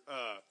whenever,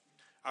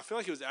 I feel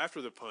like it was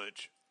after the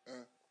punch,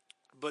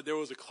 but there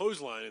was a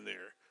clothesline in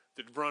there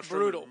that Braun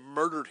Strowman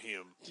murdered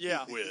him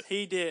with.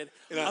 He did.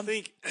 And I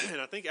think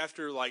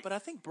after But I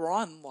think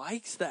Braun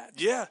likes that.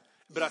 Yeah.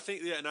 But I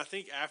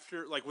think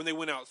after when they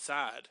went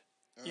outside.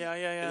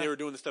 And they were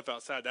doing the stuff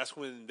outside. That's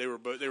when they were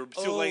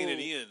still laying it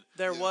in.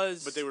 There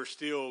was, but they were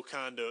still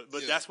kind of.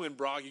 But that's when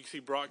Brock. You see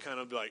Brock kind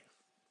of be like,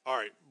 "All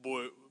right,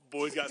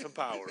 boy's got some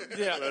power."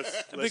 Yeah,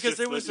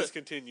 let's just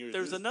continue.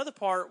 There was another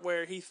part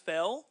where he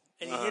fell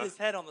and he hit his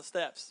head on the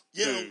steps.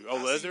 Yeah,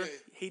 Lesnar.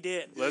 He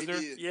did. Lesnar.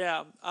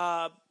 Yeah,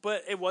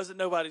 but it wasn't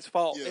nobody's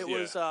fault. It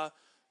was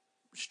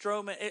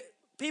Strowman.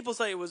 People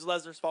say it was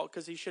Lesnar's fault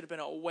because he should have been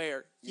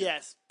aware.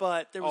 Yes,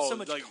 but there was so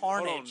much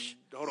carnage.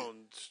 Hold on.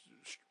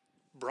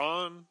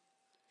 Braun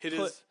hit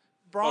his.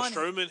 Braun,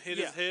 Strowman hit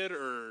his head,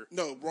 or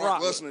no?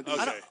 Brock Lesnar did.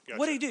 Okay, gotcha.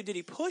 What did he do? Did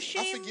he push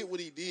him? I forget what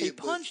he did. He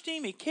punched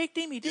him. He kicked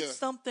him. He did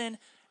something,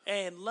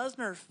 and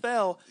Lesnar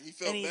fell,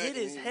 and he hit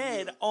his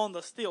head on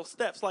the steel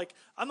steps. Like,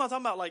 I'm not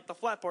talking about like the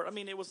flat part. I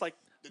mean, it was like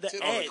the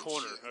edge, the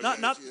corner.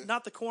 Okay.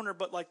 not the corner,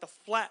 but like the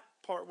flat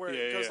part where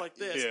it goes like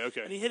this. Yeah,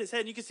 okay. And he hit his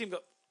head, and you can see him go,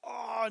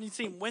 oh, and you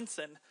see him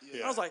wincing.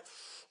 Yeah. I was like,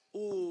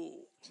 ooh,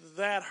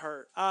 that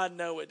hurt. I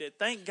know it did.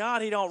 Thank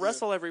God he don't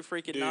wrestle every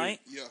freaking night.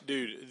 Yeah.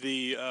 Dude,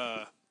 the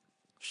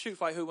shoot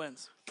fight, who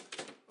wins?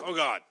 Oh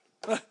God.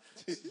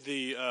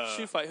 The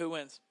shoot fight, who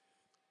wins?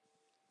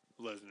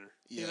 Lesnar.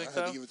 Yeah, you think I had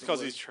so? to give it to Because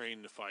Lesnar. he's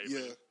trained to fight. Yeah.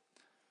 Man.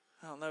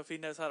 I don't know if he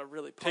knows how to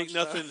really punch. Take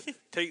nothing.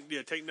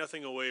 Take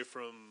nothing away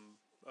from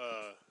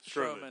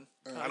Strowman.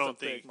 I don't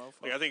think.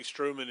 Like, I think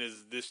Strowman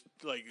is this.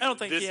 Like, I don't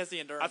think he has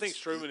the endurance. I think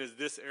Strowman is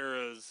this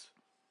era's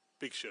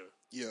Big Show.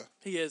 Yeah.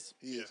 He is.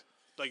 He is.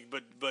 Like,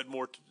 but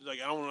more. Like,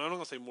 I don't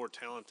want to say more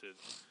talented,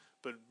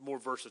 but more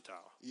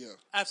versatile. Yeah.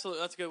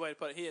 Absolutely, that's a good way to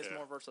put it. He is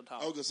more versatile.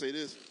 I was gonna say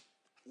this.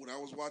 When I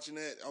was watching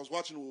that, I was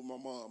watching it with my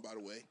mom, by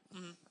the way,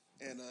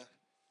 and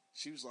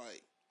she was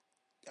like,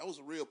 "That was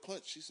a real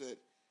punch." She said,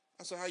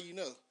 "I said, how you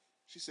know?"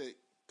 She said,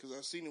 "Because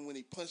I seen him when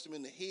he punched him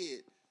in the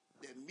head.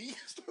 That meat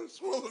started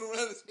swirling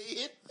around his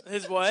head.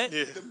 His what?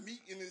 Yeah. The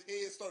meat in his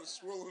head started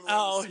swirling around.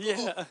 Oh his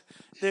skull.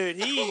 yeah, dude,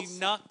 he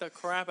knocked the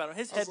crap out of him.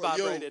 His head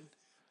vibrated.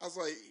 I was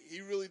like,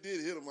 he really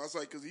did hit him. I was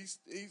like, because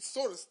he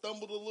sort of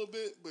stumbled a little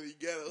bit, but he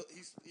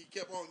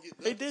kept on getting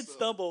up. He did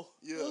stumble.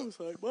 Yeah. I was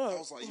like, wow. I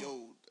was like,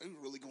 yo, they was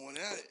really going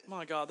at it.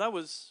 My God, that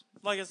was,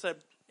 like I said,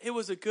 it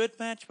was a good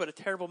match, but a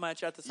terrible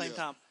match at the same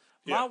time.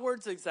 My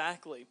words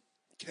exactly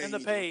in the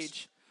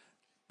page.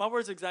 My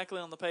words exactly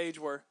on the page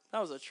were, that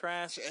was a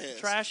trash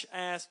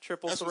ass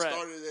triple That's threat. What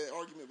started that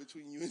argument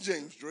between you and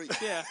James Drake.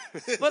 Yeah.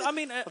 But I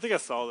mean, I think I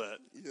saw that.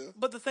 Yeah.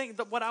 But the thing,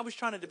 what I was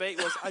trying to debate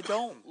was, I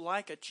don't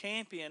like a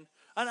champion.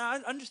 And I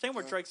understand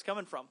where Drake's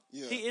coming from.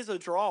 Yeah. He is a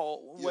draw,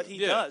 what he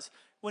does.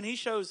 When he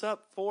shows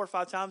up 4 or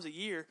 5 times a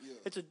year,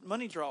 it's a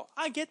money draw.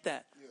 I get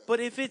that. Yeah. But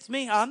if it's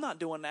me, I'm not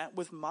doing that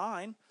with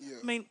mine. Yeah.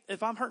 I mean,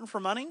 if I'm hurting for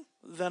money,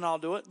 then I'll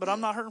do it. But I'm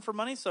not hurting for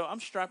money, so I'm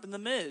strapping The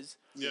Miz.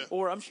 Yeah.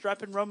 Or I'm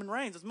strapping Roman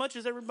Reigns. As much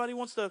as everybody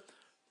wants to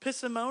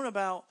piss and moan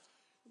about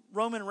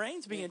Roman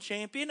Reigns being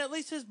champion, at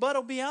least his butt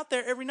will be out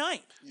there every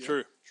night. Yeah.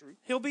 True.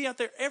 He'll be out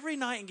there every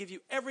night and give you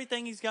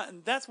everything he's got.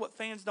 And that's what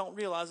fans don't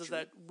realize is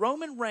that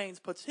Roman Reigns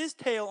puts his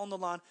tail on the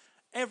line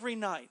every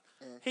night.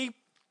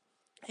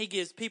 He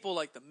gives people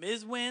like The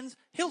Miz wins.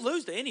 He'll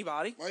lose to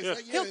anybody.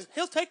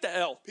 He'll take the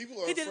L. He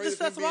did it to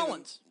Seth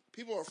Rollins.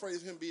 People are afraid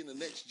of him being the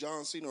next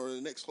John Cena or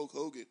the next Hulk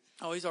Hogan.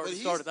 Oh, he's already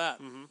started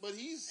that. Mm-hmm. But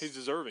he's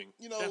deserving.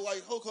 You know,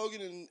 like Hulk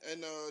Hogan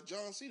and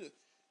John Cena,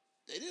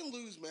 they didn't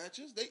lose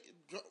matches.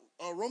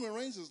 Roman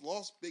Reigns has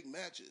lost big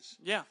matches.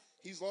 Yeah.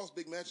 He's lost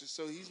big matches,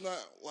 so he's not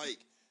like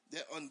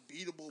that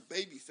unbeatable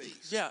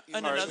babyface. Yeah,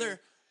 and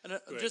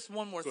just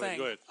one more thing.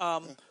 Go ahead. I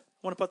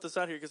want to put this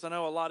out here because I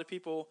know a lot of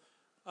people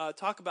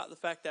talk about the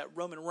fact that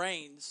Roman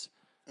Reigns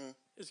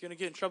is going to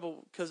get in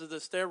trouble because of the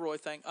steroid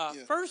thing.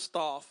 First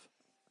off,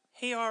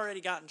 he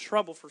already got in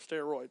trouble for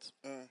steroids.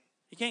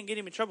 You can't get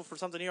him in trouble for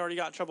something he already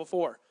got in trouble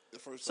for.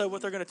 So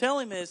what they're going to tell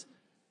him is,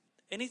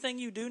 anything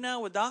you do now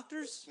with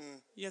doctors,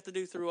 you have to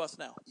do through us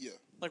now. Yeah.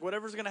 Like,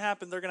 whatever's going to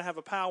happen, they're going to have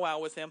a powwow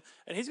with him,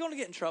 and he's going to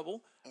get in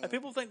trouble. And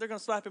people think they're going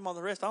to slap him on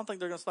the wrist. I don't think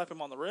they're going to slap him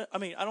on the wrist. I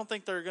mean, I don't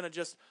think they're going to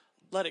just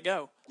let it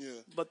go. Yeah.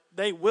 But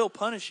they will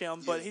punish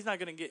him, but he's not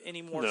going to get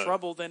any more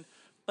trouble than...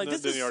 Like,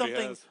 this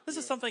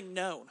is something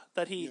known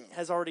that he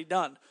has already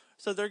done.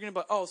 So they're going to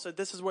be, so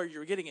this is where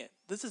you're getting it.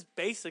 This is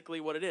basically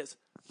what it is.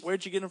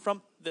 Where'd you get him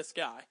from? This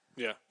guy.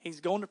 Yeah.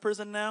 He's going to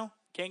prison now.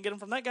 Can't get him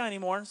from that guy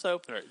anymore. So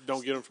all right,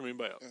 don't get him from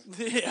anybody else.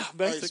 Yeah,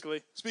 basically.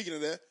 Right, speaking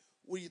of that,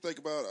 what do you think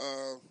about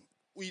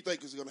what do you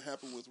think is going to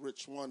happen with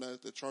Rich Swann now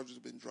that the charges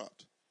have been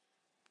dropped?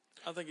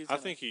 I think he's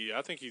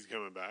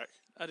coming back.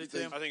 I do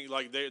too. I think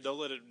like they'll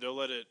let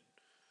it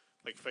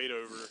like fade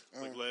over,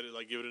 like let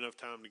it give it enough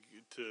time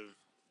to.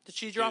 Did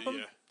she drop him?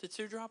 Yeah. Did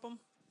Sue drop him?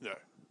 No.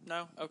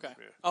 No. Okay.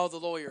 Yeah. Oh, the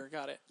lawyer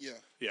got it. Yeah.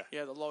 Yeah.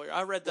 Yeah, the lawyer.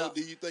 I read that. Well,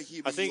 do you think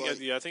he?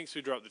 I think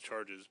Sue dropped the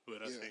charges,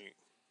 but I think.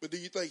 But do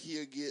you think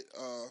he'll get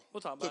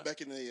put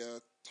back in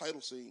the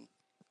title scene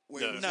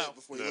where he was at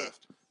before he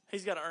left?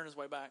 He's got to earn his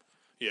way back.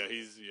 Yeah,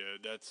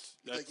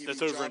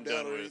 that's over and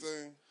done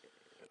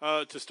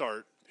with. To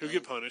start, he'll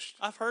get punished.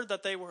 I heard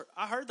that they were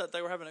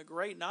having a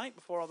great night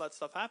before all that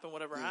stuff happened.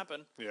 Whatever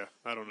happened. Yeah,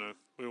 I don't know.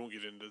 We won't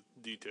get into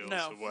details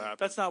of what happened.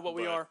 That's not what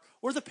we are.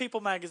 We're the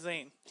People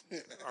magazine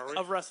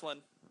of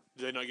wrestling.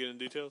 Did they not get into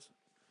details?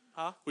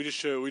 Huh? We just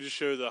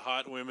show the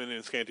hot women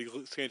in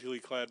scantily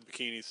clad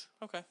bikinis.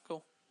 Okay,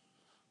 cool.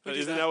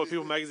 Isn't that what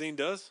People magazine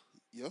does?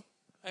 Yeah.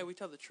 Hey, we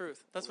tell the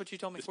truth. That's what you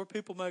told me. We're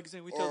People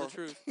magazine. We tell the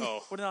truth.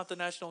 Oh, we're not the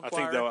National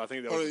Enquirer. I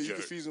think that was a joke. You're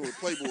confusing with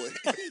Playboy.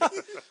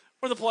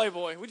 We're the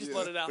Playboy. We just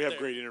let it out there. We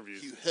have great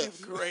interviews. We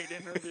have great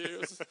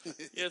interviews.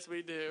 Yes,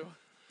 we do.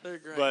 They're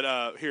great.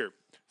 But here,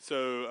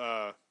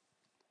 so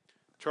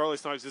Charlie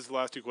Snipes. This is the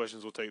last 2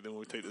 questions we'll take. Then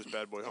we'll take this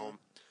bad boy home.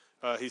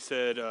 He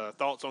said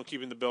thoughts on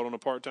keeping the belt on a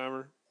part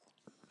timer.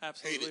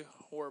 Absolutely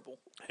horrible.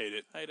 Hate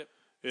it.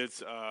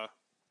 It's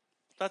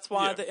That's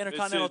why the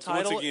Intercontinental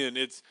title. Once again,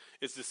 it's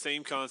the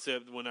same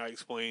concept when I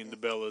explained the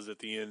Bellas at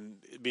the end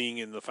being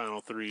in the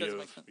final three Doesn't of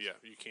make sense.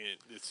 you can't.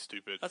 It's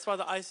stupid. That's why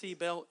the IC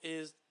belt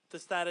is the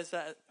status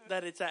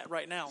that it's at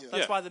right now. Yeah.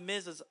 That's why the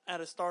Miz is at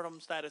a Stardom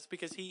status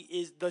because he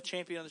is the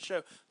champion of the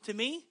show. To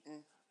me,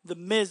 the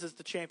Miz is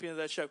the champion of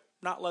that show,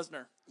 not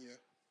Lesnar. Yeah.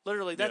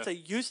 Literally, that's a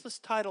useless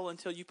title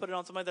until you put it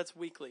on somebody that's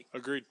weekly.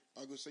 Agreed. I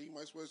was going to say, you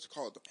might as well just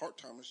call it the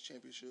Part-Timers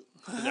Championship.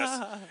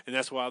 And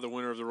that's why the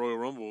winner of the Royal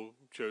Rumble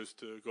chose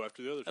to go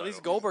after the other title. At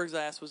least Goldberg's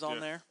ass was on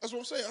there. That's what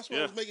I'm saying. That's what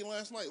I was making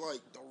last night.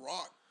 Like, The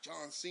Rock,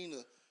 John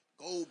Cena,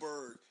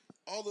 Goldberg,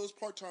 all those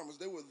part-timers,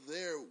 they were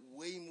there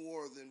way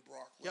more than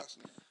Brock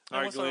Lesnar. All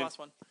right, what's the Glenn. last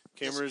one?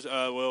 Cameras.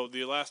 Well,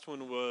 the last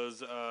one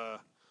was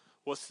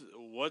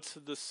what's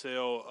the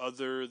sale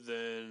other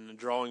than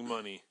drawing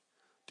money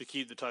to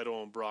keep the title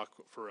on Brock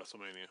for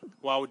WrestleMania?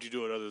 Why would you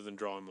do it other than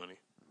drawing money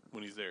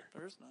when he's there?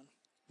 There is none.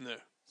 No.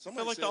 I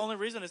feel like the only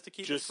reason is to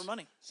keep it for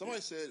money.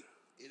 Somebody said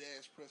it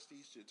adds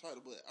prestige to the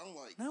title, but I'm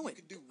like, you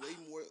could do way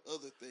more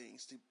other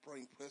things to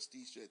bring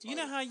prestige to the title. You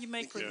know how you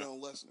make it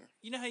on Lesnar.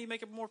 You know how you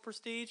make it more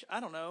prestige? I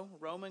don't know.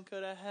 Roman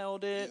could have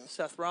held it. Yeah.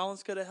 Seth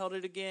Rollins could have held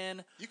it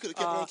again. You could have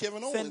kept it on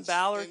Kevin Owens. Finn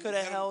Balor could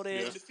have held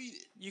it.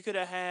 Defeated. You could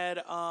have had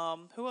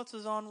who else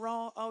is on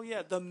Raw? Oh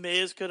yeah, The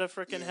Miz could have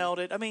freaking held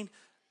it. I mean,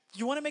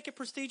 you want to make it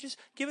prestigious?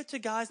 Give it to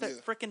guys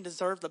that freaking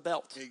deserve the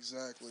belt.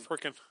 Exactly.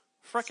 Frickin'.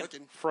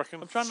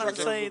 I'm trying not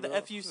to say the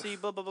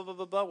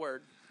FUC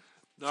word.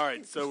 All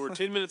right, so we're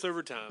 10 minutes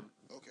over time.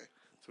 Okay.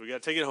 So we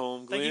got to take it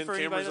home. Thank you Glenn, for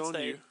camera's anybody on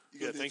that you.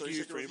 stayed. Yeah, thank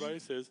you for anybody who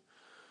says.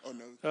 Oh,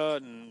 no.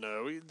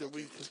 No.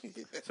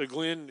 So,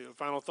 Glenn,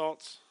 final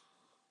thoughts?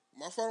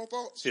 My final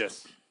thoughts?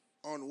 Yes.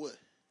 On what?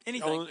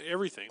 Anything. On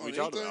everything we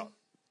talked about.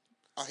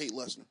 I hate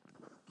Lesnar.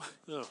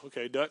 Oh,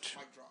 okay. Dutch?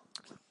 Mic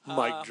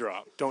drop. Mic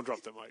drop. Don't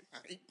drop that mic.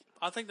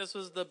 I think this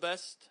was the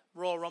best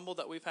Royal Rumble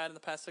that we've had in the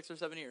past 6 or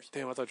 7 years.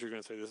 Damn, I thought you were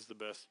going to say this is the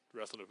best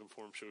Wrestling Open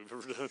Forum show we've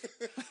ever done.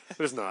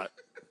 But it's not.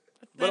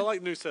 But I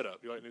like new setup.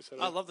 You like new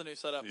setup? I love the new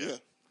setup. Yeah.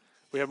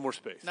 We have more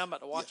space. Now I'm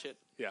about to watch it.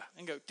 Yeah.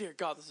 And go, dear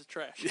God, this is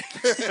trash.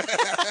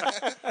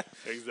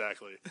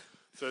 Exactly.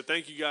 So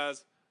thank you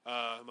guys.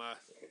 I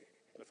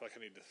feel like I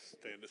need to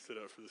stand to sit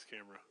up for this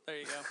camera. There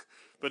you go.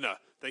 But no,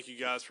 thank you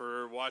guys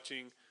for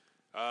watching.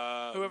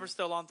 Whoever's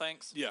still on,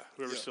 thanks. Yeah,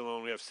 whoever's still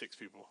on. We have 6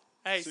 people.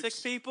 Hey, 6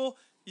 people.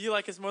 You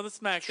like us more than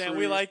SmackDown. True.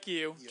 We like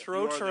you. Yeah.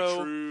 True. You are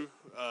the true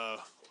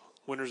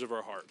winners of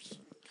our hearts.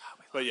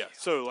 God, but yeah,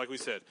 so like we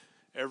said,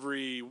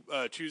 every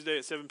Tuesday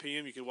at 7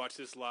 p.m. you can watch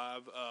this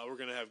live. We're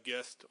going to have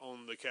guests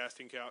on the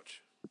casting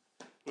couch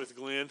with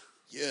Glenn.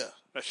 Yeah.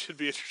 That should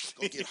be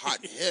interesting. It's going to get hot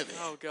and heavy.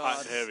 Oh, God.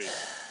 Hot and heavy.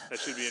 That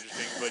should be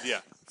interesting. But yeah,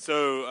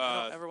 so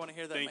I don't ever want to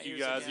hear that thank you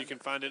guys. You can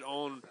find it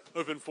on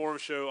Open Forum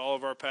Show, all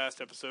of our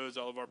past episodes,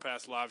 all of our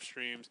past live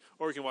streams,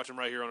 or you can watch them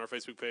right here on our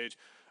Facebook page.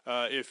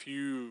 If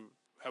you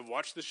have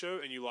watched the show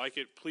and you like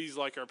it, please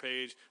like our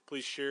page.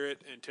 Please share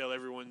it and tell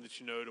everyone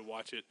that you know to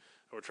watch it.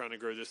 We're trying to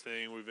grow this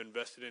thing. We've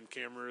invested in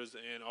cameras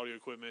and audio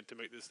equipment to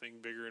make this thing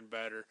bigger and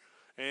better.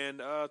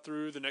 And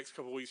through the next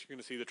couple of weeks, you're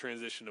going to see the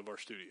transition of our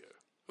studio.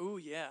 Ooh,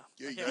 yeah.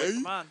 Yeah, can't wait for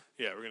mine.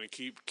 Yeah, we're going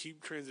to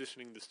keep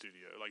transitioning the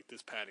studio, like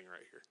this padding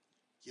right here.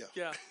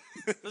 Yeah.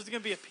 This is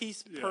going to be a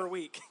piece per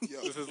week. Yeah.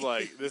 This is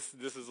like this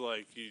is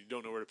like you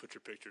don't know where to put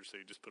your pictures, so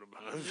you just put them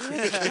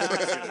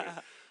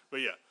behind.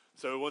 But yeah.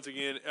 So once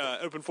again,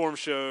 Open Forum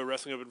Show,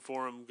 Wrestling Open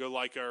Forum. Go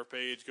like our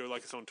page. Go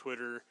like us on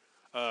Twitter.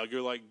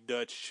 Go like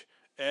Dutch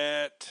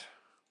at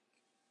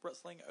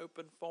Wrestling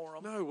Open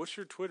Forum. No, what's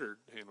your Twitter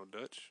handle,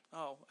 Dutch?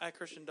 Oh, at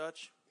Christian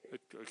Dutch.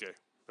 Okay,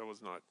 that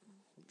was not.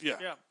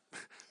 Yeah.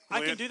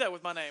 I can do that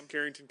with my name.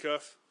 Carrington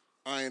Cuff.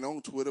 I ain't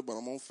on Twitter, but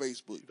I'm on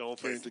Facebook. On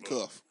Carrington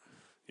Facebook. Cuff.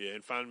 Yeah,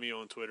 and find me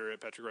on Twitter at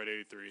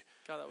PatrickWright83.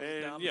 God, that was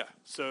and dumb. yeah,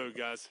 so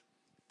guys,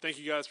 thank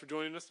you guys for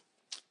joining us.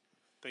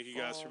 Thank you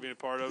guys for being a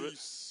part of it.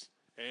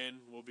 And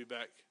we'll be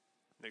back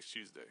next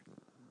Tuesday.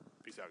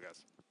 Peace out,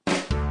 guys.